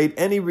anticipate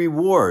any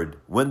reward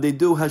when they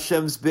do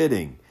Hashem's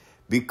bidding.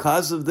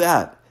 Because of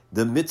that,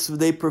 the mitzvah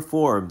they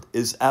performed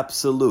is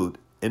absolute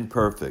and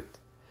perfect.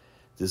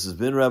 This has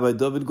been Rabbi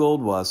David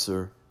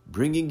Goldwasser,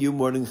 bringing you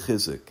Morning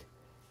Chizuk.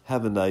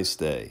 Have a nice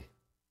day.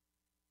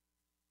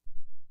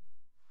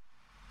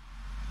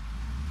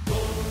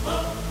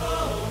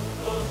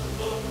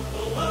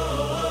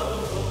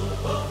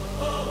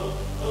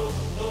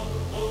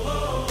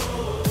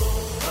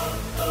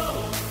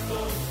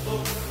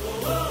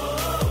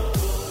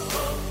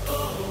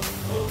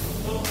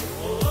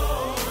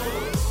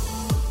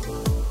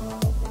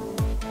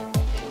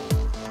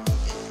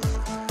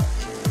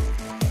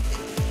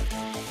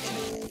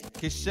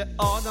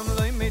 כשאדם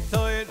לא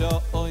מתוירו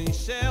אוי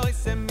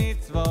שעושה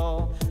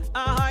מצוו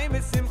אהי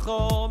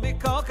בשמחו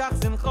מכל כך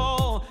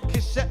שמחו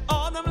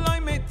כשאדם לא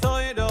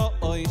מתוירו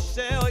אוי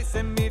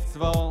שעושה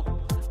מצוו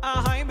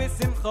אהי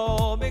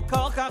בשמחו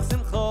מכל כך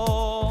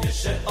שמחו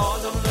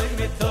כשאדם לא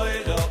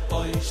מתוירו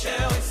אוי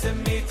שעושה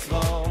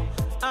מצוו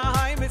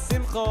אהי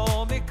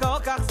בשמחו מכל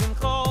כך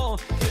שמחו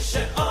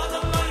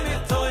כשאדם לא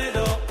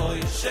מתוירו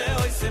אוי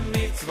שעושה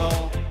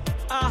מצוו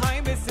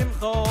אהי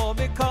בשמחו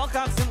מכל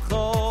כך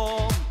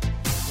שמחו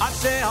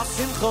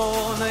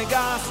שהשמחו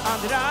נגס עד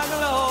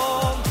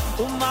רגלו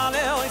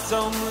ומעלה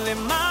אויסום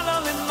למעלה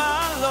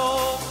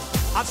למעלו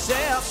עד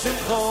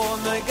שהשמחו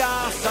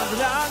נגס עד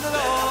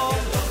רגלו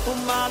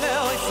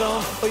ומעלה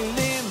אויסום אוי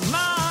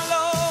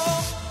למעלו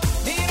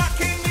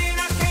נרקד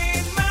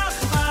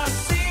מחמא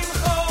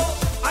שמחו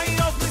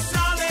עיוב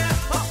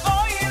מסלח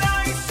אוי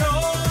רייסו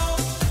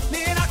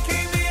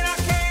נרקד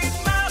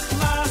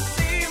מחמא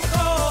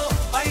שמחו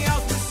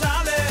עיוב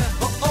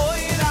מסלח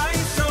אוי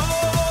רייסו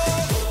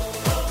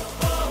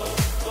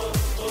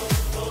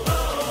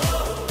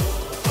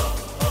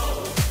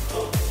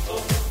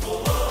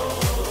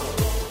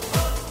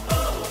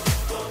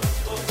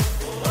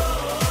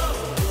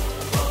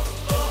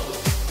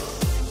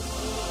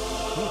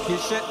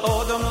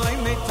כשאדם לא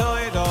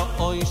מתוירו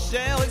אוי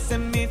שעושה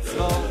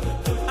מצוו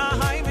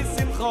אהי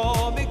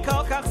בשמחו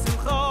בכל כך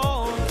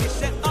שמחו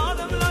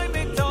כשאדם לא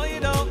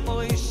מתוירו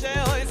אוי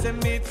שעושה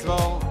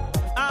מצוו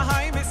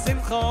אהי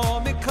בשמחו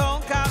בכל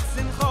כך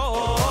שמחו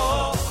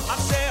עד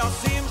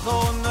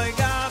שהשמחו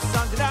נגס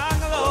עד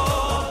רגלו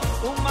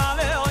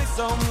ומעלה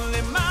אויסום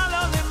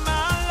למעלה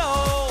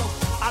למעלו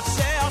עד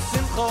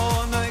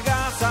שהשמחו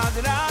נגס עד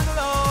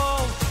רגלו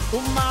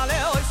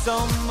ומעלה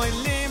אויסום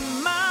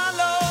למעלו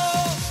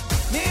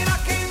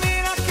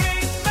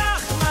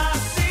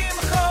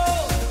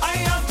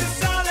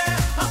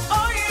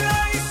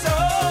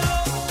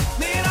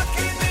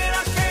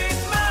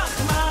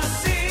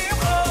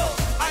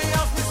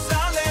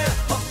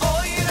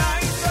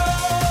Oh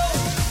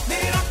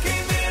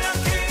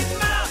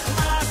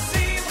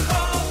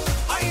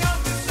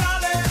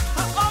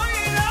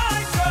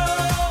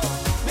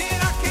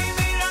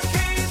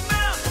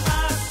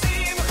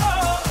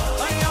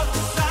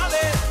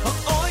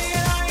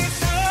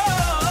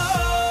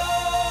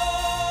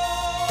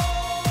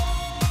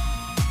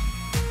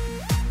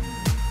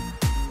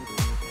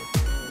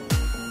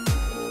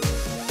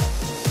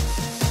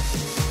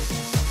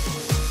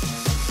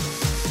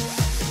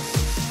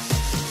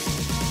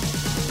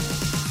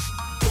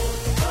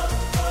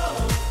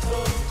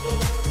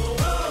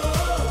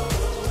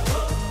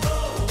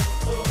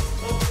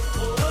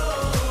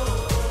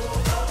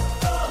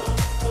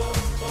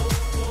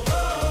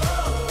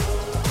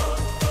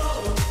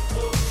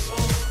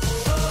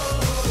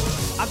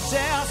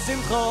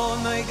simcho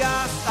noi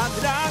gas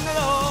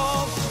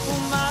adraglo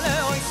umale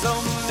oi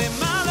som le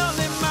malo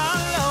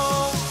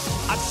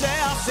ache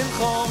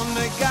simcho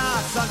noi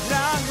gas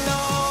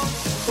adraglo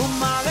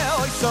umale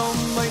oi som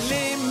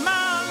le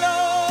malo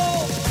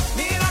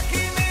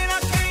miraki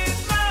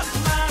ma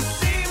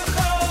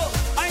simcho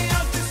ay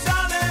al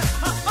tsale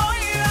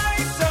oi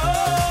ai so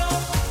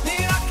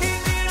miraki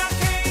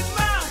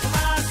ma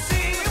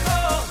simcho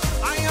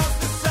ay al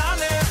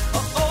tsale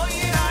oi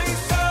ai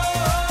so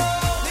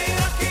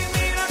miraki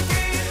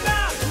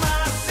ma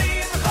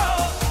simcho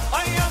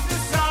ay al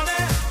tsale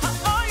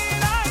oi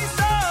ai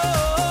so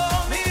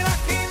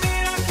miraki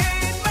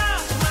ma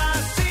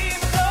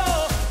simcho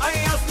ay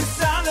al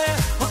tsale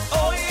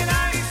oi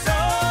ai so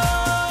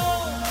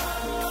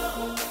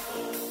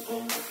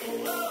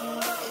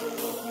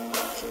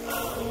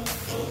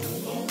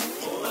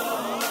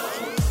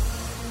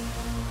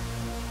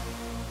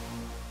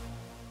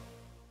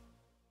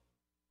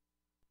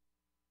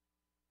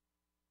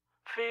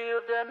Feel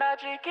the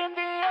magic in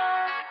the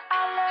air.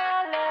 Ale,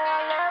 ale,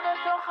 ale,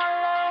 בתוך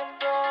הלב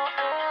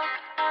בוער.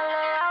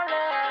 Ale,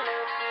 ale, ale,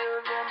 feel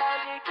the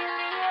magic in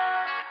the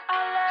air.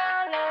 Ale,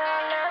 ale,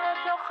 ale,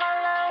 בתוך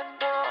הלב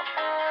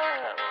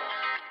בוער.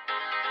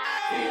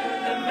 Feel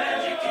the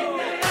magic in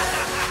the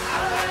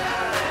air.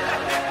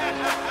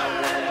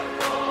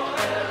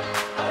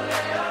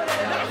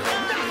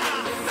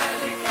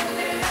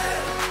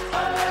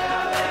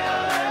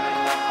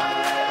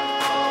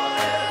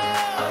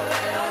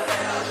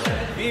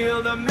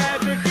 Feel the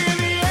magic in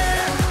the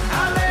air.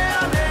 Ale,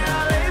 ale,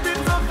 ale,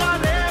 בתוך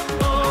הלב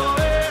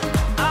בוער.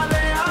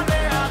 Ale, ale,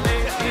 ale,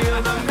 feel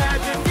the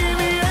magic in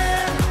the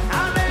air.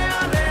 Ale,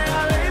 ale,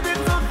 ale,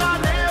 בתוך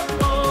הלב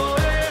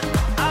בוער.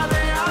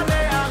 Ale,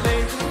 ale, ale.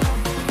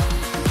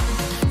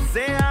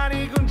 זה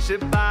הניגון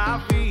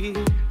שבאוויר.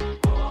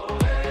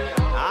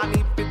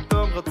 אני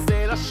פתאום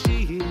רוצה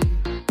לשיר.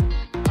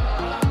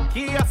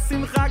 כי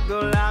השמחה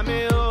גדולה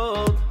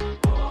מאוד.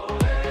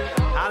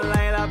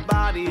 הלילה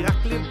בא לי רק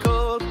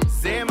לבכות.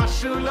 זה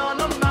משהו לא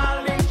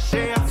נורמלי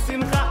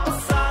שהשמחה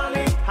עושה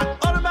לי.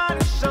 האור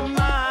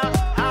בנשמה,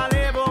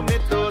 הלב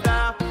עומד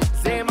תודה.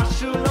 זה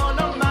משהו לא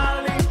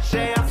נורמלי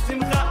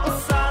שהשמחה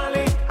עושה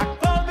לי.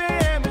 הכל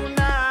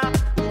באמונה.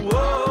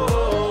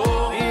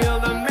 Feel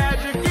the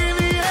magic in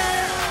the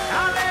air.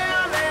 עלה,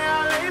 עלה,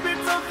 עלה,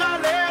 בתוך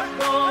הלב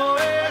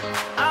בוער.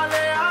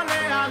 עלה,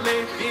 עלה, עלה,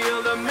 feel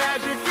the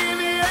magic in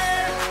the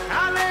air.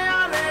 עלה,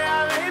 עלה,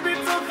 עלה,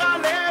 בתוך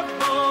הלב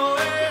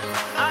בוער.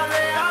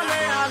 עלה,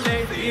 עלה, עלה,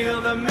 feel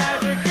the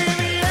magic in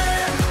the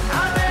air.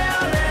 עלה,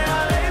 עלה,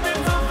 עלה,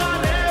 בתוך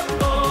הלב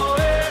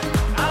בוער.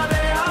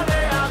 עלה,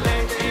 עלה, עלה,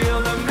 feel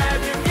the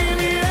magic in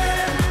the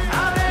air.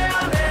 עלה,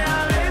 עלה,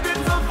 עלה,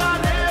 בתוך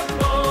הלב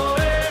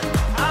בוער.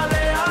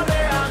 עלה,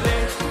 עלה, עלה.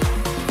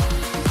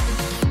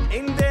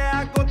 אין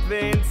דאגות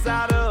ואין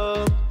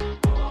צרות.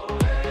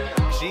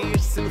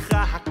 כשיש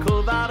שמחה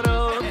הכל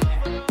ורוד.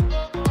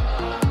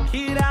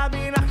 כי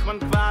רבי נחמן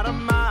כבר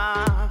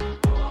אמר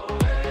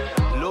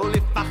לא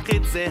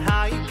לפחד זה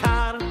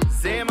העיקר.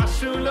 זה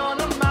משהו לא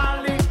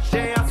נורמלי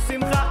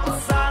שהשמחה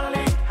עושה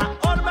לי.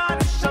 האור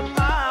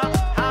בנשמה,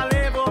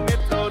 הלב עומד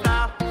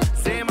תודה.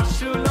 זה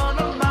משהו לא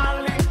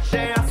נורמלי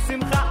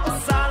שהשמחה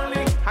עושה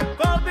לי.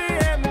 הכל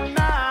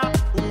באמונה.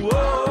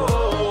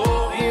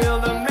 Feel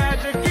the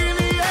magic in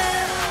the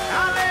air.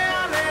 עלה,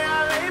 עלה,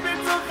 עלה,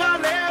 בתוך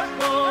הלב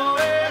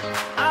בוער.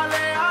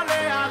 עלה,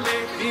 עלה, עלה,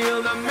 feel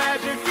the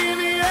magic in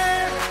the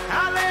air.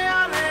 עלה,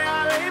 עלה,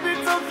 עלה,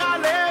 בתוך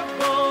הלב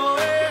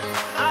בוער.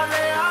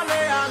 עלה,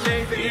 עלה, עלה,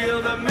 feel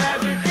the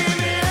magic in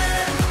the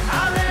air.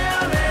 עלה,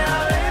 עלה,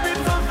 עלה,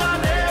 בתוך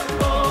הלב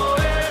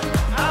בוער.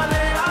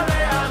 עלה,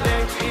 עלה, עלה,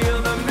 feel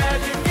the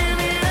magic in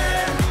the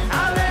air.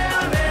 עלה,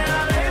 עלה,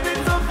 עלה,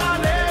 בתוך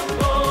הלב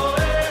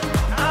בוער.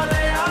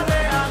 עלה,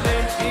 עלה, עלה,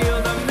 feel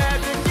the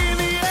magic in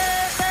the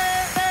air.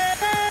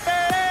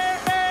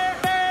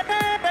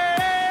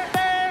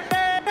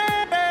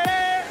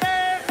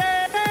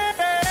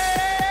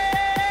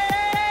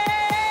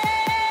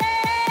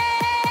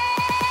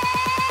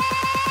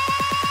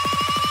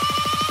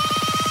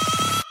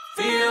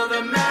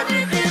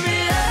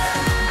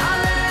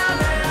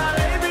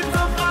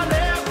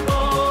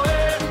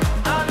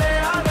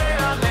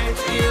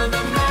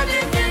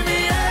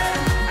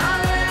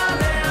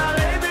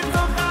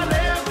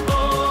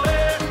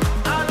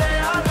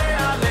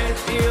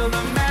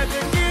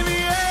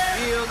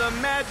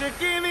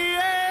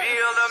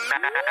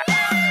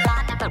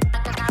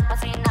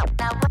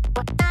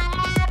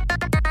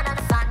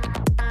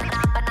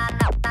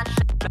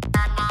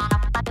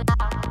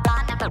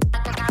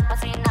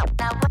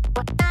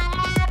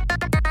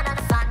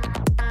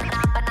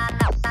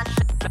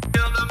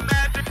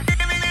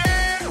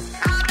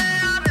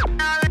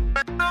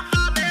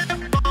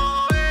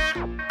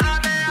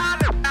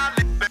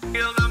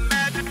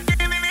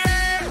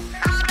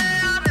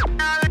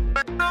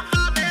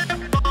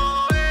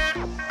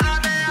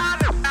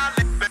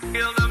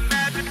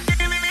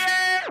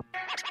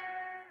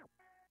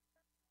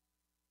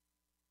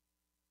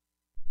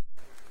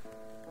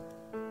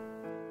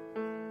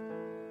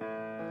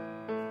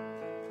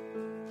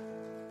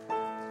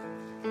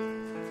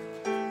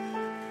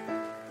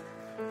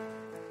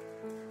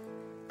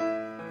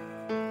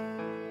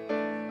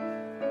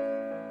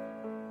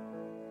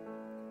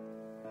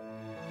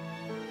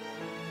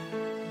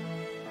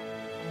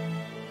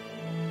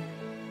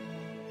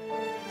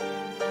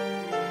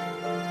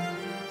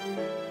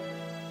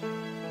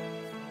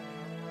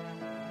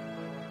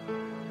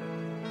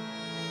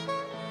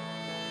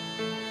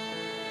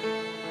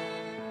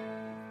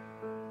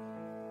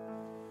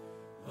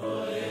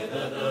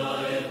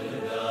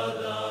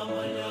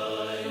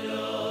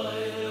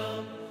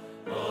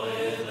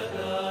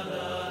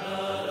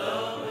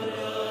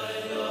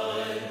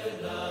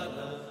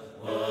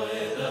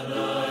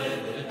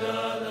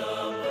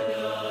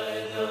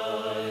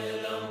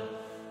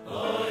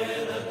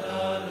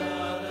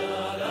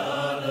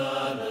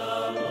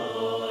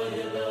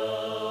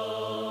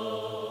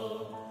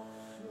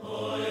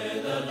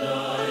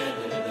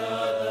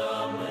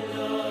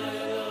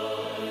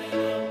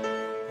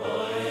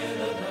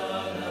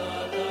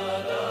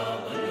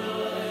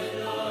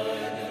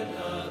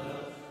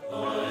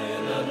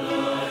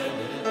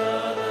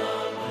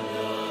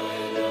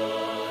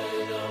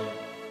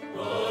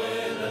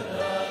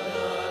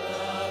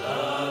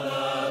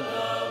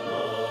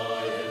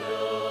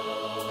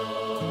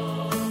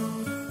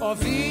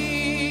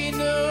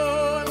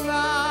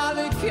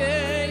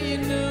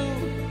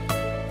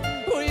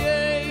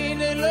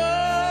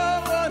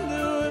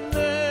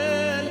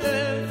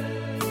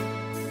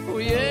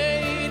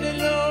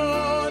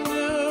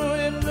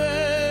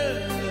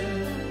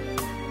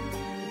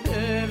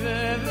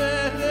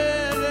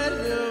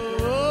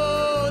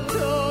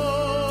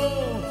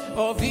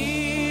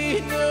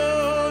 Ovinu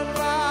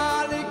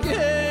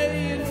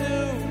malikeinu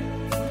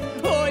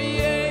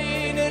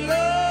Oyein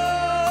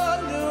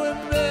elonu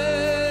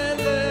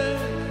emele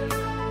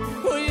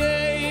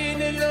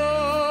Oyein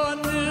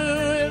elonu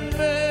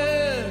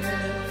emele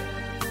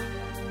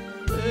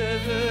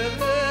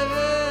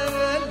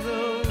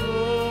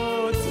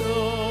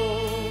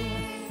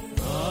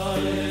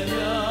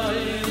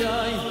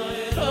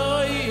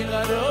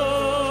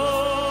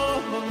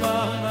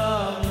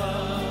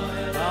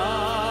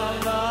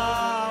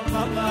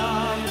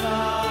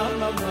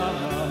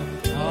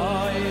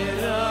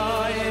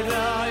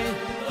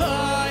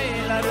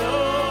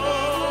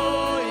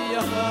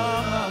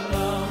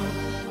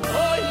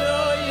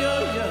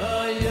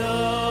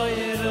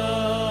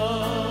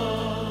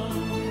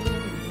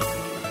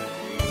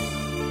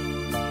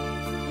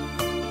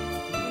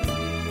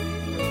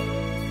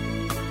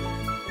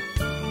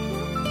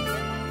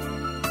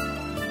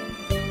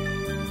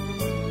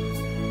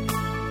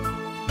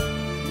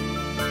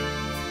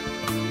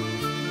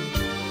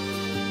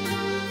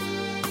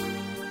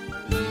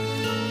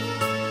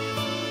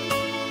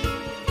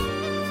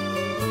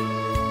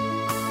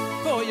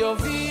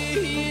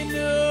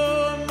Yovinu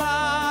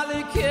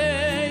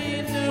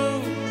malikeinu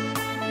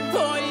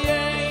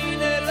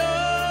Oyein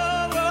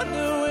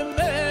elonu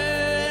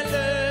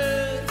emele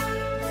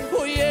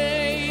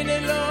Oyein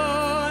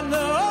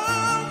elonu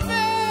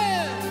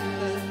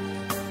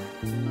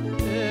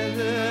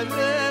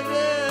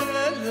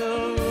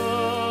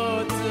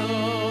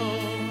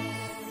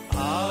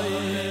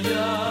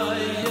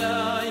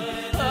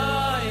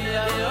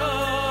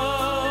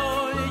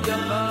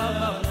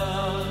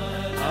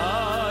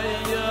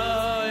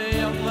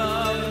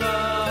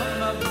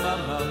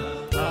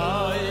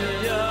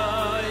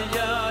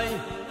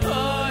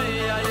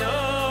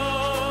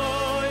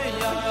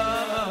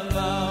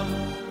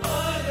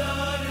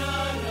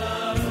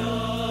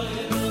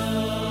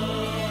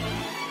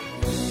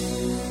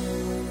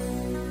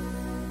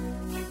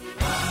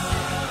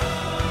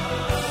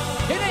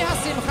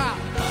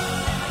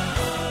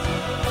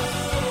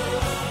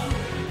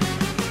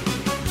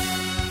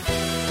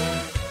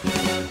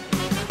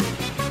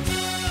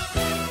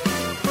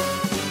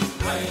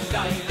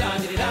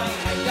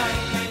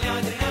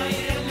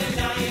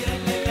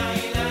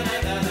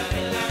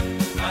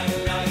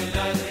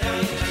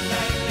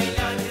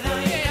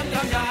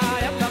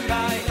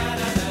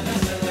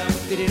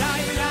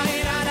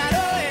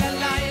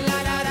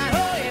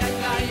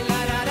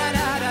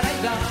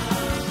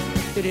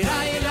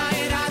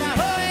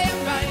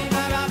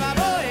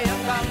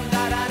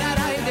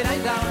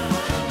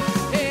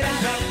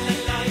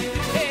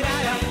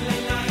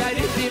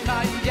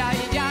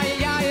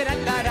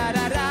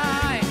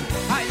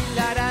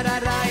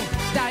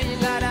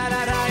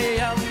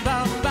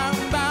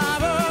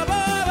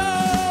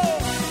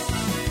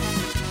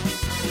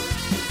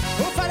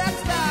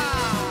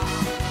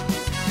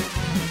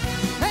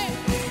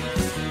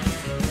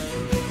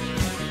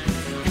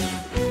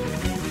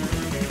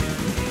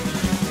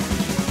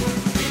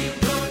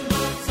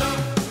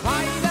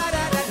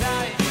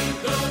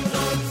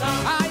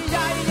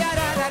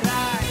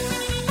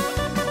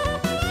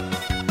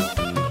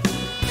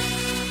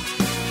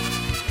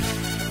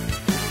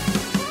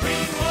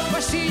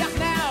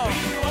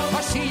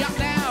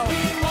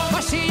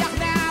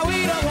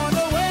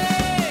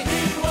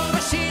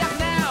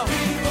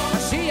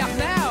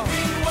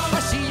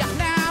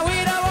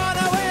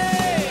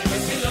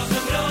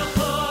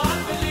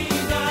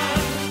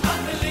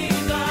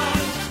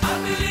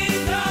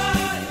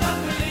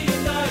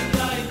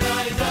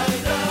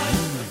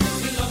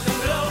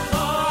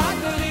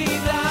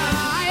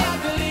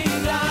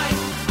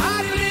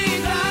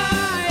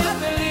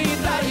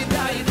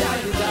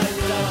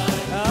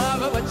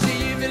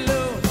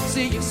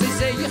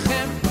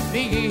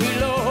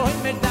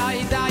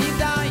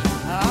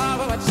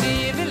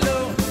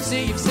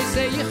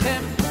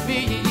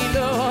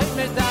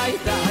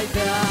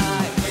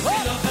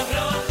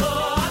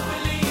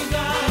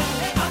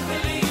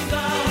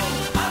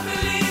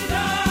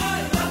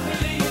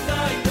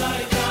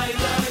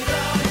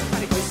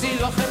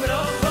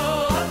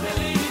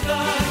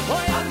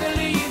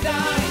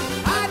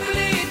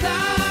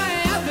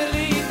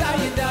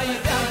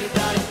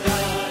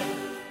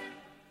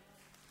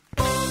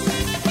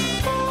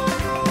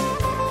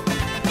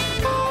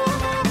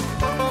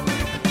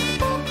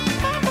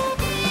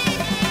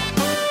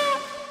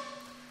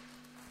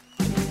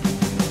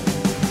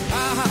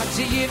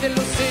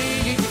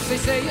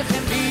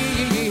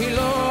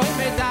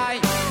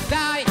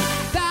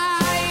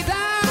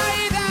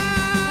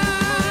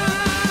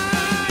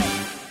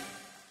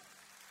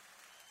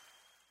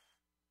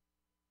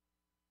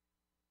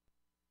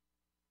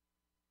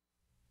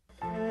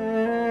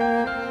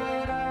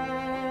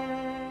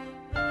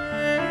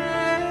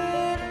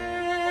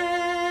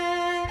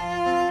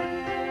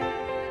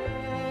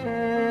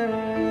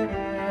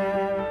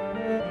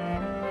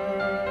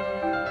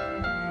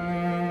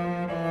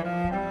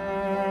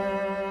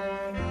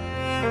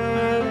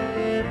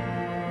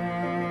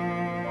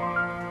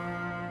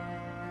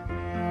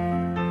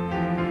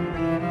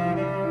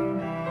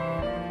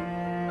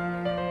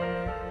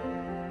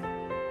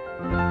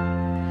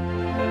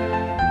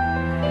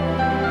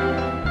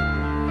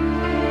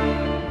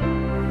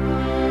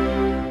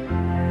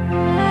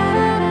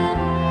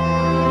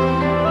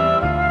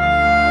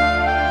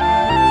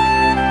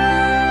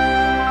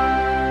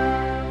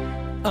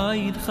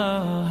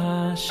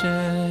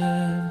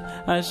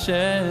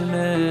Hashem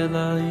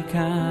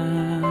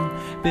Elokan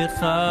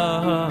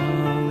b'chol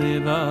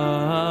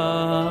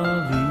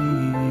levavi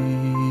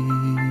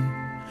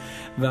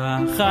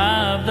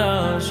v'chavda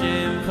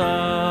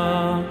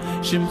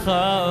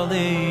Shimcha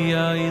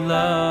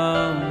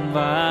li'olam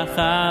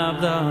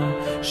v'chavda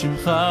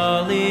Shimcha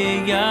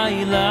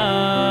li'olam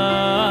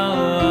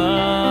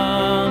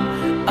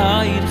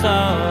Ayidcha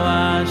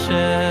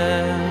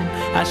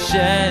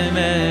Hashem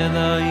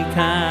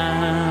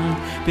Elokan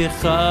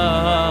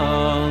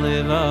b'chol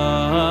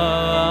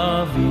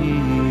levavi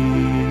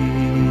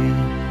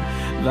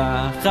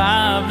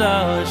v'chavda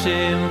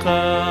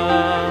Shimcha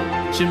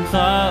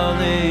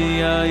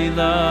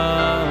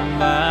li'olam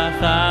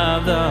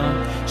v'chavda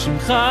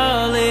Shimcha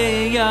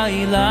li'olam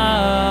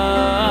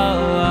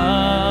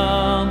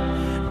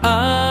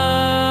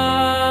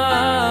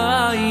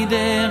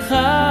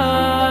Aydecha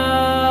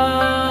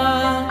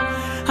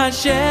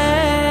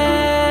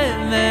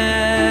Hashem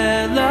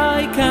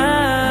Elokan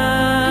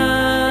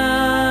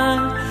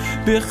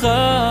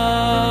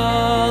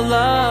b'chol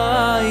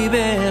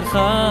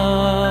levavi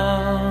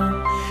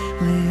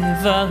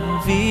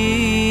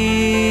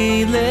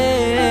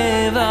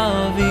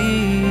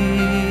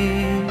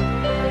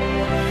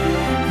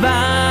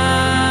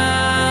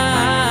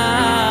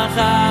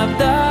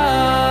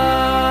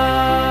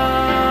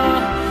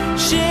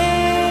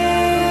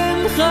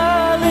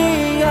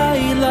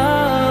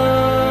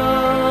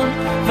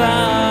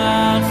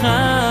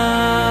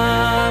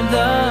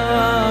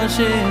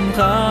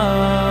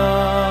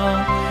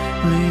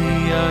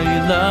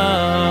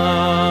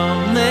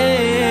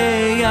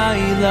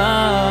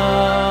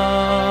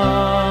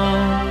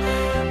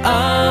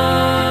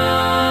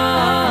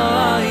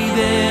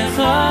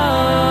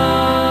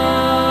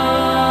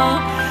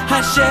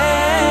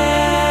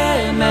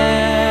Hashem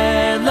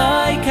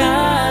Elokan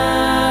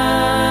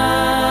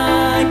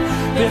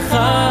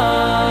b'chol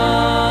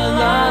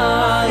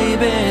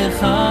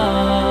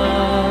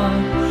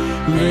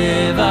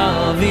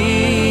levavi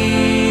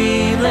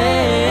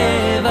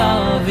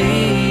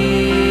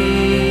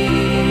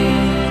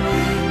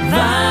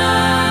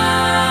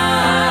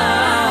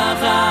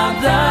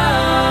v'chavda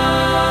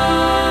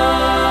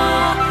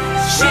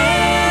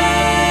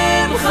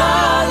Shimcha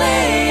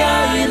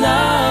li'olam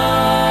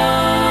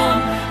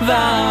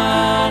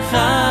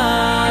v'chavda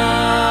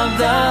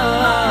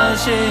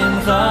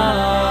Shimcha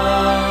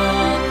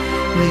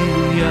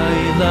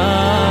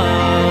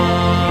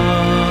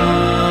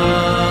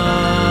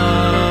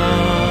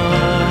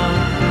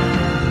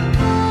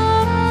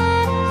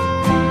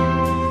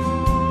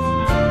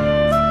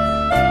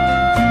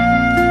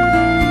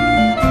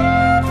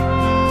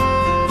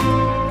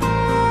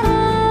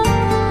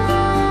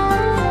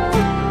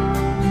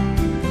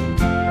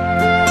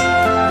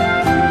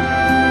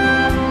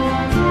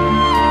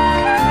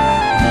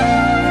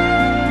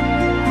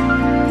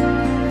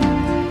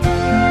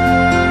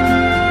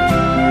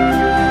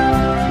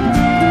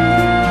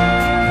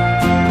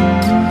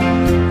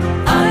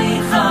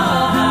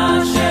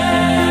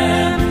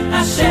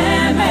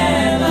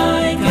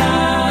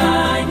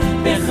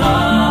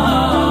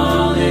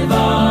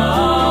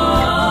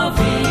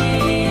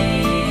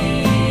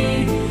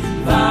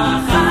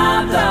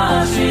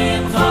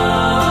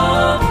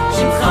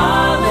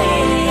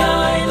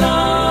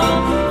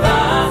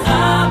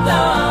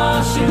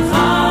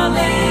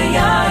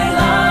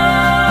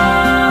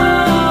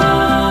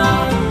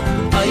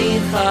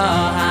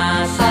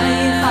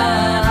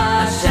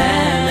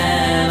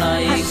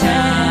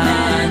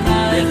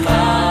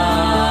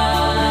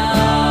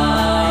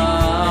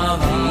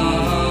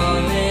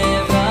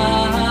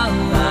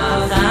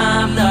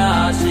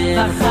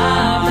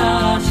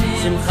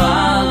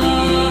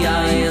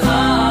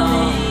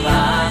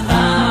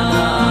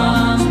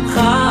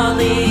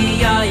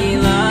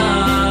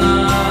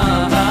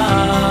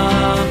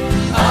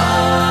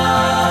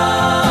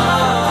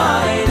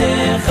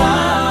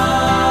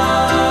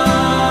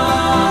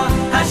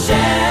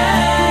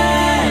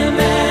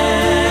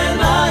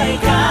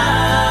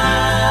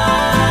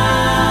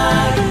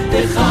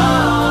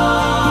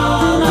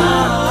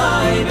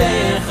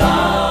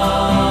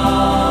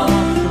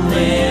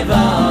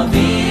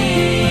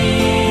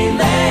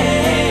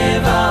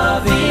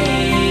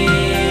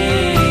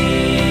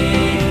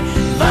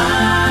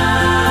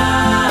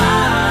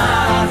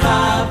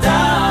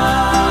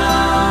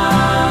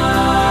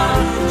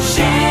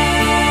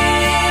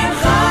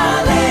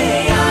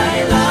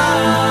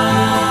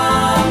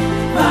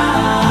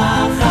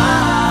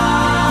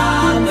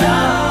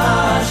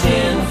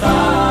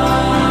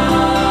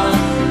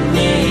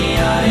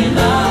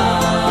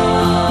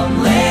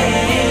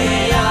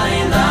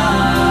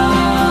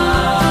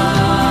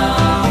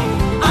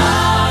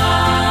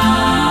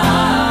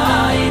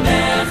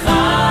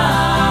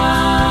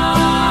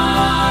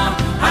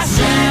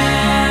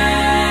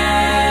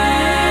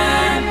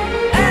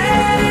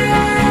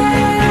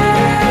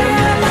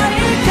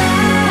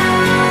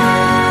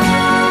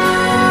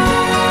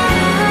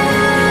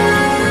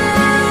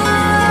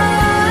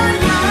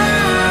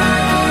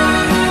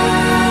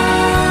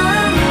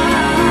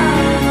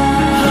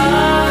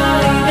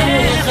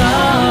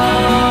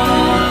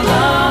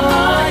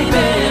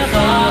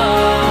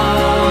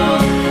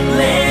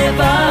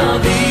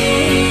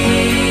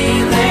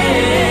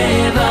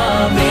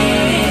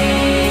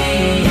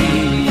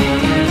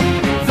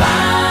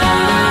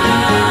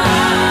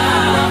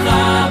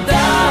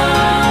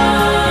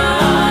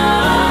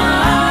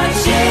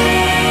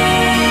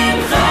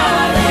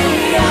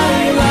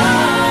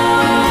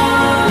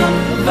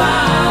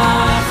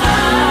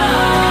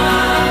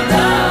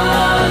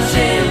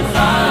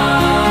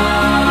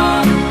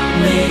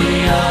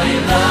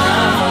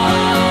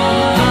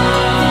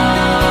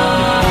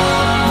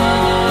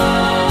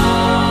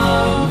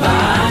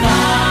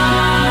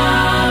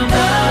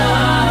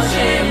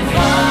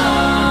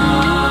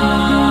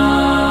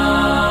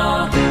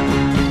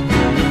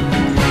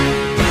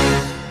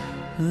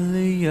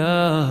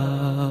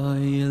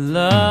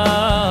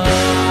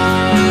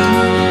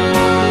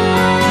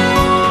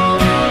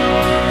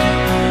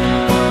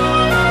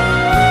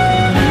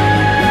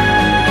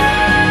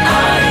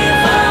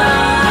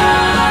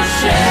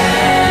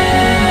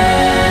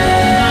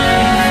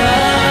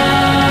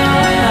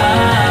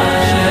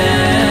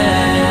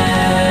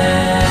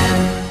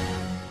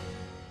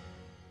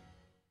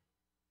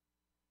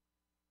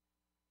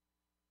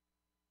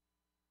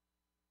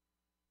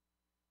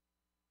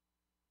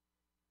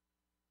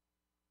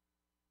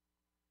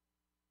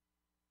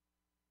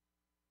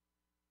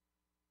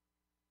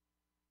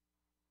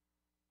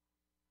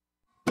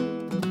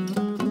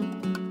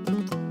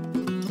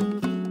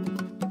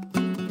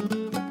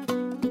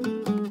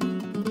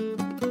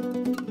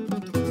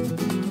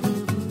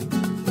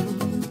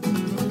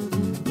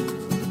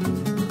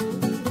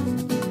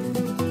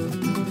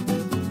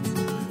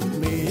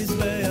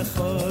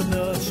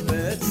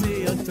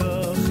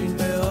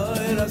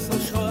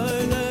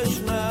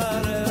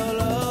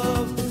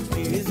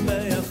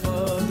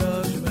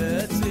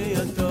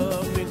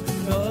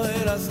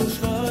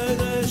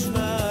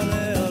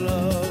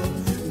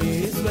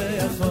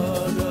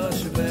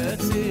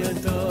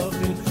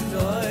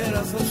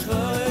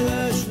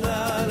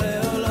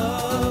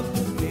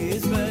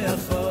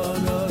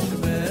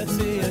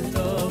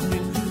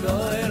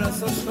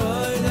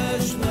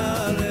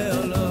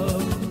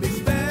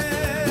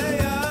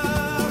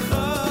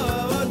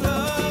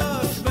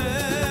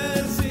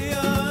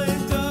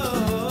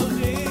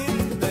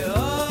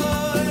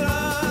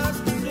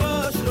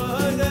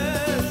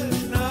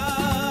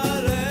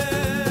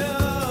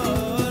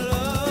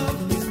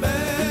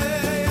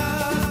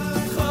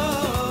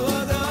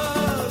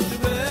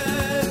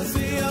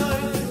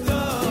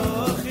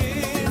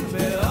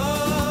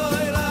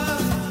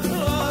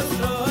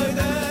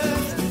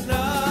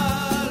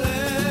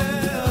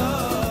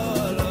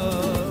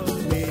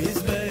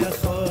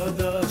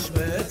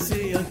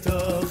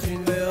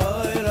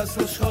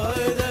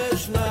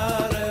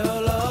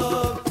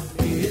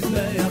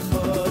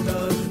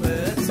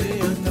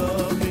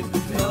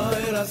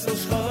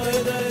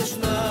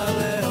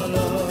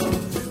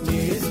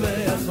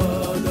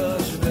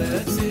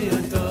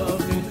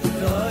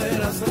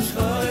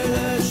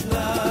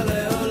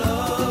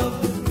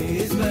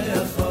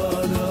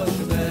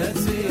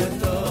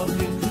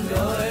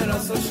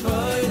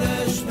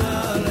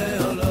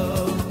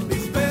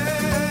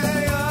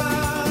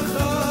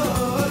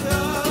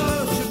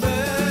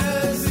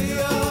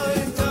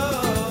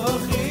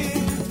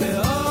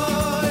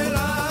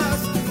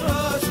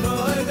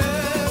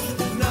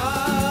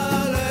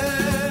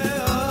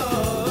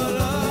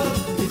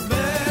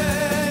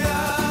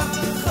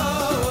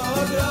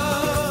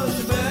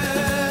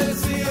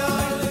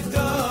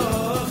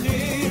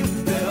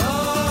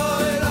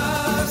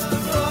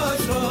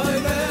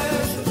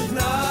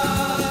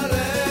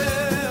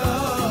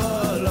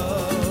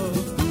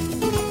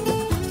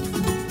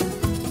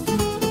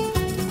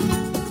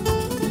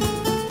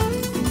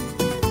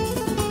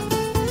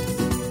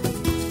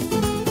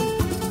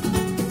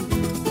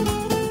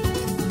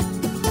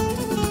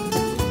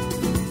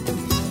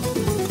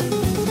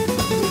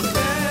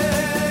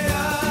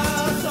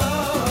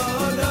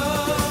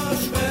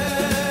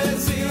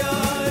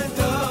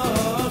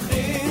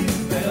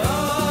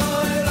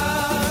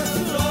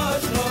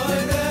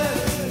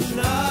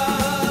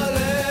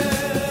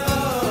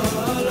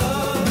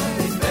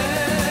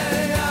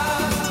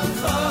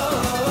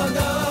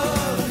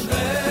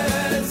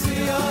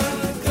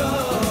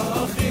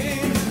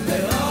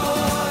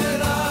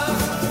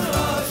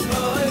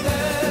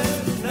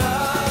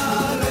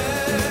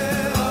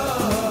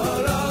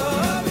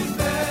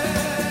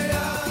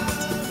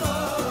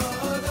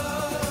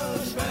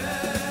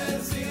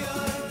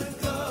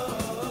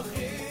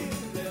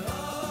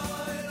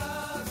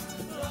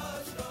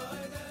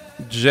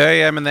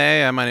JM in the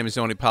AM. My name is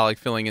Yoni Pollack,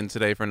 filling in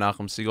today for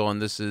Nachum Siegel,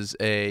 and this is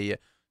a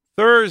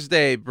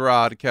Thursday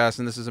broadcast,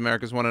 and this is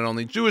America's one and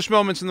only Jewish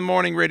Moments in the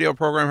Morning radio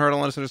program, heard on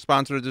listeners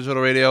sponsored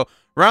digital radio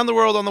around the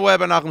world on the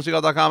web at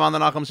NachumSiegel.com, on the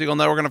Nachum Siegel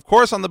Network, and of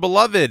course on the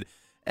beloved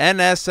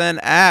NSN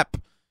app.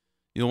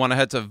 You'll want to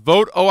head to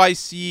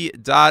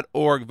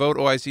voteoic.org,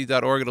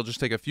 voteoic.org. It'll just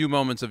take a few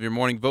moments of your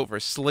morning. Vote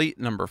for slate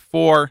number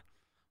 4,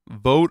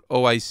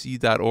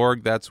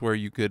 voteoic.org. That's where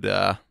you could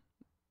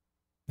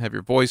have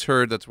your voice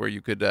heard. That's where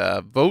you could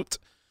vote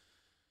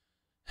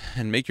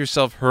and make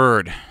yourself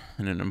heard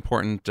in an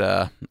important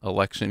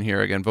election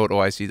here. Again,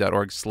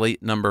 voteoic.org,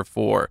 slate number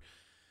 4.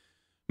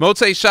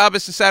 Motzei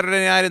Shabbos is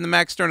Saturday night in the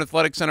Max Stern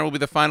Athletic Center will be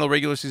the final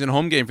regular season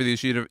home game for the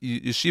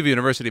Yeshiva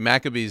University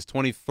Maccabees.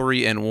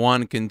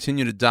 23-1,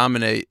 continue to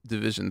dominate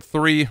Division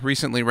III,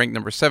 recently ranked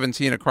number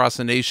 17 across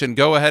the nation.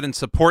 Go ahead and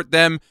support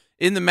them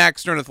in the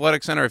Max Stern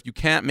Athletic Center. If you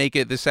can't make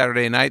it this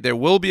Saturday night, there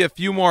will be a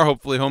few more,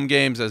 hopefully, home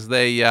games as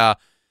they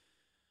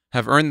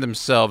have earned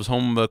themselves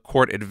home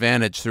court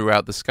advantage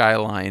throughout the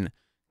Skyline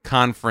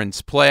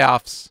Conference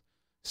playoffs.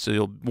 So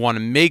you'll want to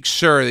make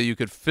sure that you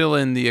could fill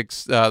in the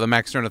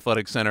Max Stern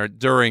Athletic Center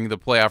during the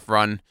playoff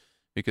run,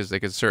 because they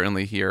could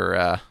certainly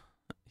hear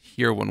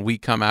when we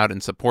come out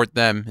and support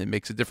them. It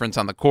makes a difference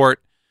on the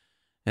court,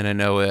 and I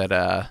know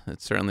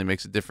it certainly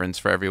makes a difference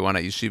for everyone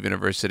at Yeshiva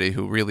University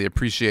who really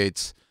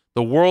appreciates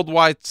the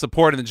worldwide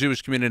support in the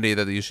Jewish community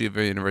that the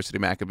Yeshiva University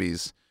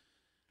Maccabees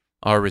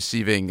are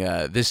receiving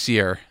this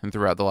year and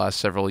throughout the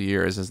last several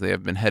years, as they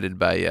have been headed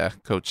by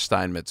Coach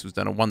Steinmetz, who's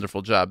done a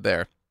wonderful job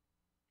there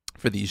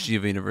for the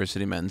Yeshiva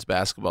University men's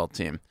basketball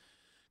team.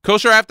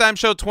 Kosher Halftime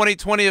Show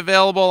 2020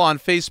 available on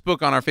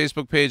Facebook, on our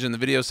Facebook page in the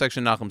video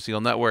section, Nachum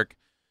Siegel Network.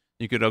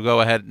 You could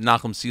go ahead,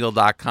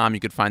 NachumSiegel.com. You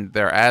could find it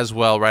there as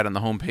well, right on the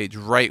homepage,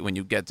 right when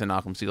you get to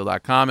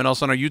NachumSiegel.com. And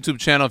also on our YouTube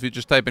channel, if you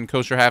just type in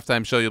Kosher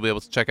Halftime Show, you'll be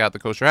able to check out the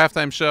Kosher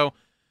Halftime Show,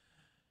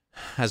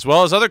 as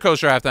well as other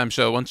Kosher Halftime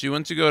Show. Once you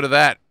go to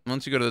that,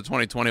 once you go to the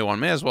 2021,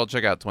 may as well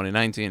check out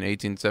 2019,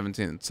 18,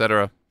 17,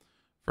 etc.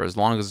 For as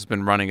long as it's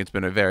been running, it's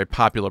been a very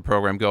popular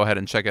program. Go ahead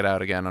and check it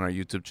out again on our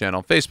YouTube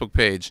channel, Facebook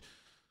page,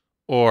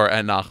 or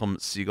at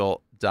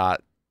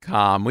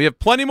NachumSiegel.com. We have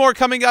plenty more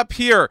coming up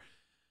here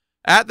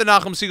at the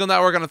Nachum Siegel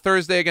Network on a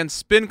Thursday. Again,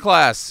 Spin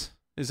Class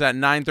is at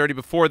 9:30.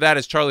 Before that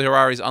is Charlie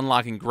Harari's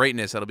Unlocking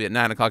Greatness. That'll be at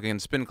 9 o'clock again.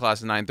 Spin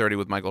Class at 9:30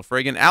 with Michael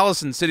Fragan.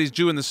 Allison City's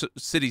Jew in the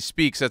City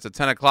Speaks. That's at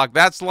 10 o'clock.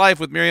 That's Life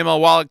with Miriam L.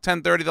 Wallach.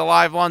 10:30, the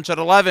live lunch at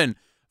 11.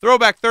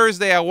 Throwback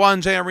Thursday at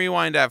 1. JM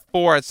Rewind at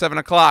 4 at 7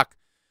 o'clock.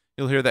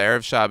 You'll hear the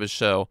Erev Shabbos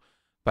show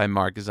by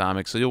Mark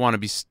Zamek. So you'll want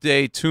to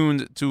stay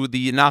tuned to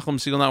the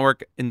Nachum Siegel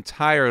Network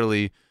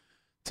entirely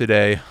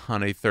today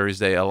on a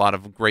Thursday. A lot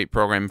of great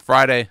program.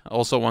 Friday,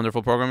 also a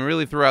wonderful program.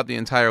 Really throughout the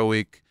entire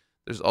week,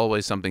 there's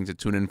always something to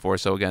tune in for.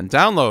 So again,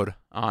 download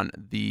on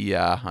the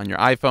on your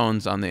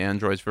iPhones, on the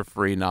Androids for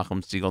free,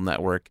 Nachum Siegel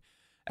Network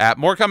app.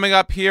 More coming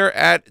up here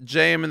at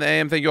JM in the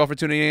AM. Thank you all for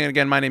tuning in.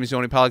 Again, my name is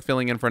Yoni Pollack,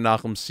 filling in for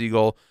Nachum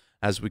Siegel.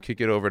 As we kick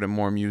it over to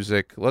more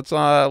music, let's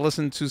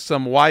listen to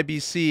some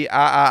YBC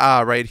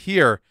right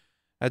here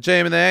at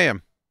JM in the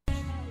AM.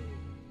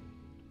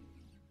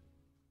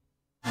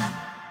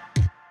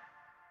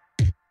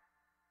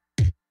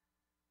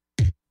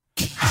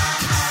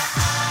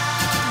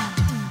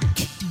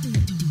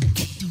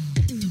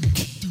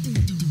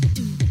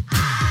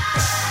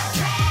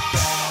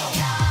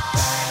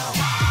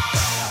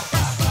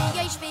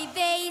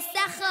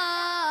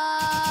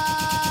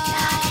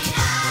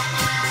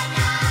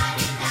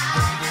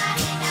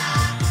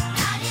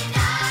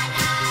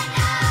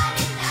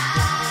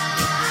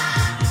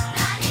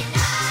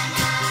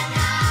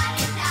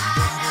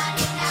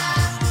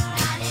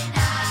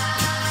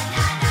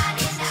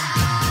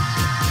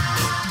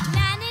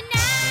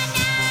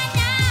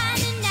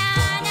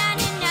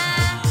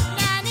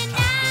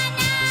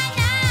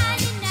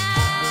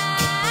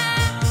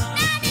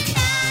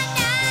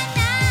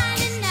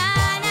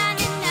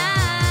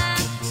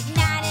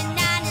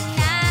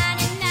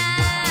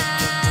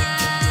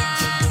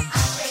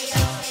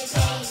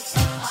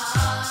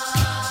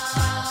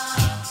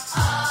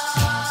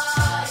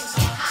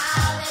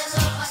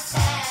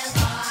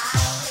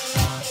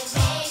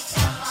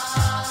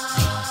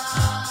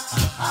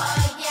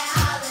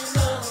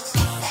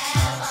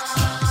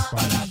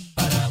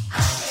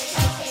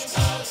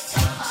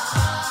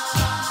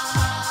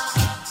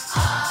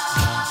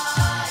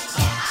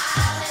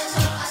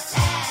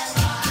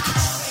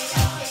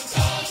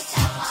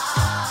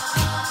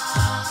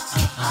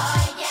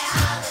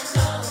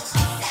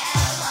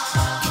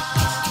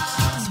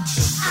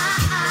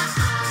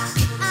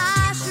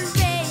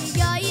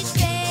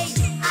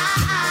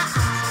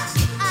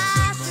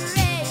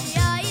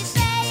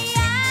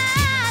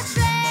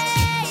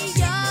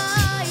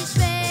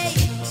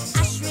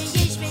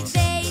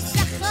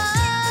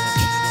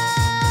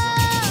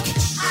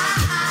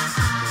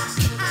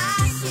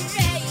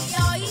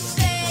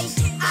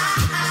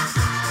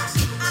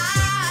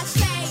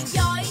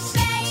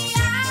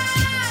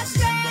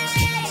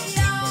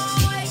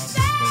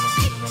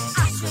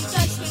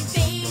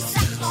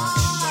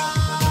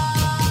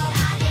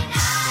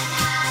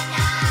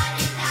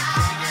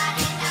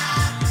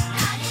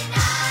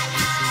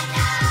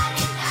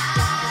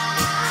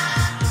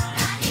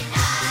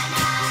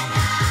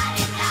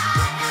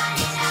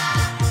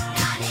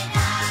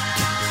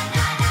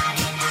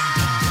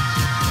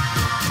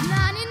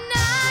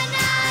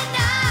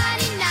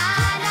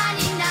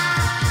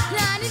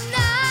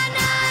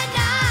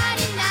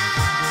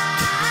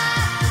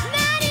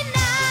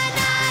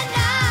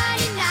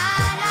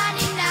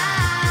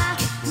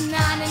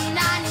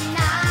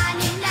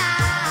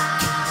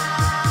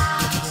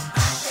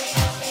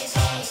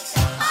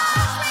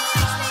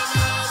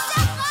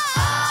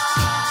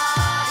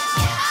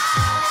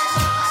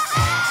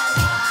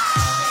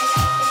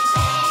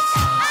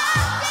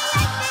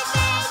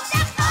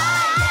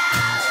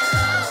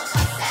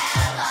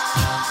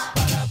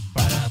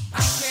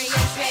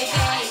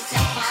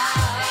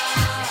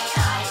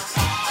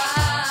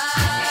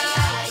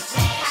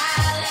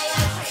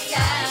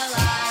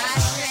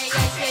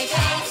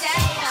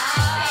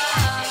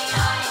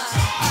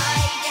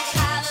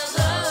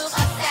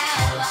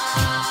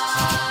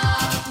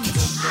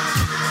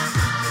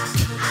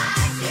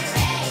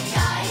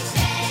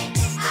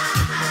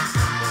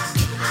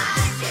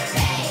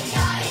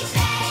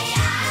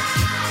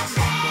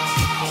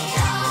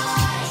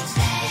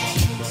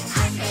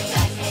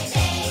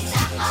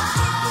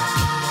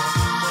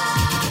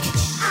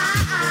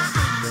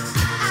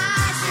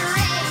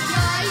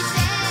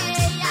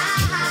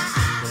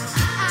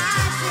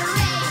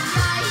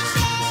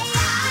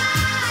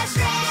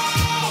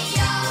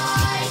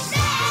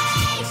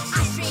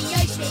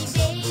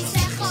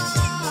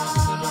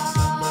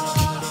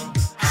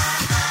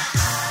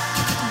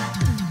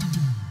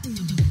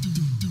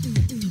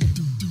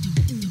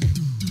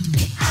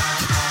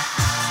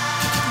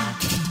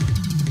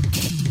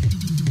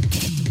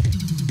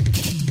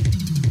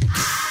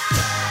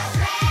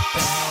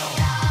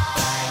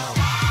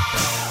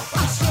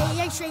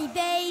 Ashrei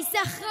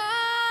Beisachar.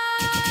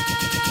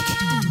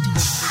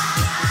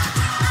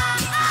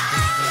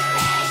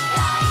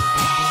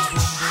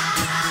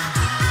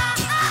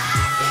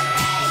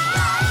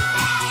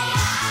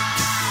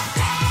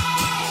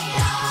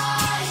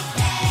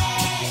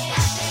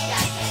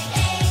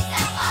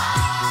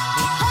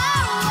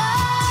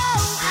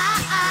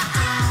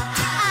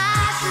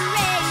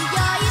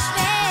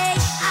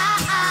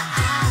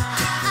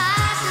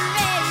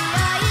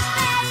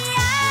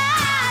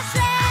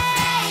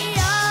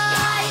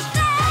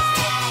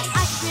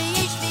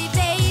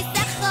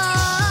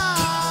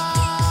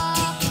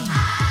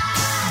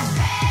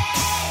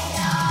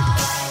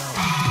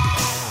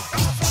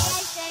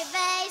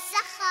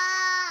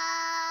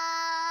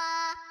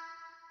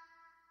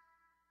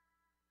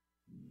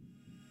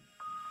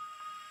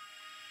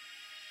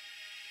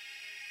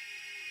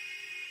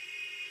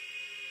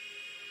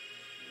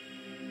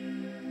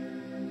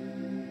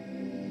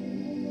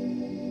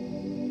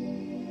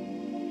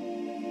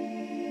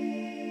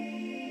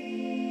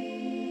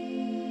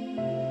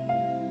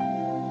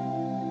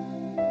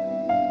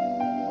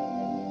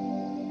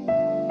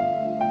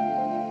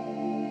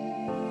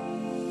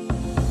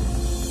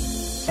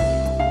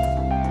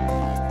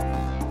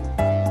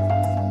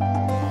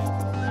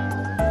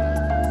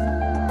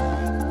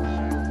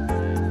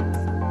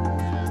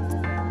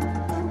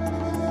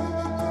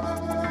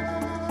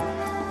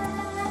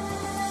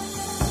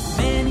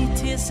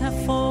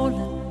 Have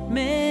fallen,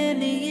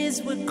 many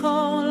years we're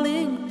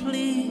calling,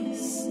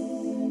 please,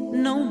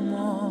 no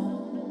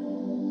more.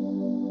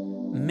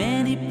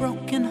 Many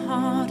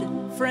broken-hearted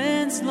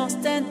friends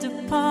lost and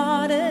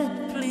departed,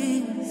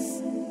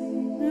 please,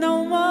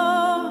 no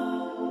more.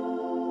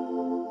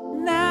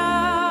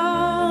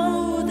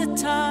 Now the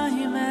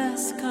time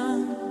has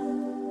come,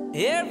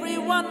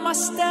 everyone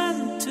must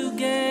stand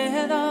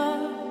together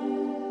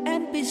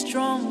and be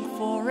strong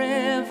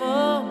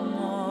forevermore.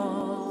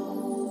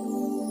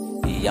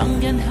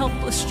 Young and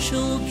helpless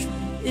children,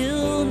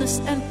 illness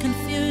and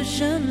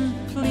confusion,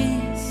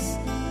 please,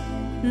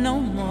 no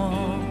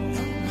more.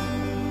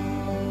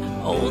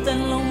 Old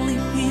and lonely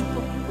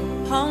people,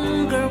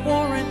 hunger,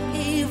 war and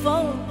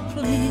evil,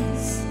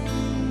 please,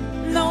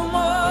 no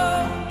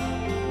more.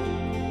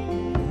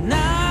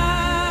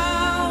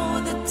 Now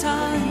the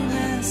time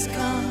has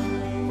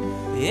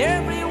come,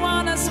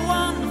 everyone has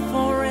won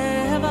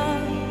forever.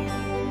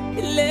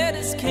 Let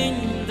his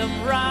kingdom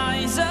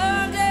rise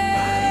again.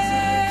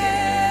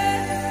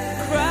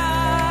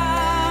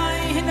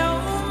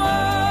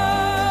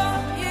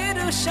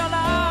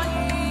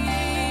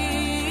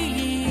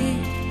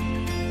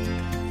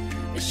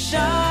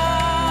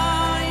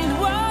 Shine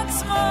once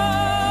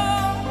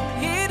more,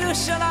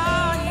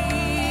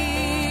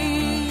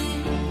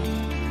 Yerushalayim.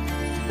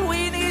 We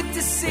need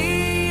to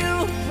see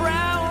you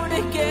proud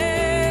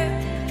again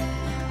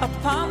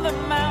upon the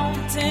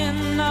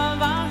mountain of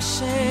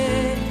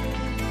Asher,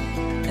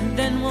 and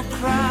then we'll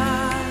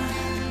cry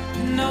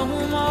no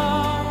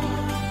more,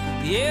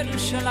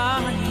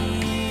 Yerushalayim.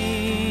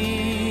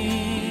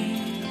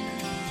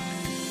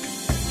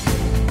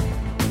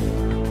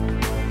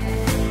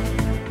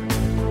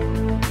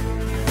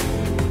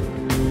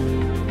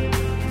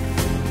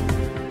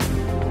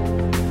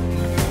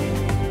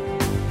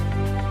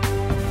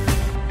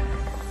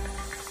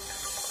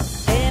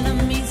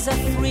 Of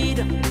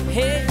freedom,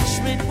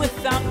 hatred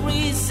without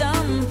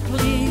reason,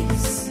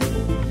 please,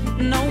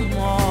 no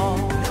more.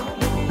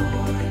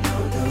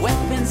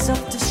 Weapons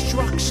of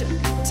destruction,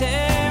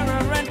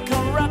 terror and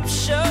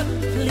corruption,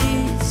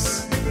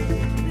 please,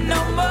 no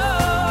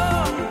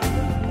more.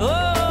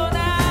 Oh,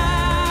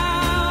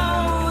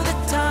 now the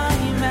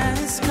time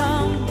has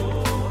come.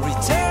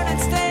 Return and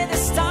stay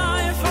this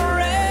time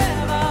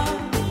forever.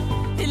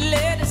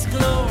 Let His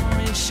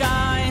glory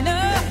shine again.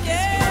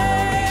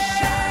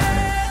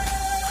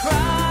 Cry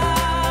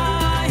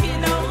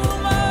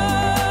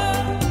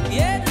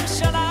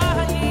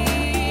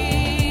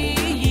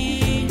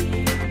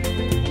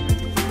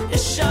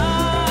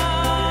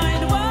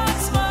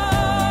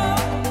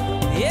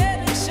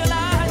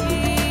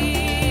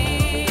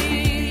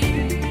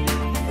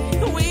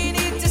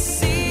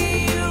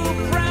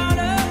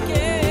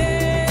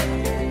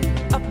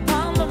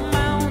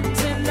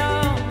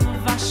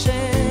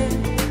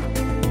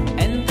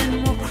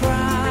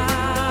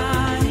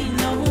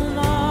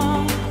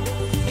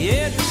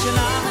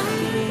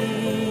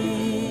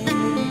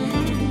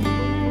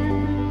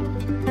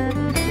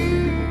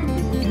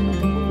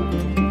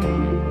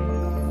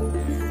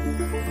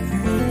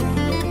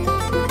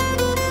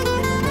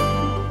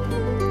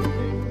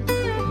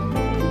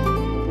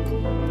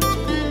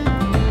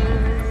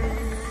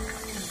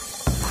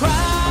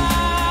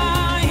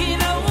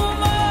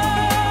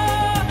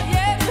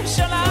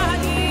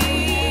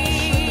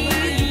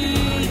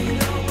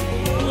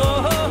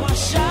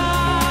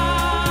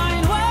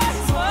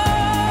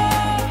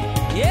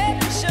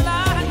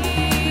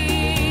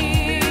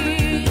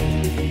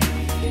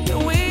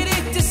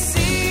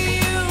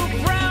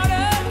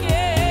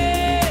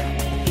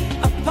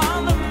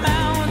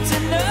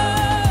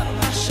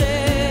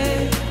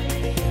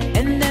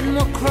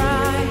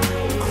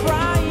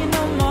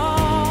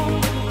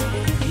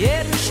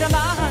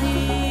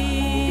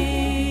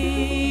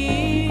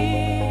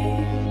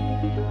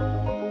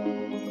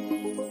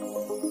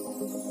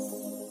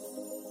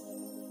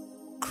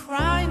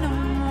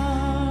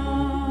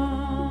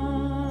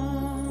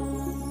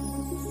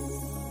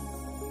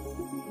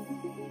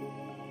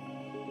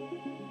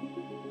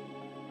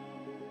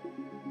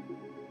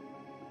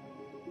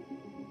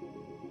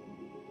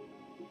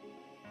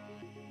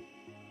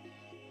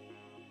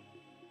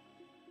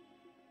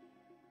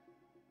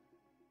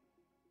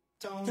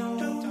Hashem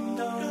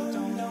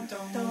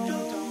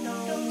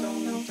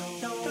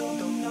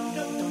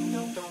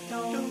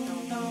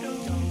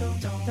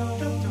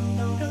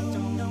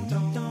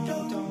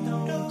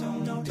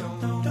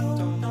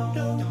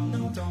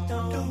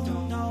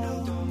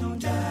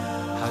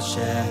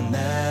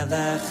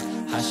Melech,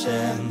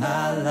 Hashem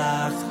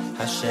Malach,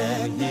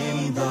 Hashem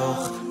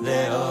Yimloch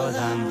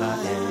Leolam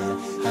Va'ed.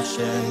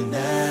 Hashem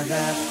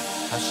Melech,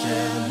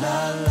 Hashem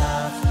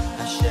Malach,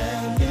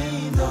 Hashem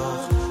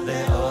Yimloch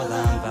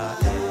Leolam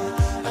Va'ed.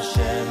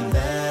 Hashem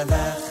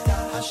Melech,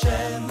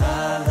 Hashem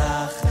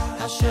Malach,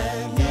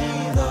 Hashem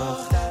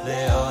Yimloch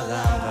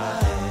Leolam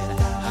Va'ed.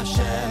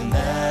 Hashem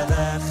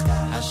Melech,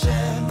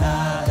 Hashem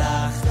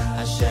Malach,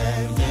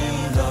 Hashem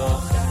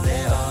Yimloch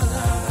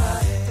Leolam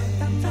Va'ed.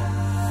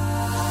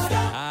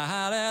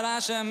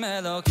 Hashem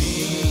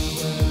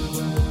Elokim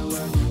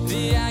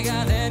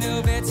V'yagalenu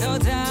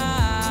b'todah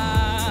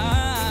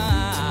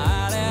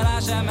Hallel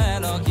Hashem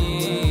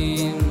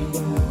Elokim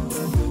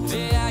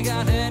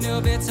V'yagalenu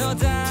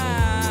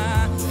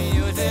b'todah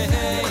Yud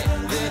v'hei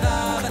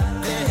v'vav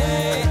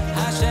v'hei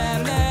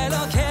Hashem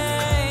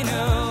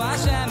Elokeinu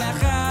Hashem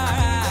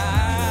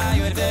Echad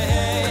Yud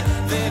v'hei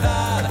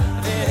v'vav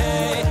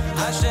v'hei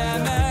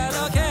Hashem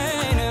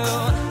Elokeinu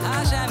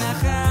Hashem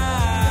Echad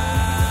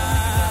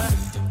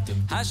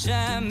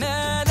Hashem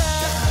Melech,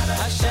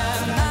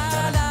 Hashem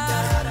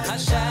Malach,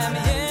 Hashem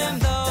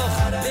Yimloch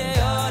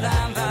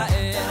Leolam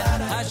Va'ed.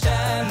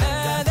 Hashem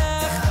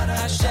Melech,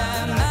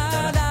 Hashem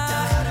Malach,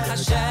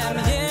 Hashem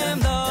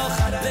Yimloch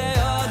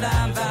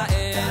Leolam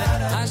Va'ed.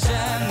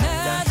 Hashem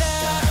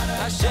Melech,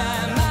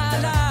 Hashem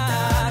Malach,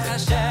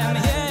 Hashem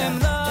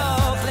Yimloch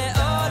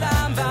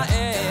Leolam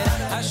Va'ed.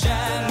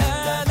 Hashem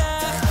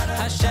Melech,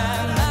 Hashem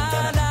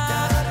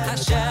Malach,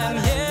 Hashem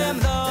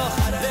Yimloch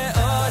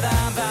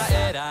Leolam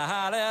Va'ed.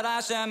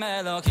 Hashem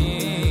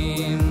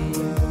Elokim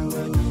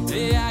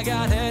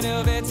V'yagalenu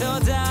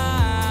b'todah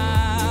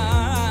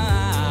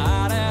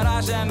Hallel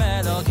Hashem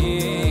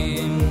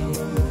Elokim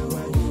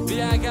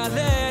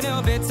V'yagalenu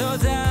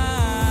b'todah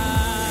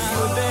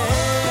Yud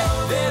v'hei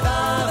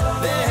v'vav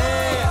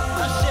v'hei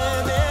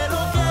Hashem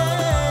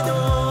Elokeinu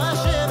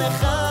Hashem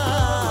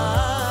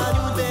Echad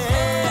Yud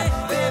v'hei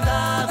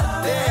v'vav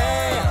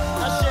v'hei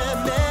Hashem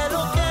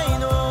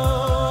Elokeinu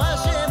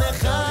Hashem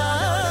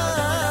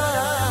Echad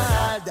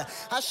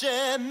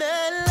Hashem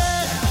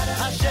Melech,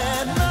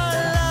 Hashem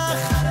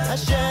Malach,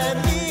 Hashem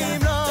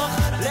Yimloch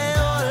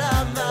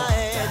Leolam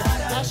Va'ed.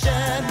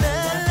 Hashem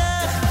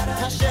Melech,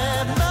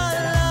 Hashem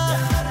Malach,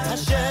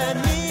 Hashem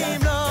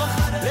Yimloch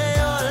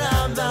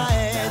Leolam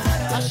Va'ed.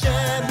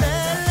 Hashem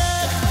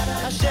Melech,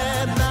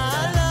 Hashem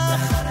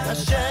Malach,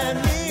 Hashem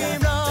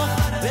Yimloch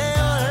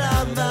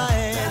Leolam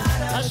Va'ed.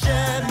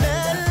 Hashem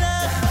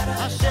Melech,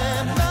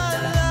 Hashem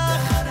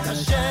Malach,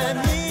 Hashem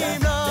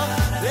Yimloch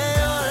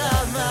Leolam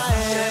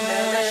Va'ed.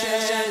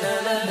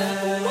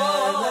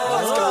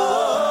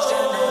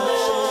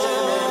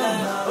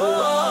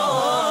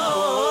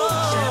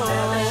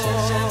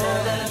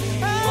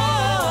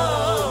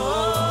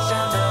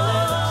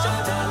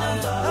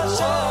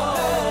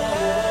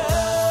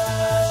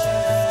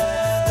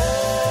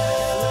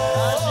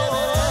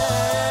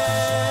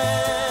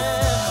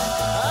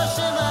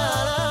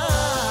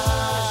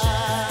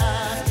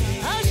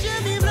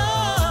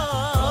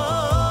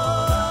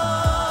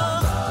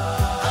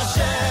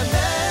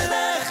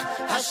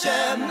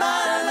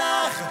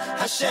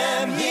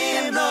 Hashem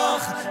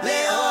Yimloch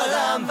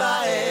Leolam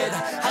Va'ed.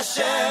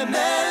 Hashem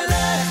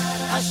Melech,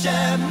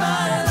 Hashem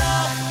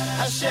Malach,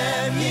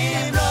 Hashem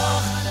Yimloch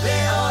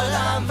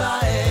Leolam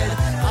Va'ed.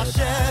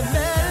 Hashem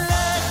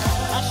Melech,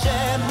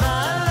 Hashem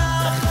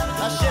Malach,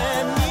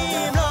 Hashem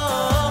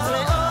Yimloch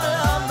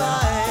Leolam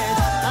Va'ed.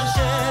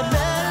 Hashem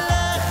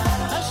Melech,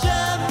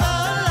 Hashem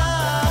Malach,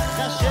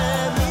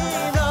 Hashem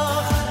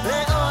Yimloch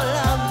Leolam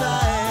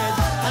Va'ed.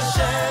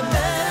 Hashem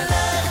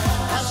Melech,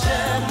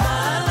 Hashem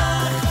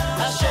Malach,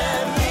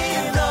 Hashem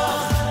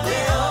Yimloch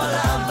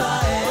Leolam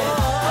Va'ed.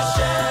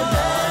 Hashem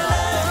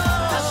Melech,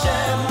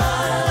 Hashem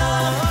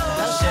Malach,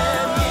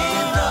 Hashem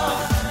Yimloch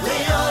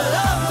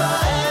Leolam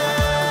Va'ed.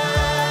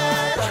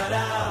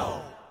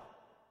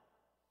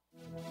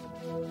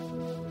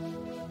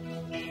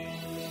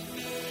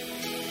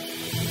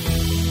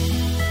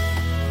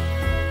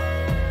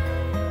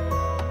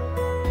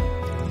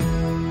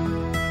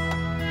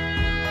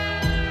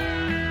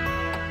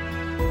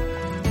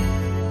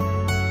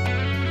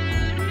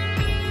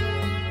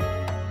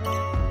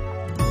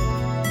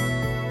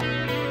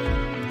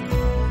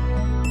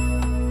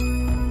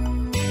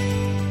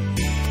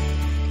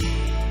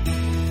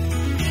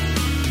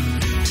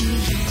 Do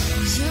you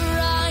close your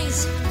eyes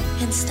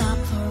and stop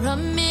for a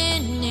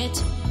minute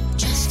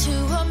just to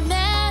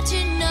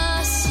imagine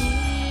a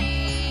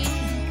scene?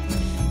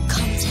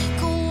 Come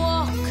take a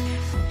walk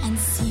and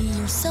see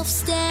yourself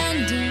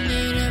standing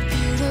in a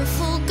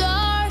beautiful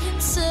garden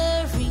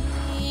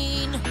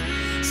serene.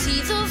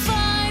 See the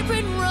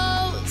vibrant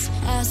rose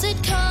as it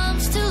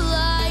comes to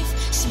life.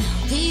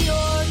 Smell the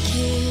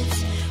orchids,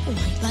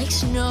 white like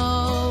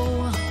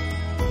snow.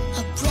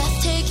 A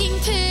breathtaking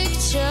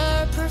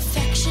picture,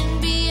 perfection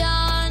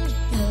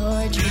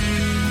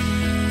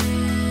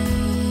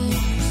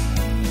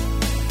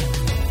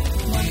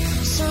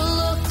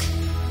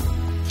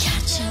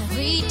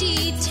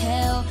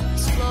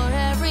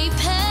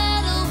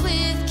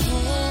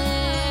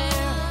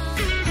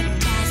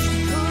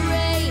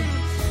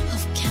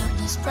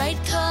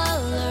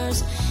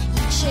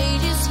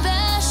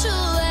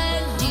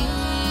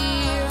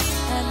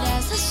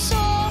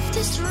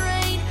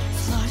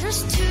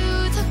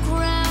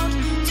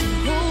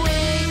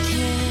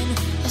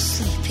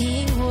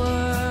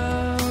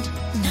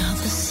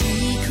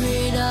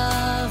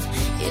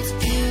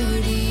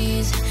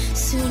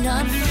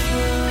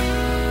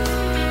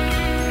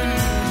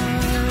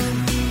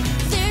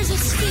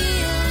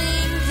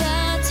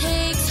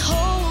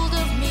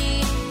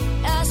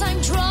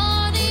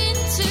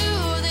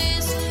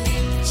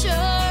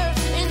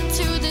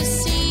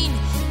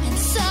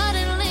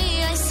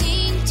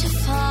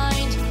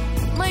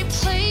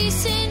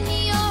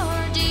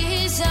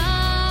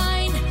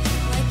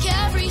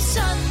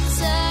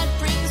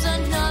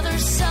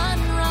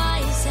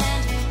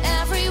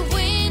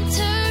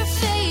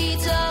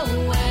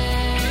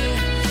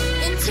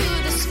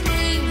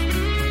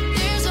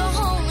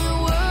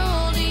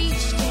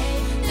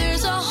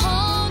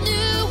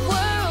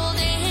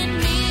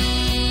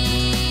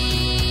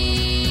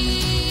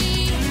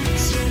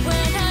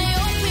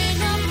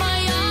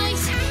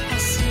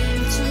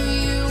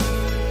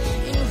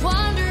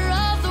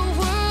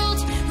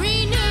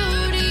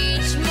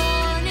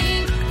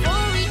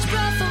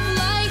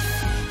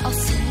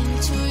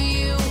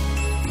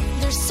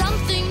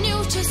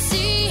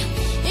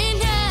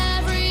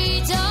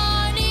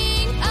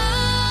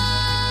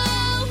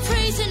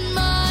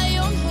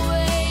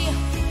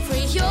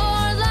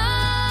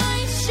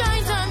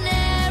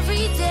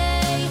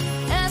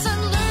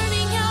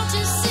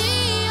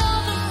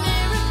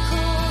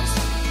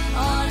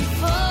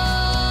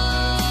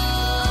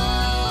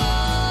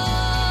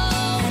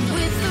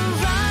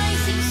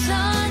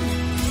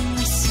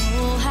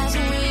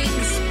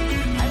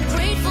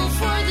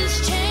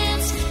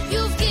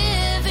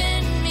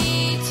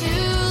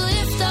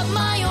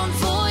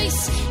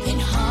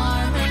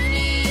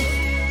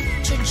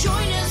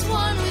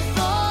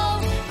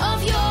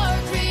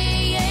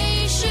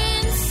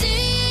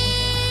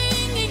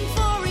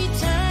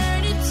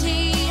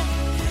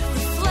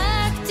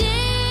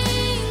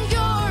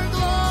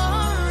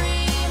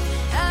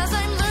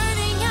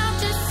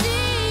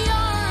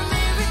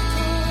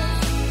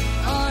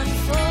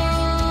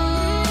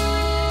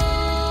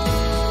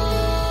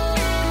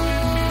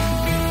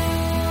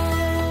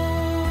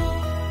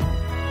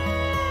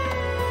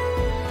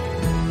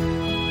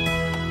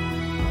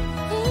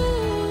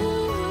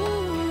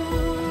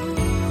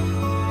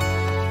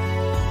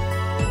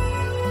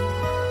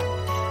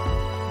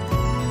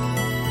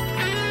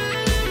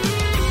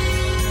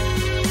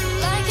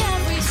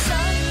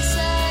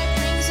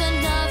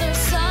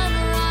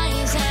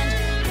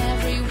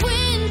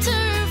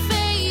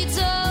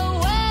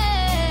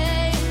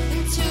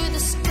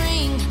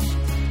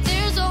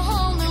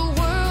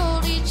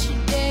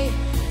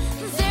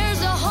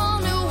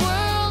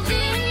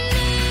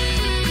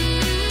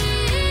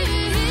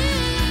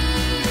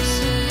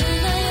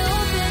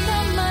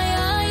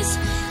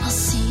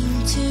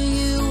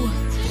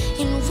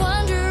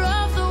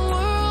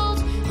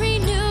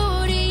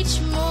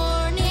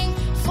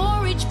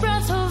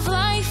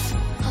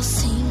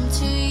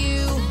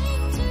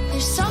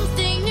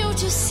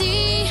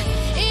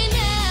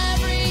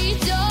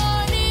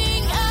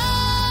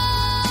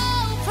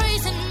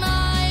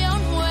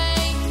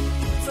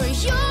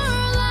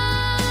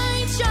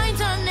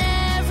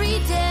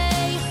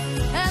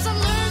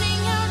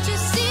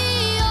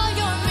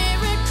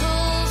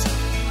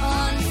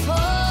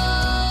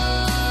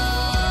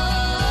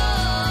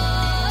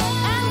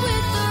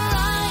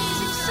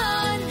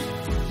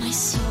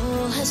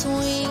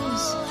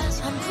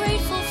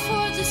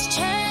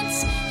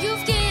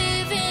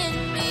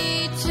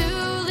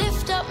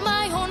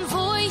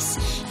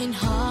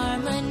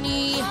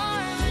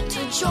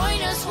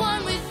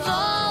join with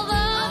all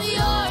of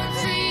your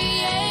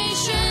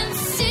creation,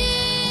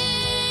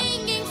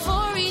 singing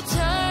for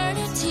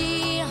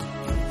eternity,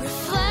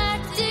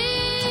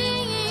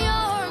 reflecting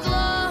your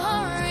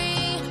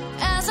glory,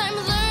 as I'm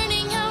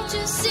learning how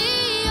to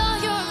see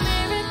all your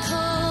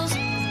miracles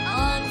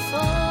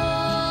unfold.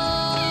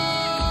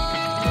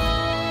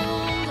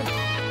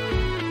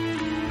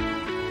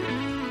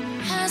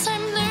 As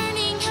I'm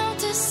learning how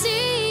to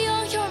see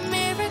all your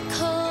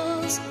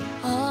miracles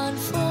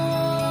unfold.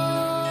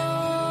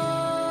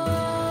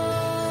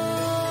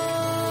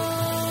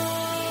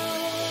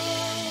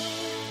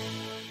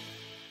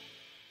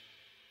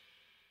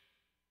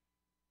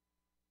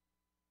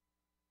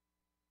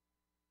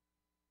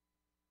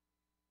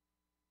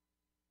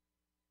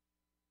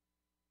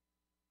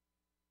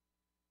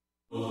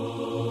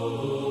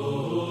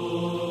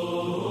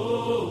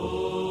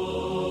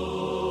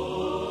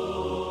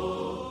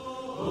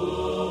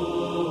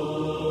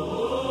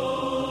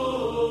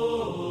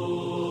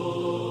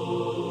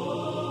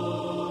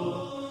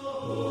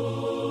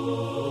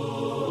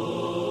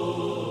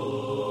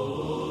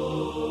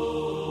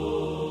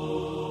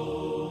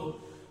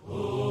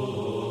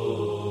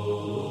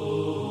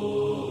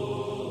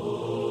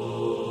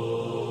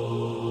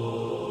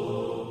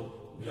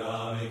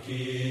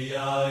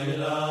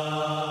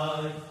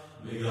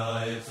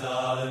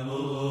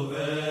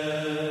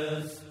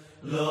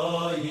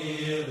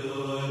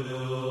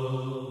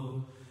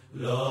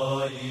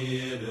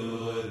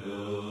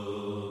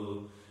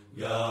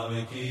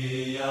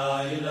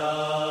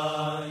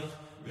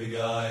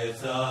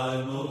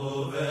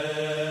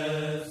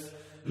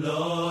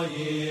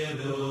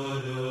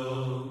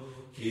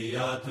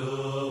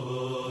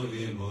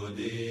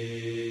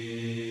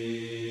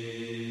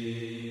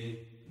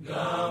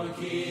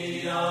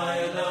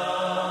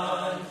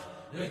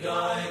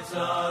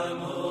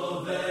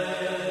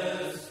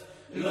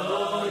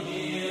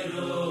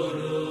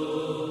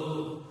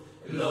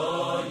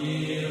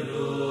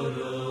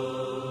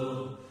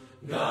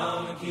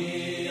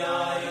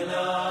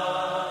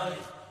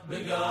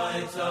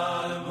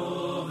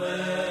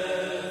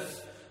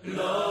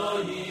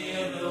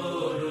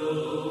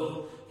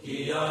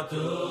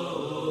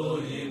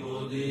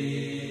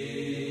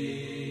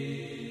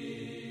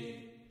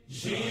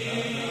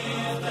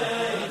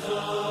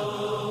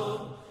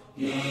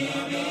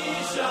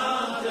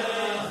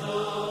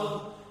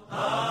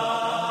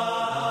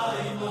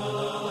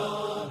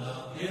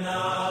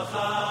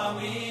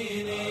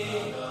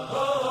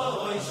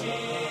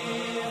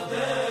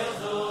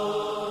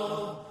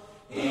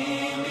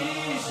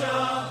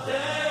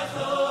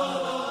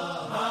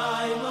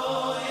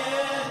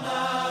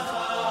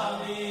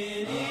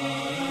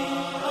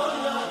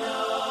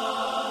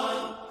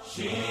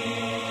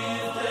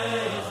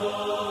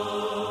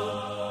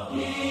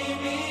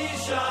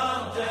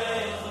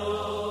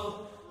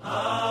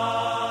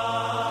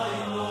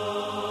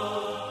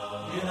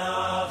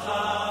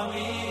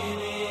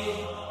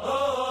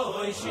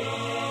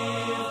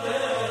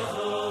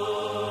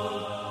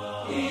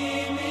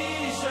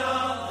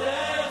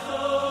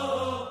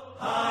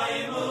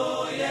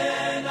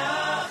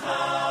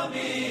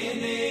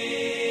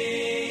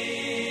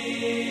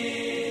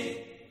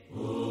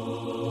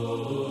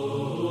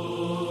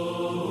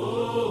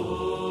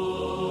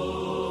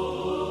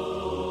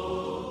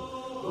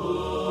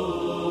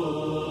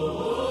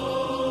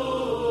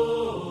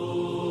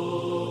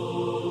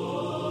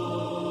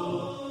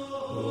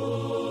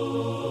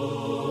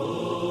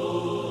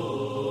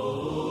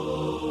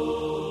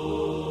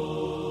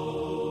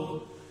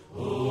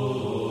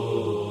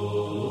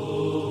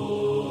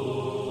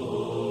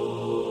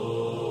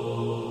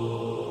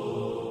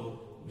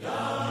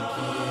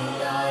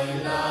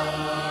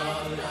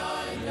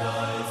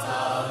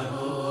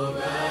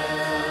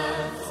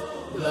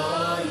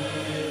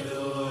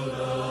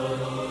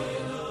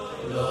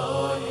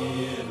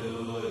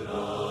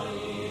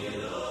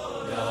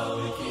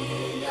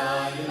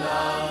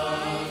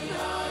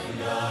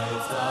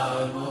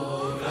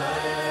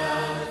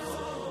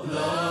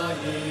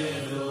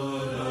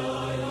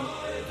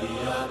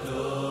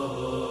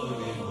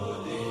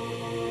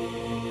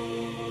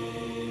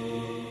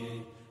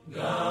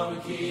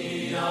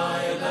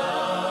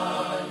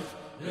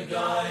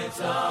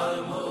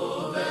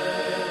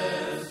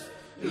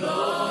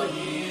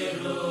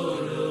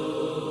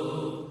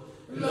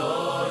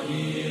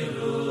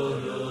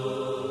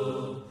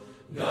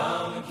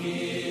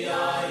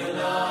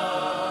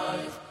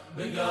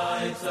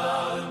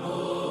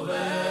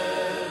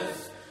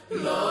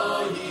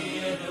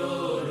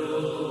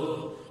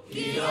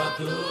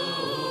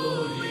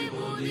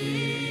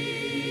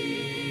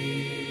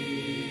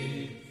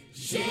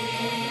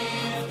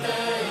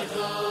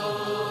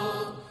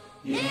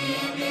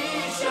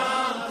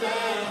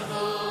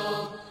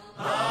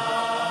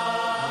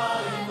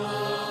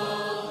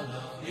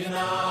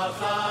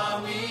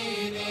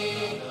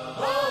 Nachamini,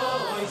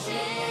 oh,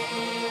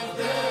 Shivtecho.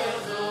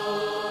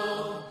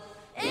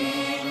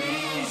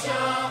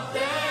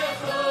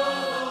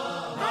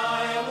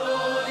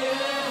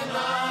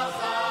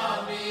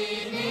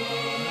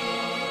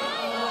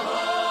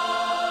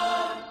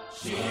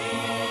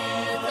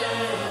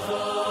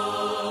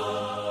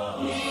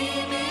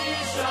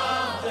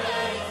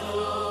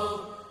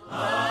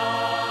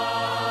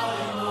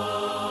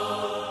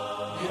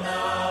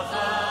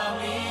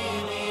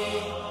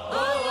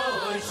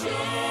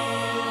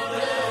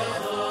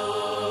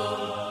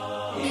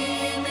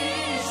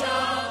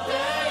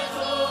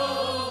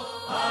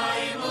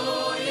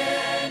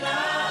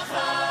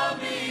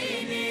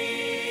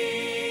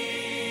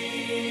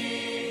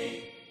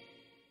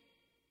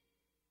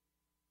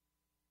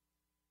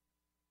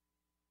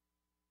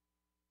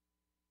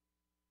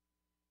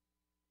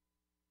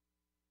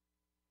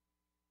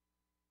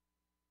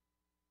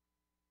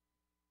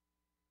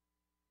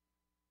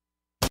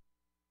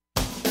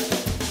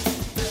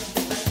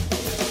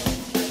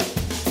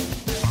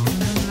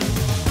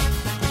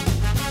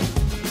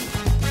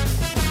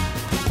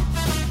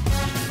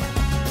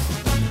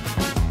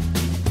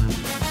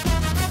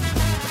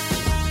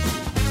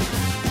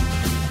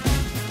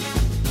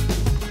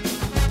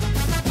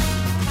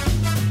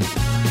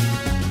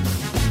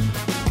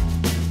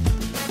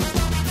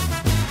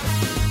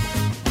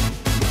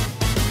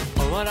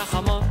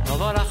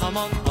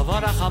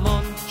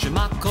 רחמון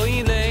שמה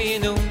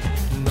כהילנו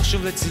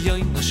נשוב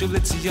לציון, נשוב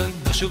לציון,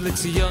 נשוב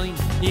לציון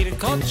עיר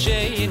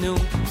קודשנו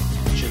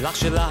שלך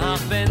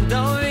שלך בן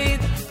דוד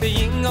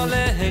וינגו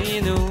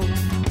להינו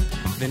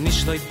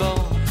ונשלוט בו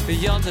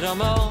ביד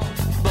רמו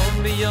בו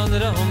ביד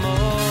רמו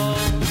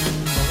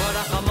נבוא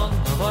רחמון,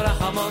 נבוא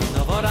רחמון,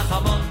 נבוא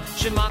רחמון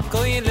שמה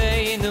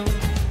כהילנו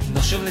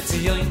נשוב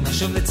לציון,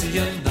 נשוב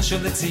לציון,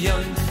 נשוב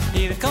לציון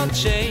עיר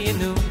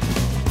קודשנו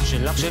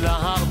שלך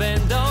שלך בן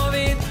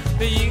דוד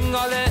וינגו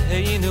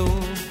להינו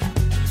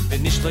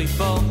ונשלוט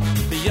בו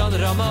ביד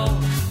רמו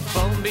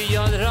בו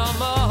ביד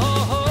רמו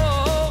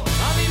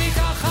חביבי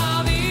כך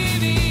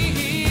חביבי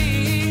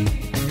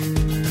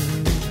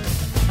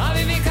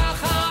חביבי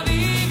כך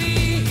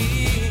חביבי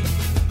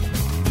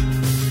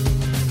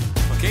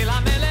וכל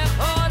המלך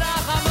עוד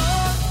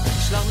החמור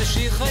שלח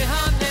משיחוי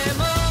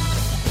הנאמון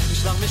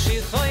שלח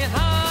משיחוי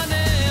הנאמון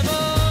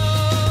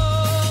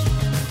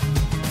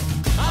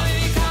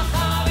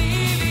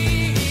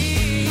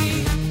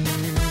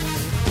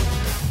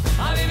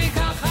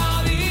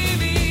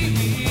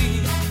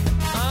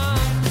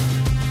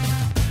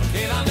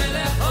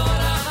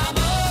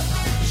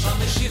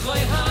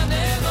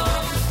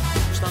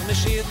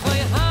שיר חוי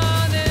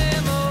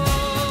הנמו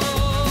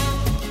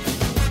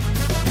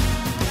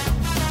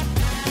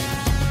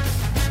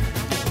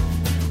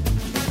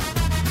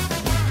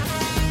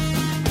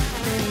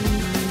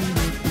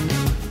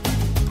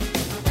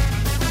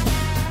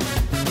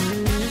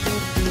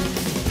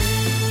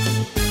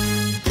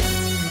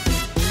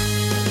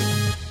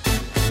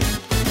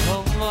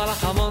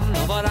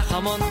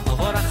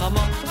נבוא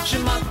רחמון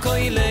שמה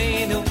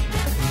כהילנו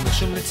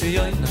נשוב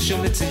לציון,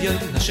 נשוב לציון,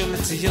 נשוב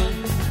לציון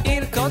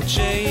עיר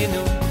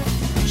קודשנו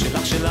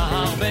שלך שלך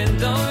בן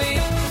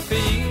דוד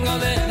וינגו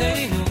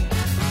להינו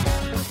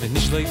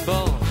ונשלוט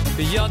בו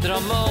ביד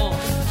רמו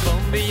בו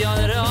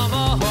ביד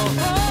רמו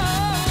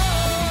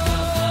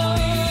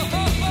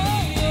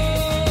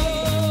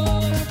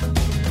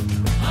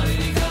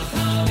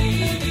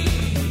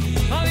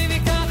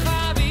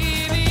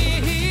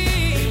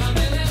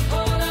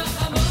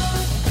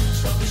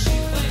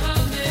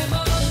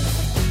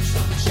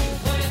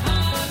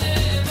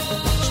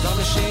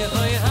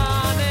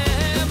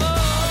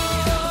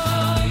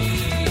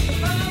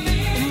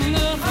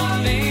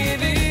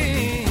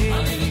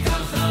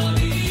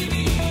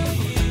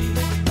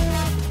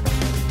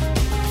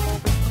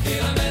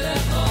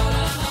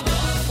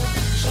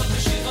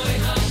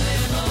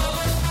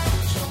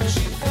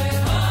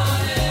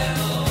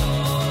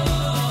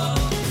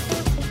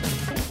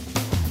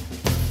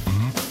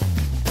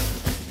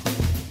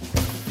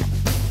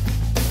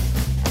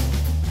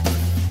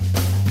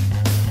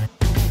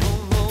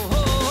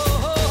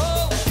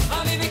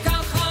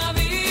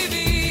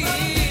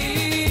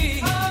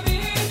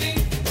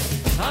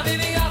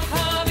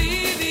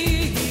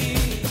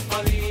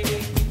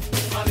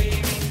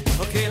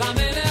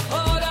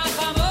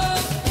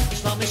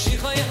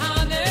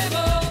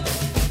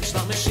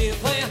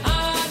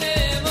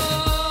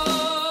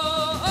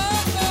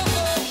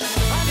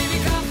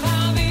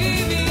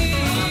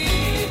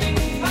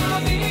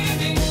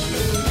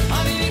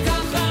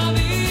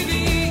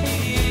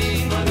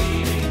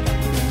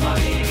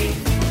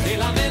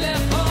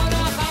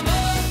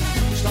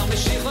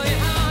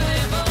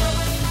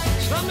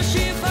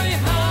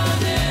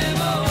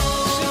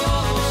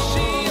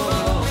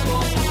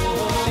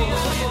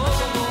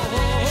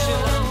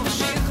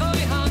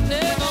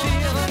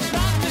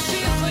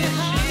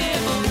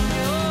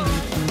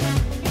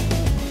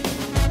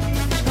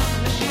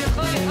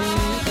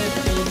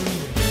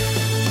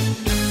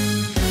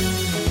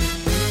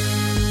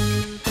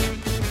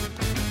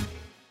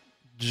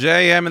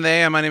JM in the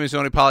AM. My name is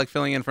Yoni Pollack,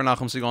 filling in for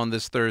Nachum Segal on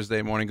this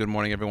Thursday morning. Good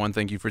morning, everyone.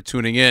 Thank you for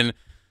tuning in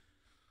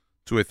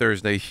to a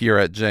Thursday here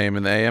at JM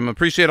in the AM.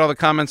 Appreciate all the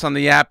comments on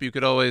the app. You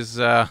could always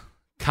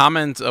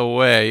comment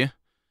away.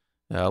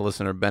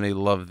 Listener Benny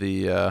loved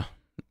the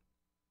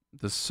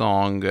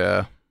song.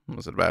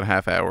 Was it about a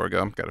half hour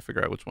ago? Got to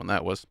figure out which one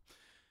that was.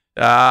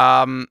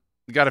 Got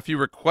a few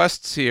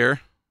requests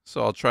here,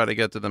 so I'll try to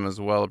get to them as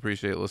well.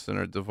 Appreciate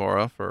listener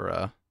Devora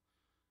for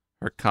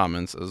her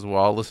comments as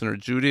well. Listener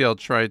Judy, I'll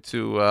try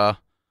to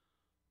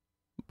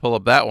pull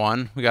up that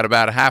one. We got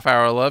about a half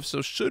hour left,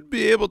 so should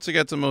be able to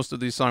get to most of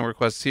these song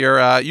requests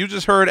here. You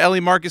just heard Eli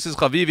Marcus's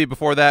Chavivi.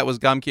 Before that was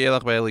Gam Ki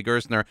Elech by Eli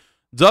Gerstner.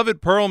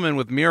 David Perlman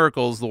with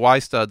Miracles, the Y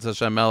Studs,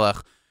 Hashem Melech.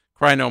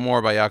 Cry No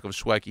More by Yaakov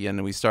Shweki.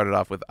 And we started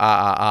off with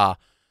a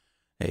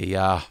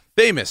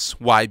famous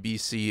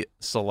YBC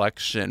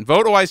selection.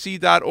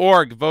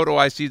 VoteOIC.org.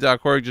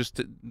 VoteOIC.org.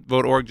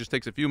 Vote.org just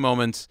takes a few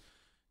moments.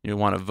 You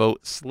want to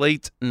vote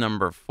slate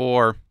number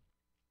 4.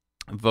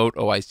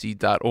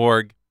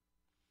 VoteOIC.org.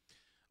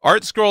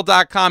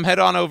 Artscroll.com. Head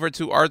on over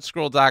to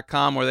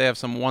artscroll.com where they have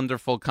some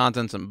wonderful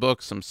content, some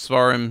books, some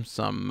svarim,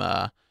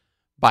 some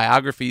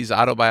biographies,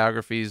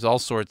 autobiographies, all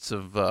sorts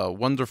of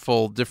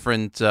wonderful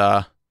different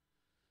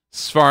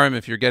svarim.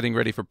 If you're getting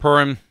ready for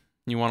Purim,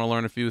 you want to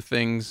learn a few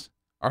things,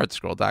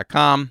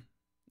 artscroll.com.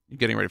 You're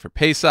getting ready for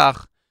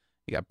Pesach.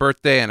 You got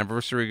birthday,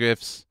 anniversary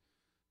gifts.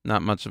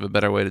 Not much of a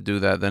better way to do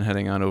that than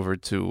heading on over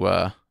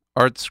to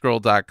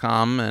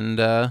artscroll.com. And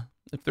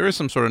if there is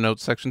some sort of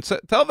notes section,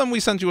 tell them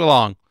we sent you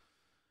along.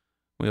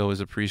 We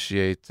always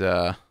appreciate,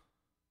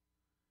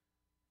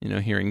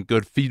 hearing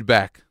good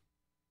feedback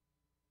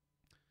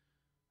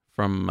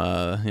from,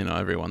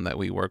 everyone that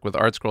we work with.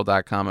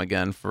 Artscroll.com,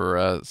 again,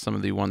 for some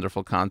of the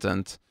wonderful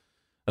content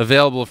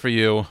available for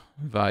you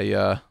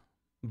via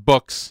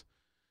books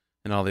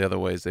and all the other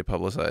ways they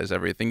publicize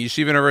everything.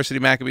 Yeshiva University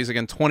Maccabees,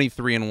 again,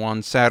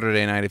 23-1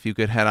 Saturday night. If you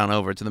could head on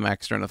over to the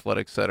Max Stern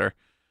Athletics Center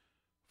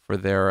for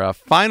their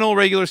final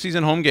regular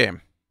season home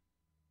game.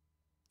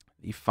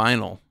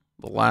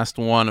 The last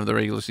one of the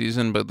regular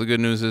season, but the good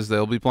news is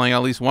they'll be playing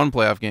at least one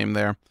playoff game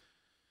there.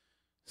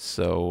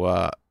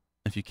 So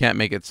if you can't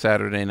make it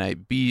Saturday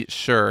night, be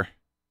sure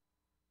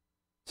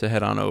to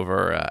head on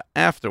over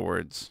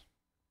afterwards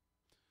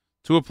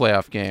to a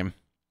playoff game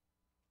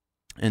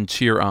and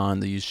cheer on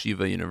the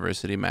Yeshiva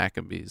University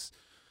Maccabees.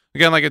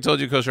 Again, like I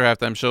told you, Kosher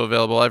Halftime Show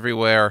available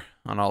everywhere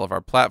on all of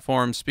our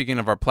platforms. Speaking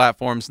of our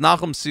platforms,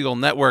 Nachum Segal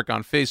Network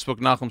on Facebook,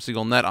 Nachum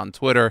Segal Net on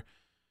Twitter,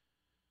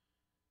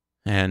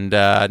 and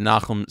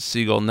Nachum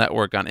Segal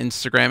Network on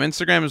Instagram.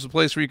 Instagram is a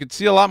place where you could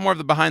see a lot more of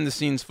the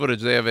behind-the-scenes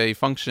footage. They have a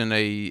function,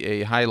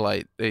 a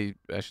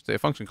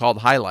function called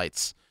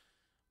Highlights,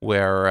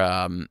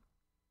 where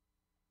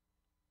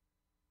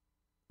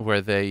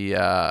we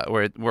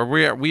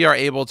are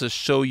able to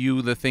show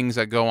you the things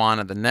that go on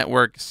at the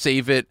network,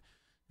 save it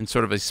in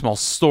sort of a small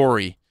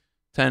story,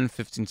 10,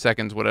 15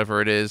 seconds,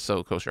 whatever it is.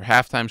 So Kosher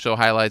Halftime Show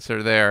highlights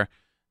are there.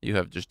 You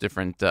have just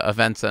different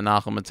events that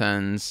Nachum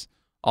attends,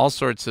 all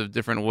sorts of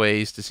different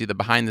ways to see the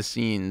behind the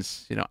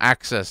scenes,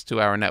 access to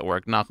our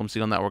network, Nachum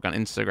Segal Network on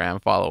Instagram.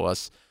 Follow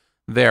us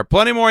there.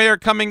 Plenty more here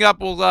coming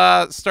up.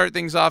 We'll start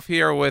things off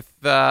here with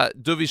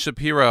Duvi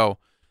Shapiro.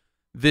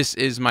 This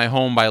Is My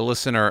Home by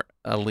listener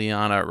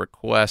Liana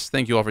request.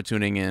 Thank you all for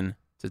tuning in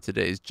to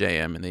today's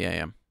JM in the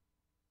AM.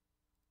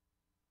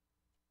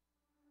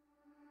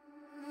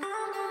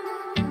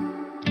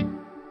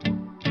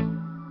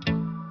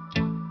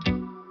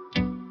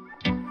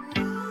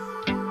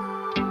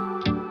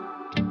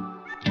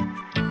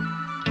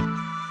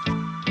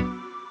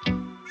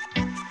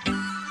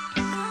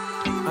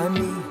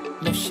 אני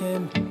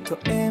נושם,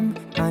 תואם,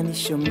 אני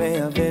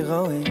שומע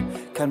ורואה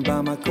כאן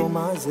במקום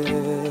הזה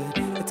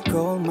את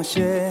כל מה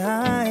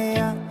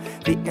שהיה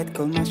ואת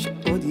כל מה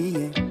שעוד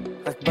יהיה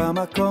רק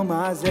במקום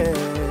הזה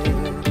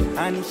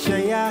אני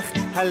שייך,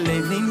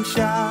 הלב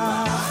נמשך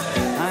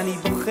אני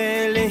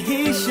בוכה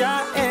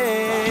להישאר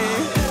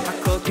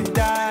הכל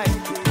כדאי,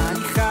 אני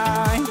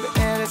חי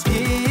בארץ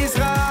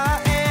ישראל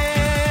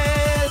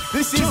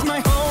This is my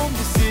home,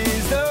 this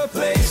is the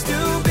place to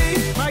be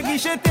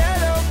מרגיש את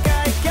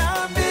אלוקיי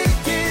כאן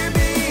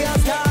בקרבי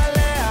אז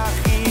תעלה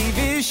אחי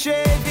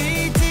ושב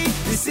איתי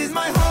This is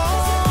my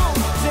home,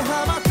 זה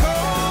המקום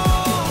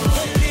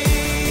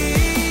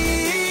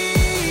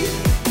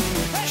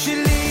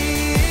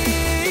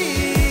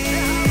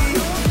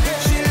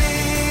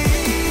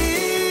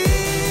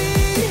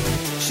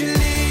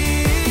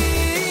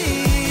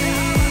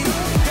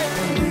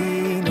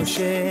אני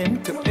נושם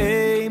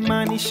תואם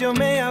אני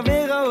שומע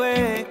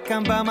ורואה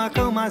כאן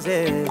במקום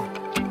הזה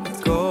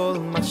את כל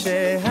מה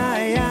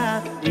שהיה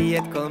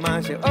ואת כל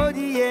מה שעוד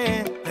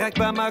יהיה רק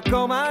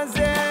במקום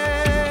הזה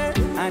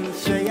אני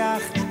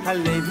שייך,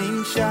 הלב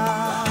נמשך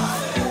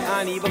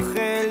אני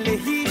בוחר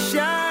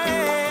להישאר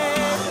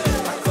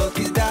הכל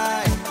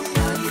כדאי,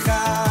 אני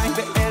חי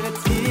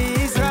בארץ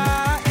ישראל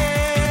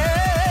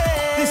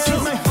This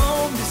is my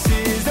home, this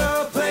is the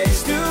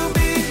place to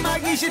be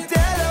מרגיש את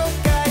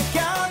אלוקיי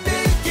כאן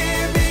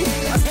בקרבי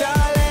אז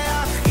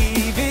תעלה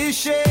אחי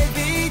ושב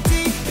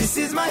איתי This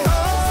is my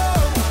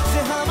home,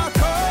 זה המקום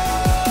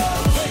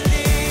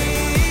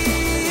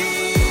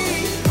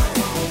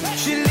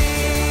שלי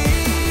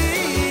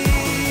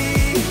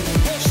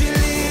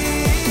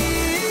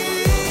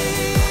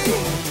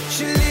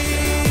שלי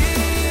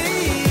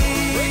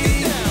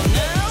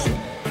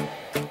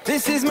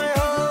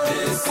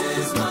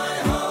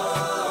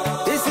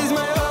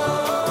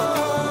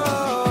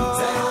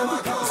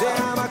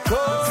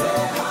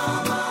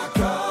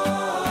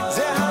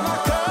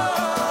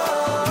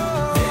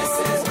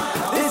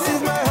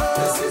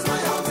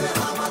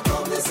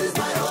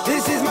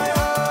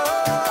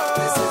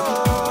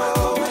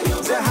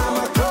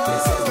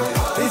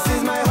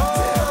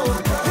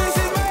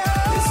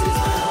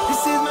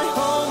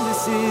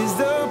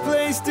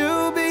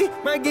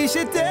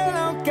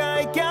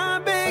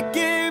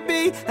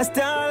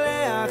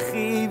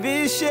achi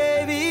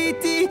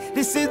v'sheviti.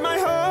 This is my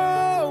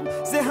home,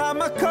 ze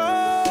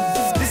hamakom.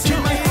 This is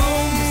my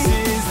home, this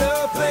is the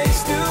place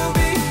to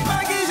be.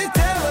 Magish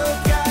telo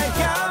kai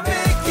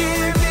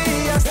kamekirvi,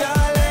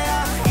 asale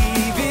achi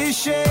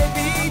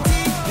v'sheviti.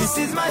 This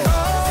is my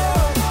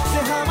home, ze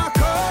hamakom.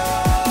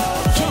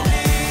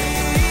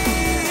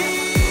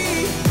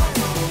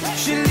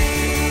 Sheli,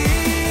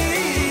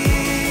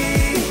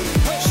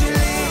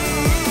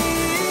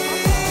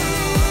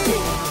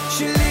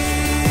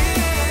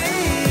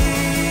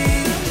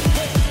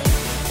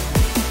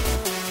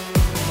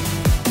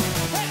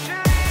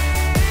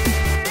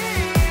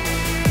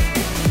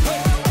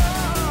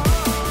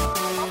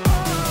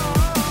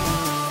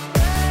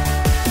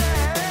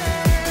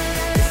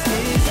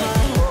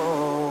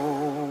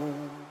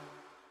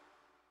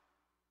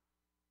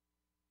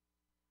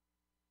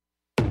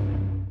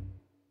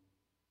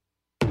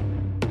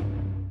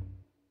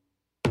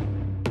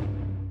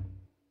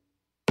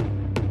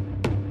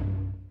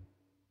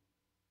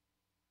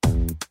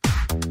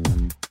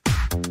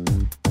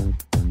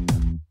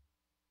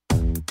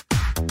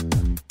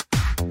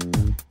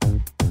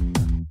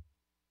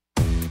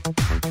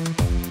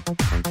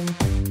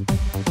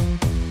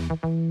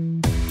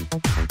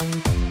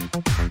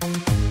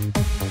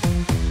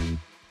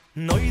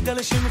 Noidel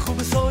shimchu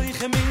besoy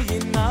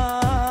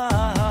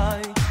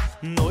cheminay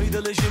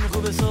Noidel shimchu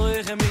besoy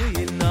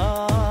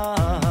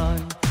cheminay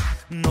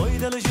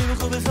Noidel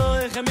shimchu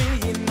besoy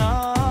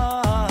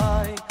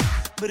cheminay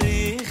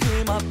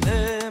Brichim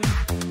atem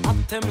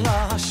la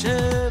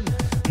Hashem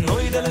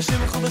Noidel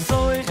shimchu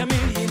besoy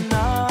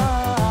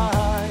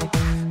cheminay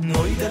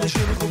Noidel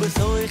shimchu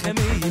besoy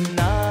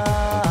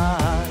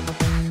cheminay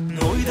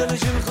Noidel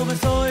shimchu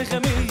besoy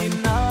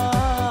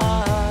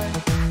cheminay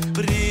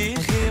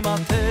Brichim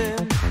atem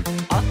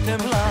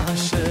la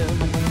Hashem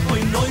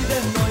Oy noide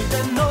noide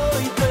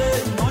noide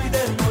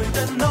noide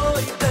noide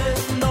noide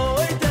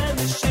noide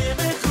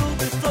nishmechu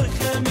besoy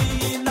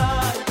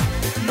cheminay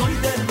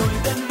Noide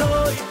noide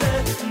noide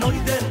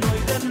noide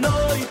noide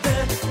noide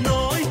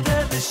noide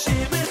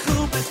nishmechu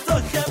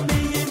besoy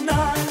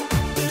cheminay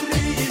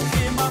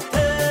Brichim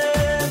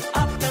atem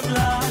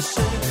la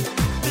Hashem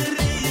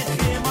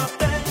Brichim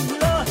atem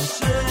la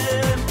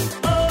Hashem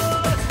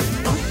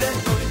Noide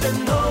noide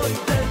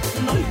noide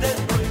noide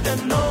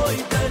noide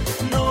noide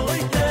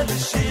noide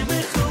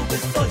l'shimchu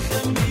besoy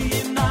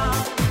cheminay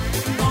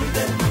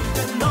Noide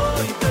noide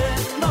noide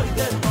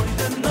noide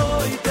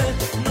noide noide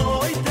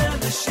noide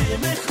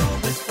l'shimchu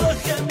besoy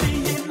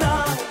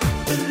cheminay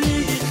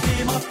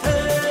Brichim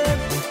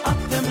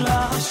atem la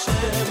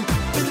Hashem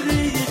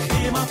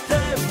Brichim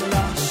atem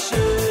la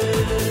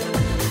Hashem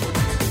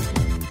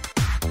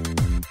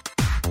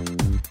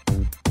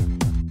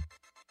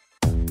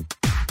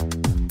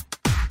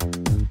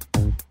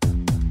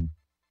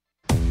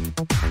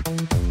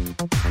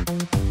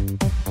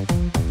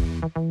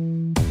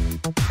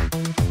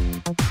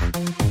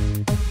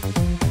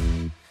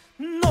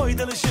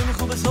Noide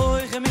l'shimchu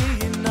besoy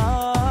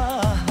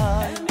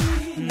cheminay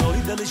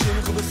Noide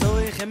l'shimchu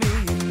besoy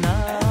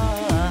cheminay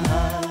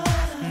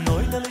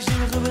Noide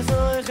l'shimchu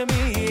besoy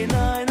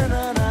cheminay na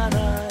na na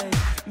na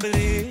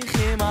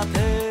Brichim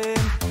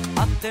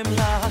atem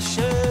la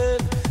Hashem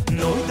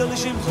Noide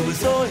l'shimchu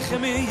besoy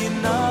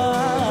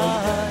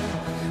cheminay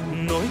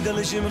Noide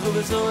l'shimchu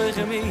besoy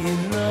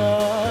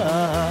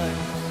cheminay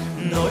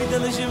Noide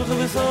l'shimchu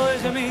besoy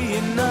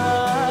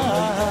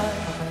cheminay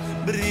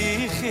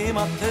Brichim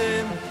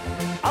atem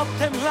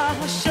la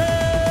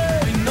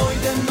Hashem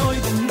Noide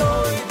noide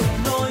noide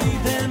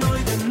noide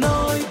noide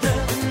noide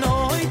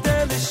noide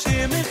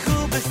l'shimchu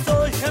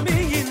besoy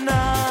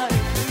cheminay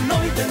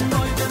Noide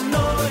noide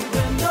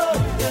noide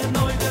noide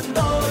noide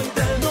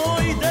noide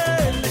noide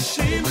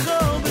l'shimchu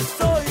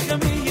besoy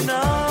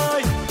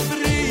cheminay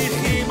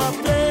Brichim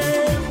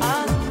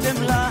atem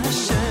la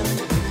Hashem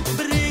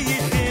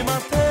Brichim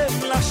atem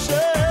la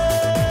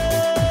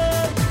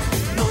Hashem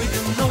Noide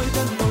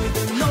noide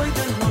noide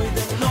noide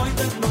noide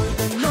noide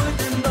noide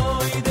noide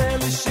noide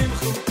l'shimchu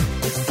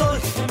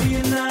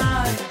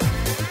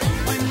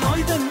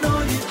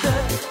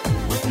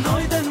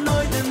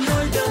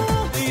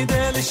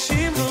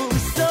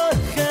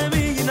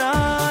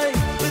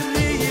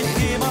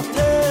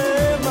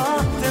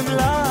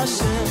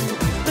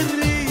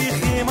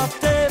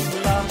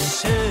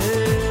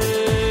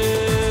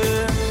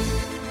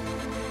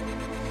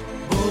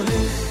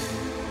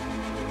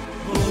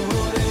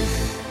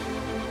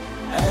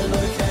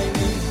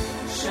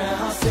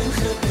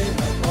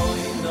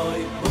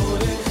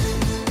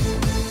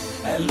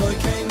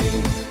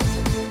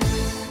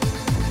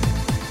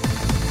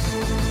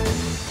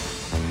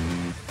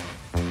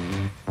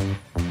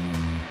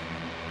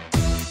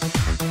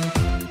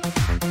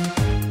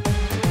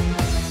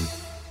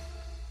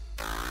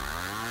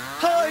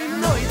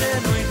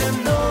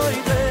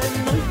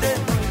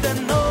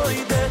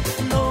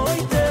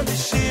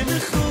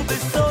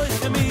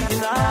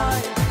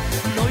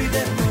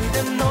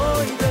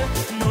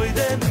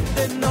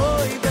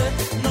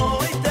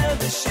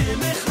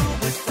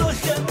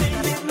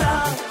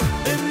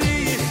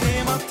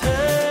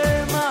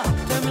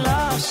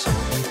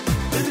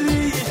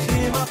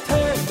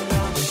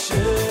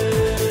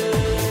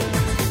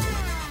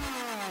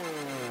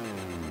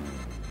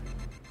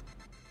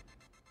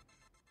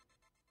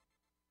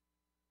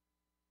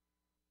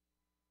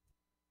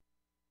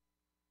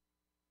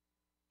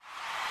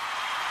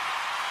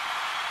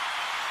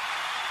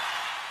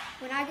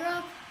When I grow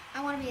up,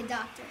 I want to be a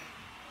doctor.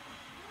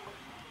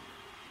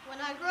 When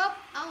I grow up,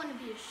 I want to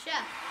be a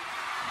chef.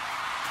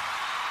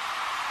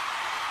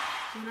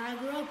 When I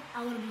grow up,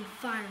 I want to be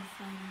a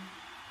firefighter.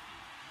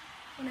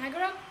 When I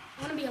grow up,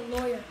 I want to be a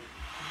lawyer.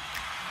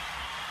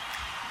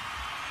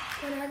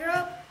 When I grow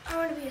up, I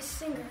want to be a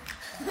singer.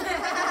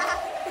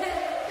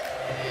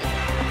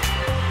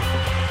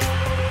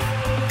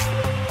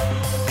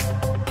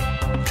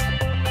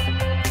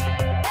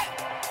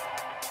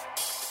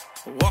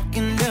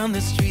 Walking down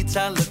the streets,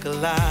 I look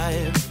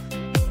alive.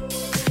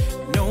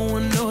 No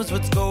one knows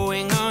what's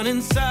going on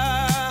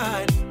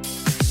inside.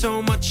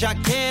 So much I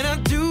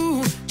cannot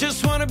do.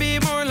 Just wanna be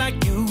more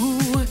like you.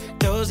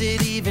 Does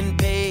it even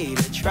pay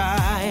to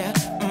try?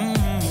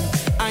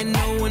 I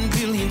know 1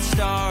 billion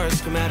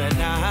stars come out at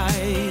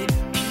night,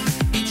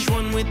 each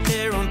one with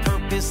their own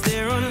purpose,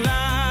 their own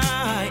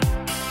light.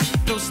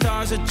 Those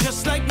stars are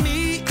just like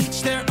me,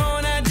 each their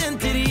own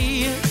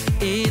identity.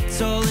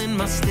 It's all in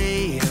my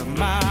state of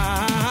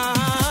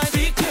mind.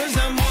 Because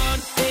I'm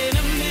one in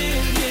a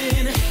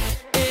million,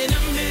 in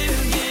a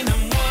million.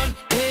 I'm one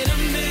in a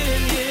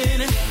million,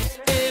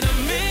 in a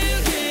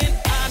million.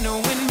 I know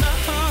in my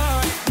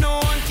heart, no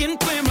one can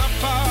play my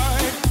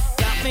part.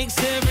 That makes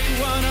every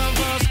one of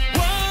us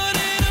one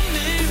in a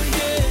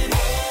million.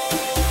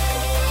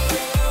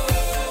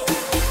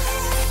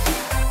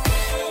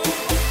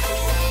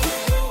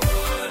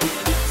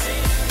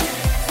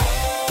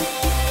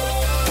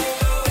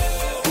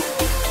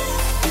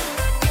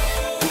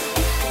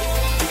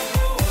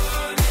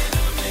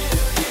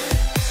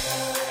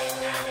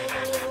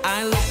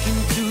 I look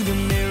into the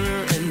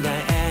mirror and I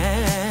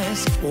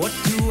ask, what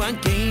do I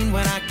gain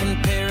when I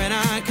compare and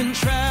I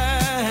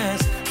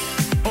contrast?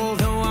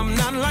 Although I'm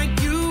not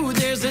like you,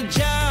 there's a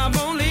job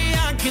only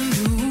I can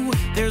do.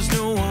 There's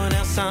no one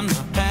else on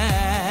my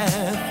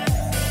path.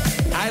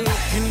 I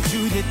look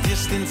into the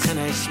distance and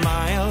I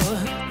smile.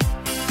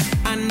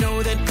 I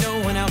know that no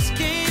one else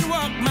can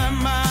walk my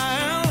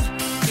mile.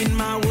 In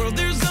my world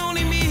there's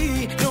only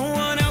me, no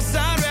one else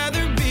I'd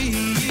rather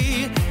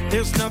be.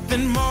 There's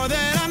nothing more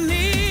that I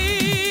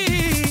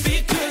need.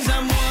 Because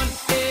I'm one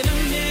in a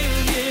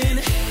million,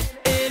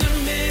 in a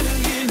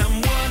million. I'm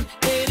one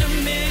in a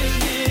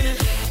million,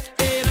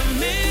 in a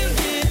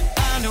million.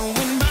 I know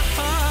in my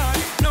heart,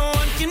 no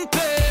one can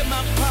play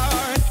my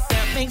part.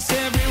 That makes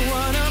every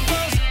one of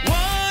us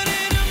one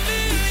in a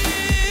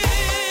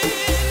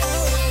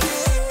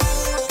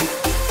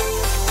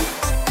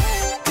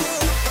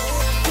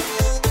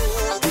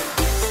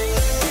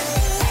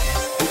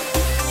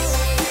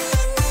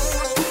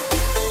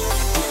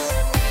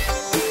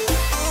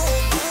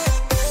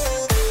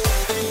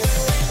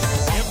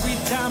Every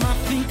time I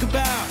think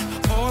about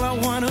all I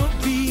wanna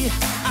be,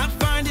 I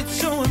find it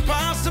so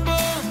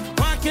impossible.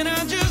 Why can't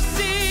I just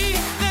see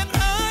that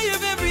I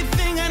have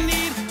everything I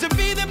need to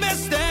be the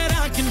best that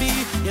I can be?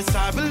 Yes,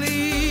 I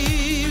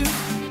believe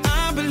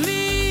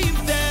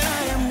that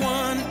I am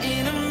one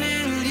in a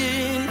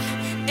million,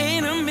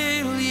 in a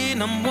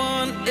million. I'm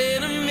one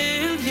in a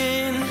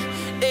million,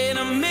 in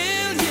a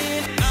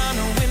million. I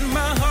know in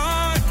my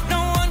heart,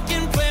 no one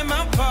can play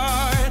my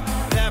part.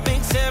 That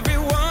makes every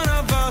one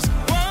of us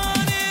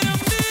one in a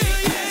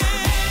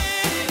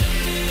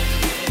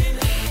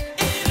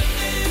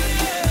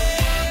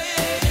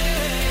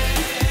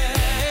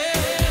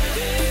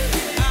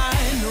I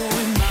know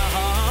in my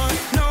heart,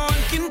 no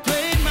one can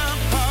play my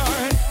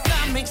part.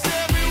 That makes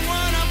every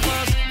one of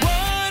us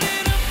one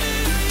in a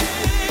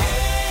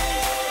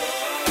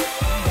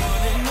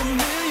one in a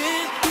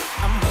million.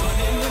 I'm one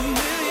in a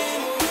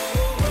million.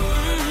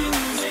 One in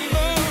a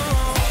million.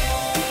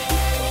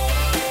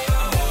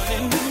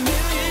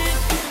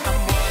 I'm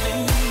one in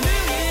a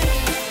million.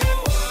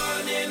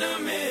 One in a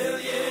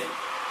million.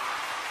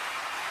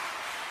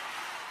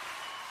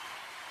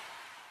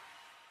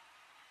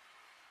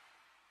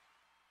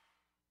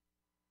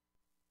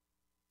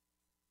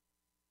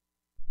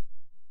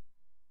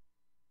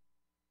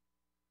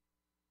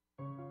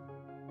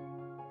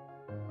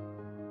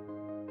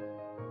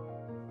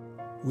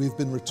 We've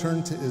been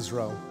returned to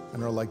Israel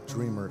and are like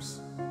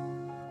dreamers.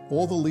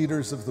 All the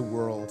leaders of the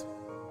world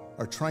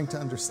are trying to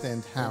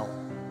understand how,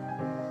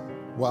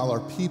 while our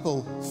people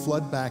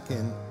flood back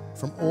in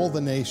from all the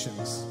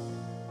nations,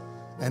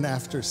 and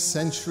after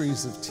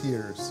centuries of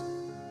tears,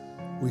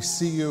 we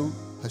see you,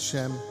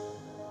 Hashem,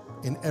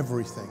 in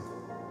everything,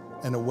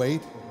 and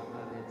await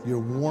your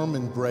warm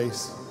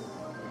embrace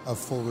of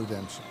full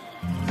redemption.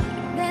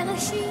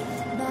 בראשית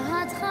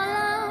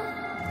בהתחלה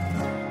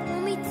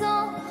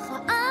ומתוך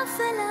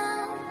האפלה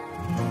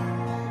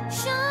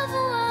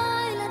שבו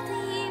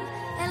הילדים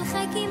אל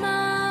חיק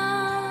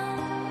אמם.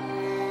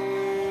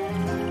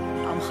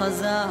 עם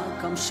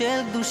חזק, עם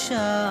של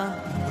קדושה,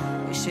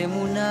 יש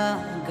אמונה,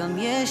 גם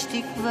יש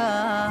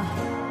תקווה,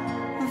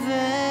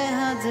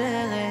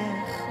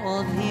 והדרך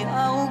עוד היא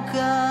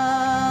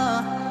ארוכה.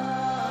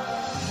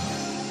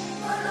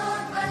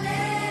 קולות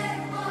בלב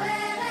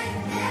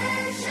בוערת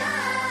אש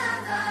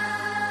אהבה,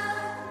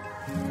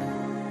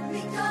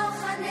 מתוך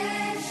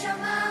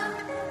הנשמה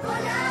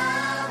קולה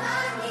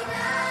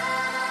מנגינה.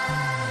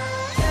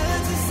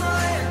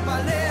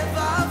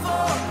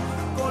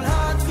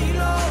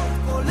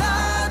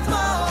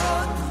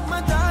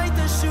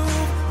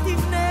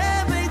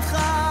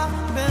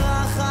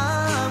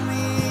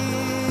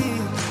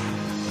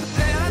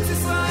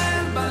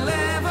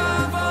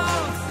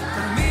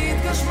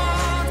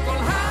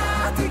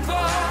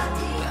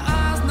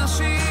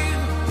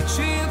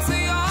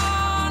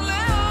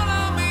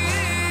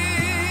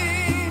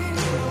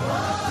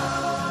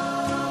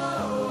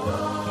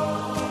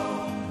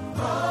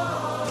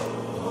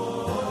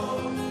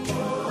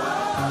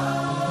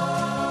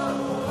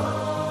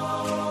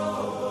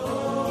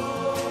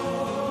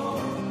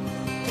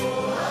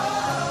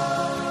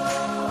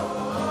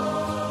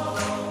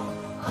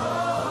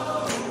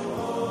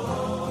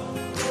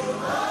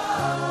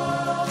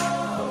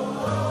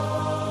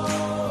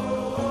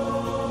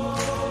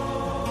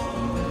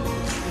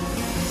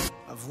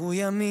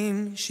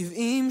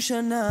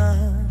 שנה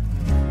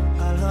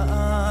על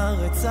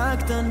הארץ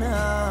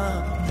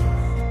הקטנה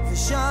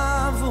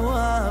ושבו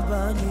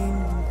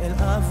הבנים אל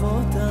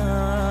אבותם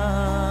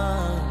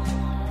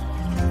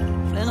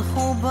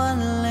לנחו בן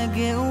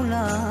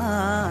לגאולה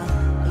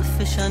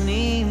אלפי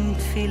שנים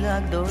תפילה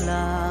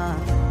גדולה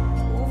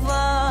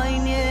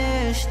ובעין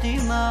יש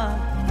דמעה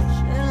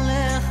של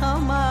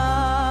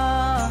נחמה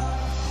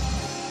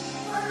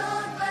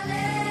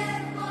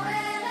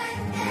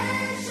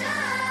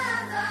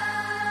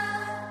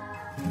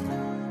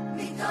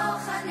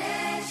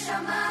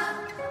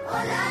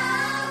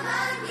עולם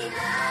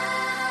המדינה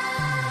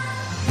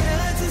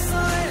ארץ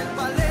ישראל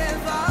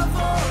בלב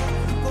אבות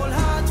כל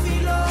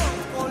התפילות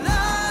כל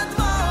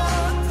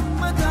הדמעות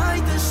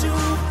מתי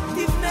תשוב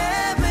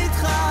תבנה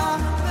ביתך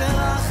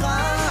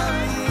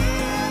ברחמים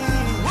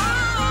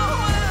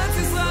ארץ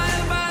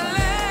ישראל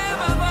בלב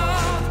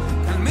אבות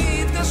כאן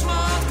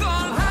מתגשמות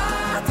כל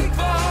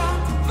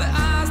התקוות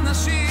ואז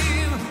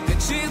נשיר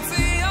את שיר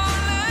ציון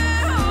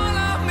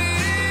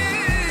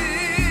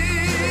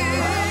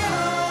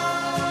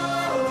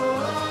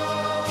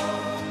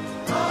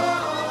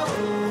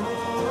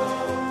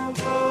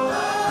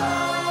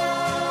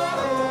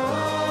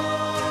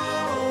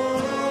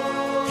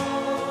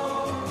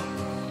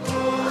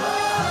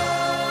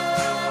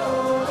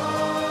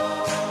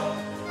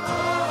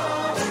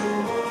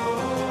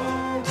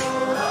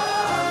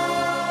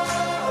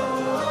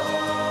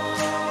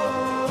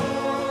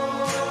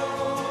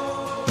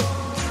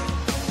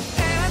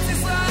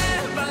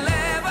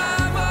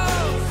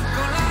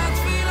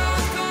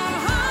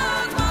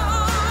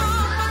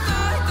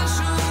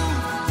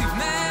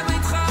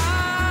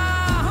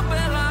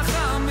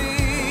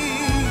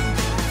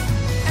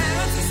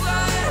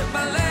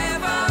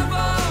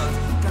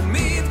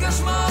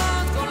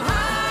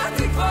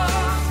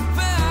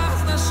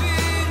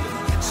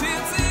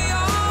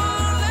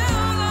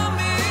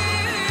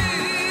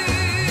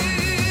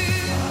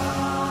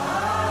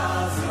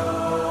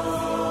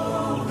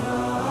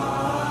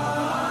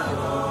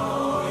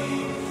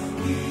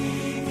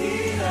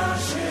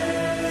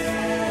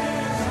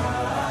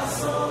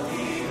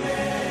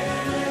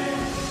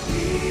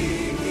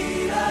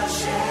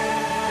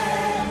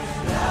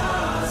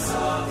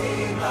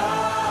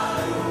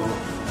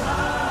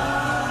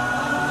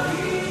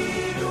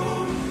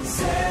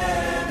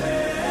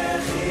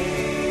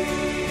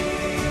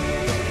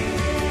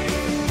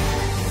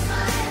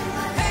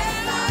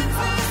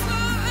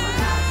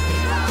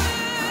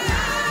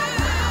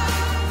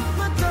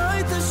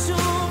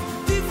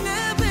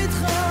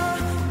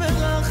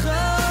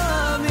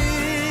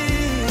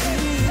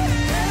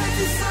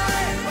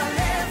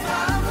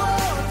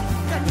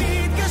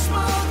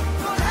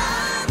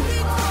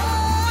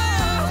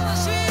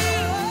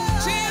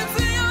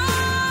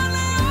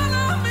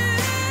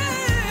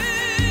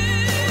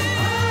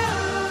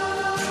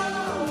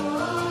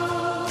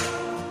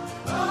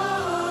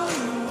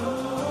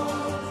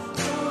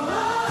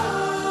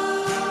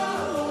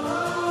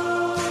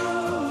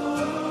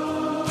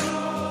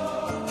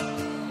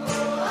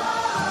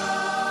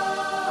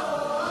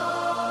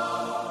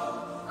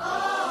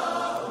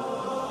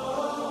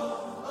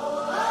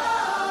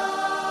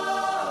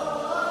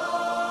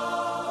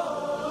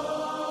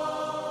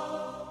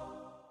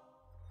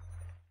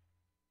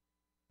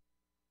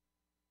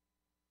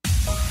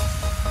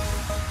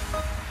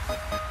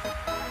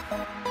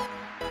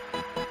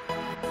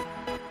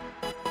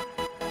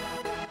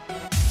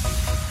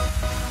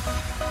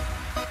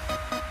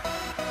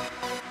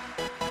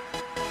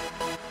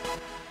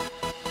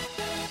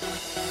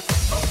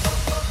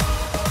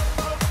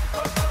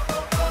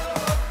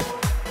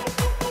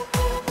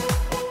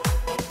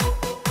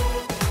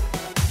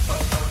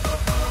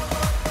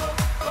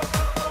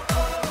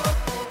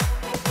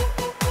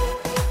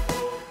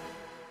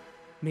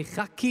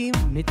מחכים,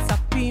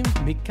 מצפים,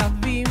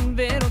 מקווים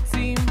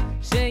ורוצים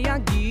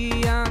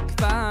שיגיע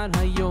כבר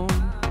היום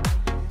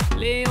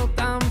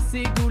לאותם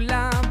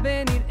סגולה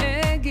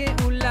ונראה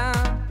גאולה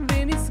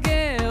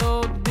ונזכה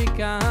עוד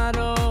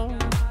בקרוב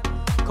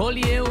כל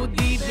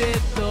יהודי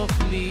בתוך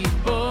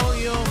ליבו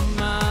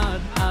יאמר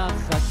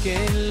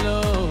אחכה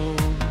לו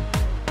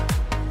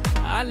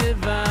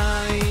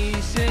הלוואי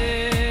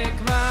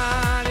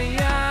שכבר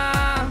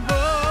יבוא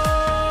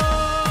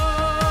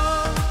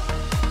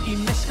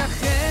אם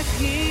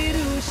אשכחך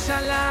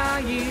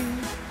ירושלים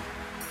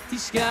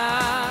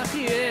תשכח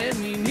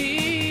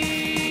ימיני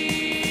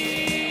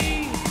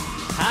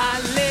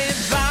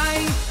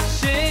הלוואי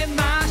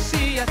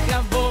שמשיח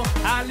יבוא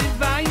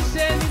הלוואי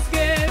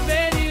שנזכה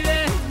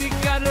ונראה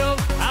מקרוב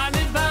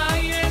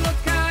הלוואי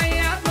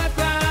אלוקיי עד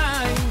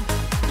מתי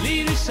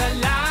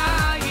לירושלים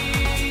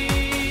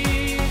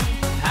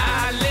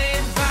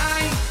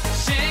הלוואי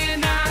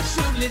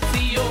שנשוב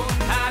לציון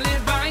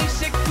הלוואי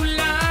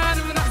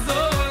שכולנו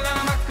נחזור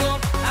למקום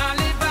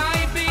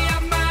הלוואי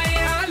בימיי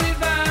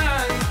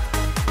הלוואי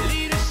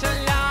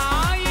לירושלים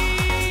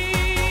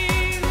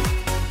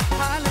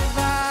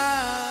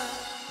הלוואי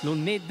לא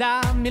נדע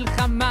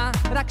מלחמה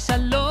רק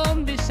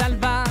שלום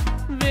ושלווה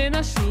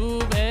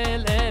ונשוב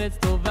אל ארץ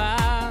טובה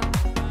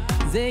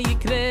זה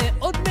יקרה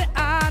עוד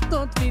מעט,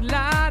 עוד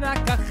תפילה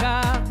רק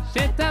אחת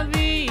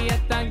שתביא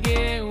את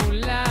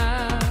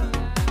הגאולה.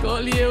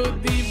 כל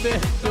יהודי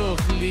בתוך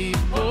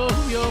ליבו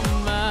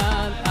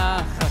יאמר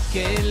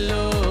אחכה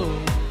לו,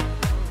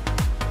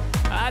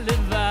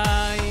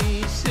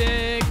 הלוואי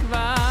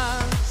שכבר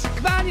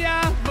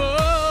יבוא.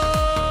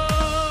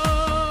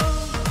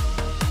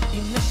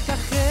 אם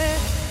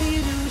נשכחך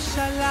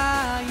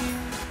ירושלים,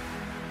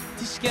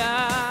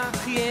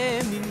 תשכח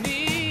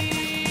ימיני.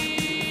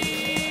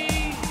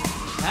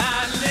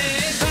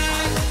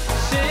 הלוואי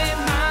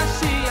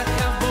שמשיח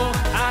יבוא,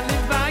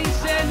 הלוואי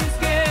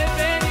שנזכה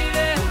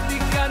ונראה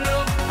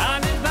בקרוב,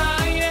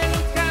 הלוואי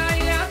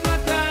אלוקיי עד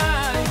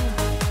מתי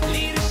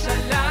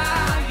לירושלים.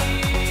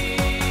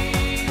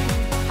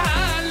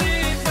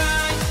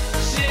 הלוואי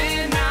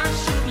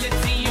שנשוב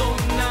לציון,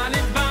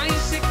 הלוואי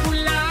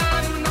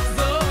שכולנו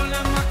נחזור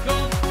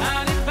למקום,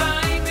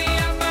 הלוואי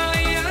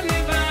בימיי,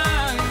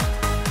 הלוואי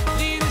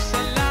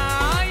לירושלים.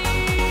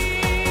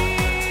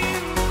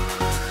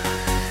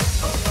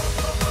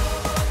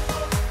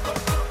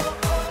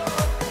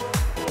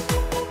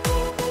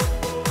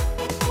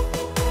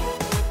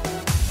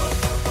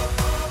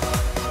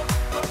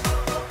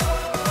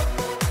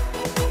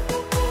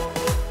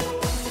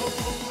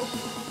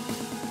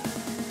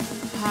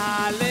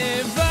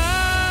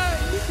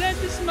 הלוואי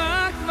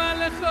שתשמע כבר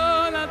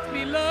לכל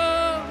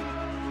התפילות,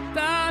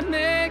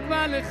 תענה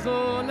כבר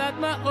לכל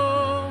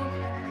הדמעות,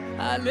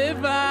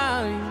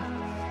 הלוואי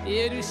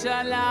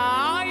ירושלים.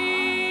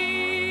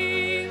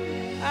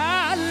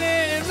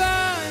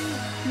 הלוואי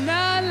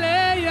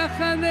נעלה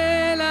יחד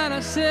אל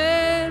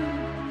השם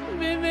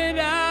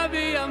במהרה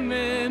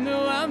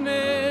בימינו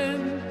אמן.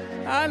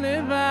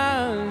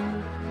 הלוואי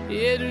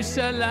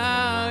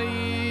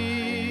ירושלים.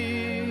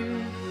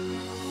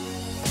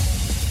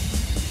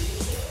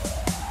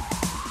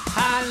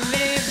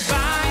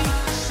 הלוואי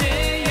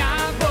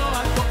שיבוא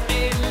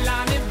הגואל,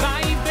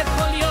 הלוואי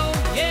בכל יום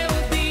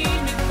יהודי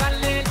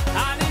מתפלל,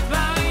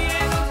 הלוואי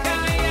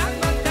אלוקיי עד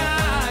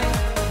מתי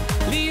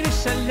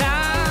לירושלים.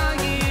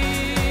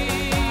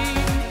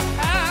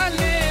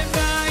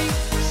 הלוואי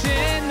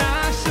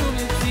שנשוב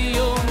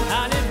לציון,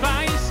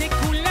 הלוואי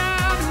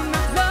שכולנו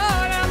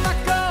נחזור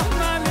למקום,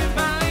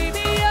 הלוואי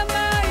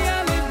בימיי,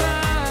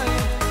 הלוואי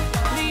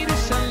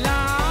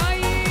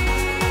לירושלים.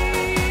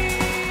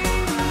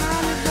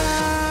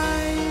 הלוואי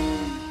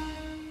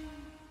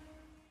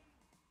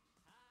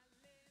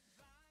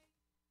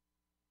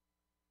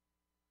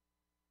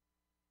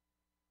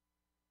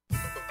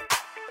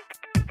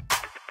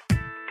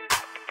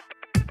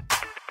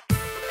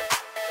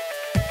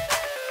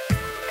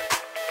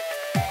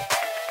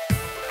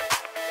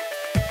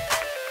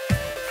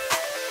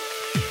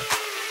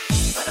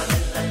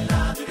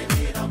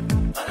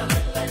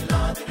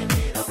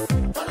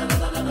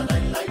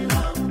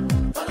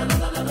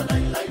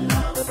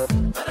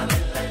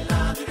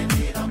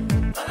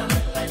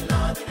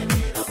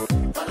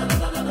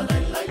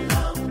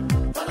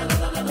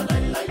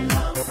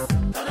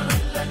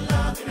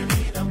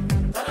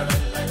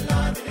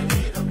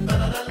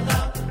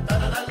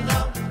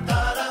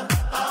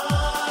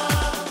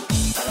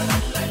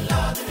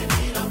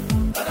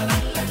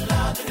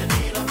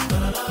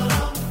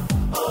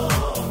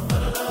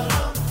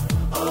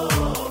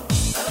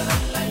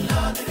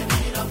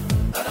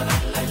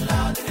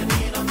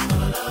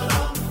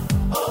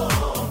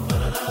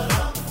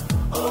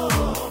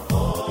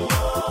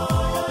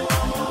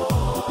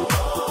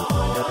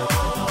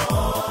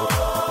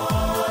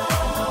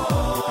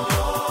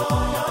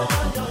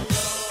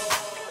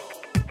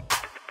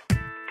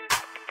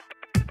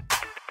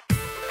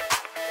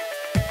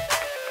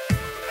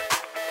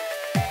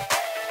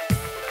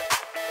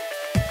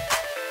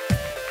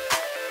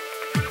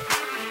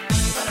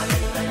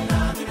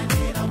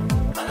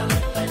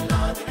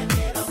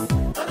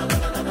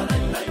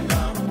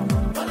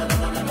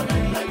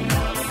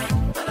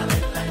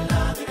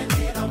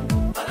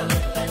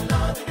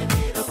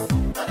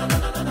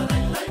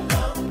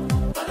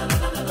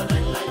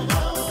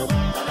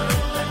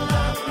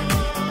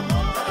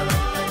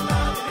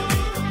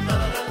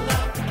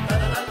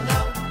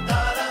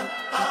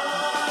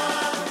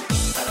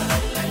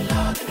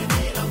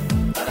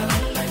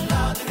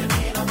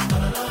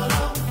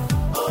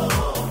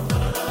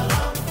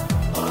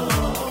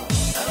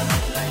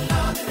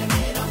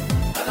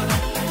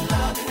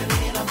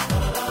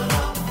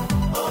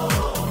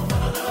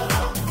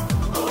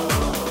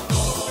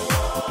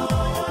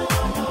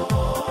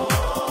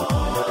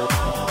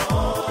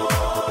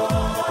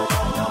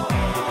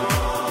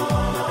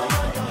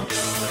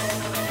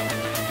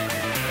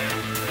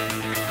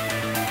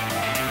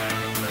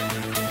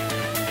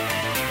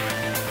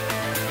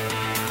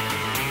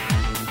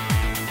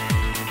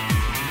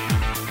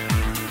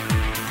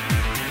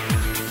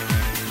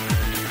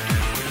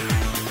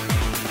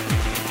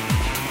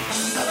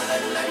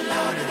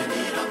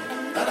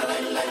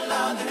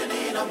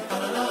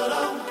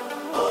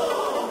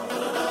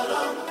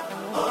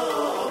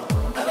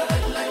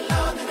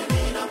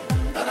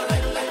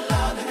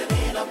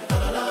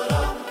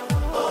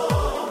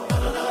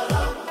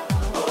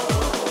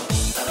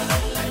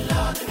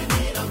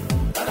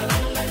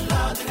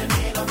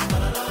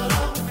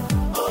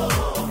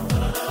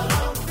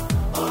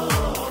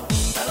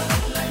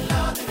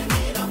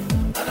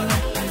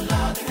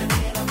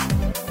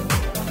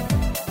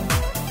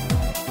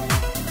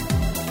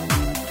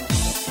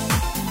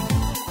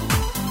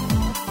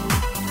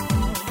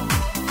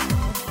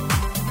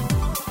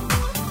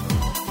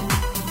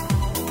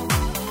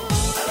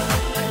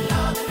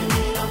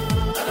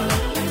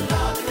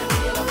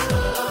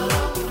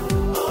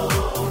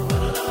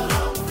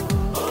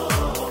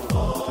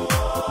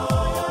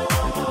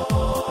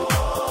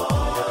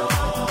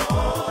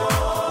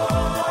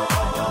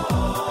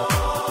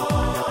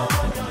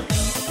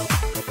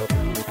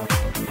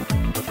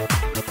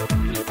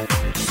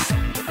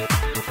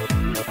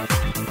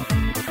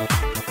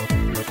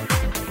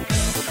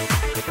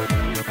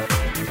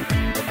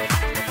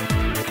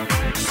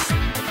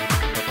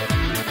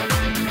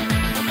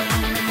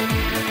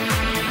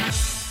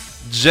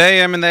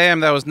JM and the AM,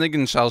 that was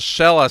Niggin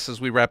Shalshelas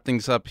as we wrap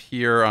things up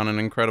here on an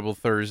incredible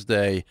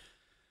Thursday.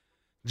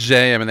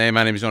 JM and the AM,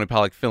 my name is Yoni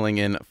Pollack, filling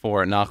in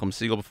for Nachum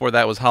Siegel. Before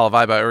that was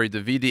Halavai by Uri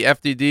Davidi,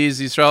 FDD's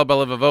Yisrael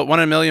Belevavot, 1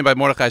 in a Million by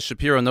Mordechai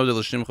Shapiro, No de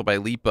L'Shimcha by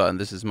Lipa, and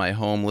this is my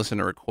home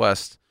listener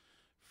request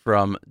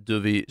from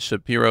Duvi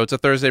Shapiro. It's a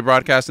Thursday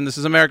broadcast, and this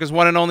is America's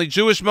one and only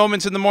Jewish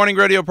Moments in the Morning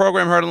radio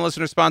program, heard on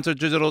listener-sponsored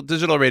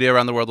digital radio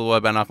around the world, the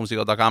web at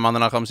NachumSiegel.com, on the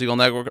Nachum Siegel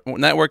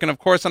Network, and of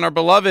course on our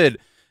beloved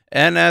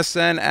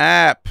NSN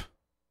app.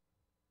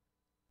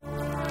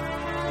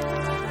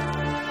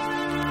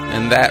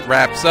 And that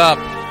wraps up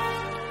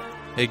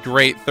a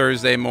great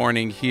Thursday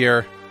morning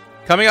here.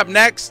 Coming up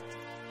next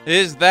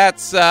is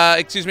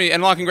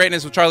Unlocking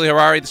Greatness with Charlie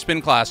Harari, the Spin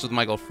Class with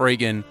Michael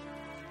Fragan.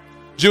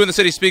 Jew in the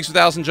City Speaks with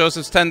Alison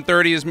Josephs.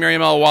 10:30 is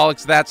Miriam L.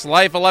 Wallach's That's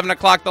Life. 11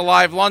 o'clock, the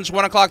live lunch.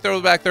 1 o'clock,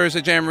 Throwback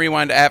Thursday Jam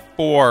Rewind at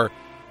 4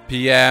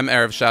 p.m.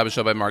 Erev Shabbos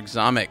show by Mark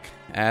Zamek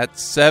at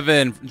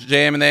 7.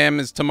 JM and the AM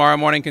is tomorrow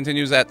morning,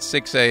 continues at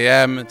 6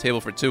 a.m.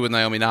 Table for Two with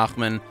Naomi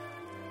Nachman.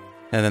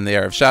 And then the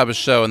Erev Shabbos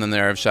show, and then the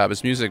Erev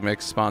Shabbos music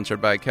mix,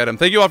 sponsored by Kedem.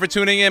 Thank you all for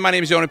tuning in. My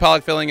name is Yoni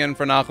Pollack, filling in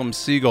for Nachum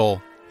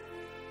Siegel.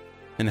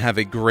 And have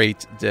a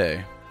great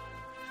day.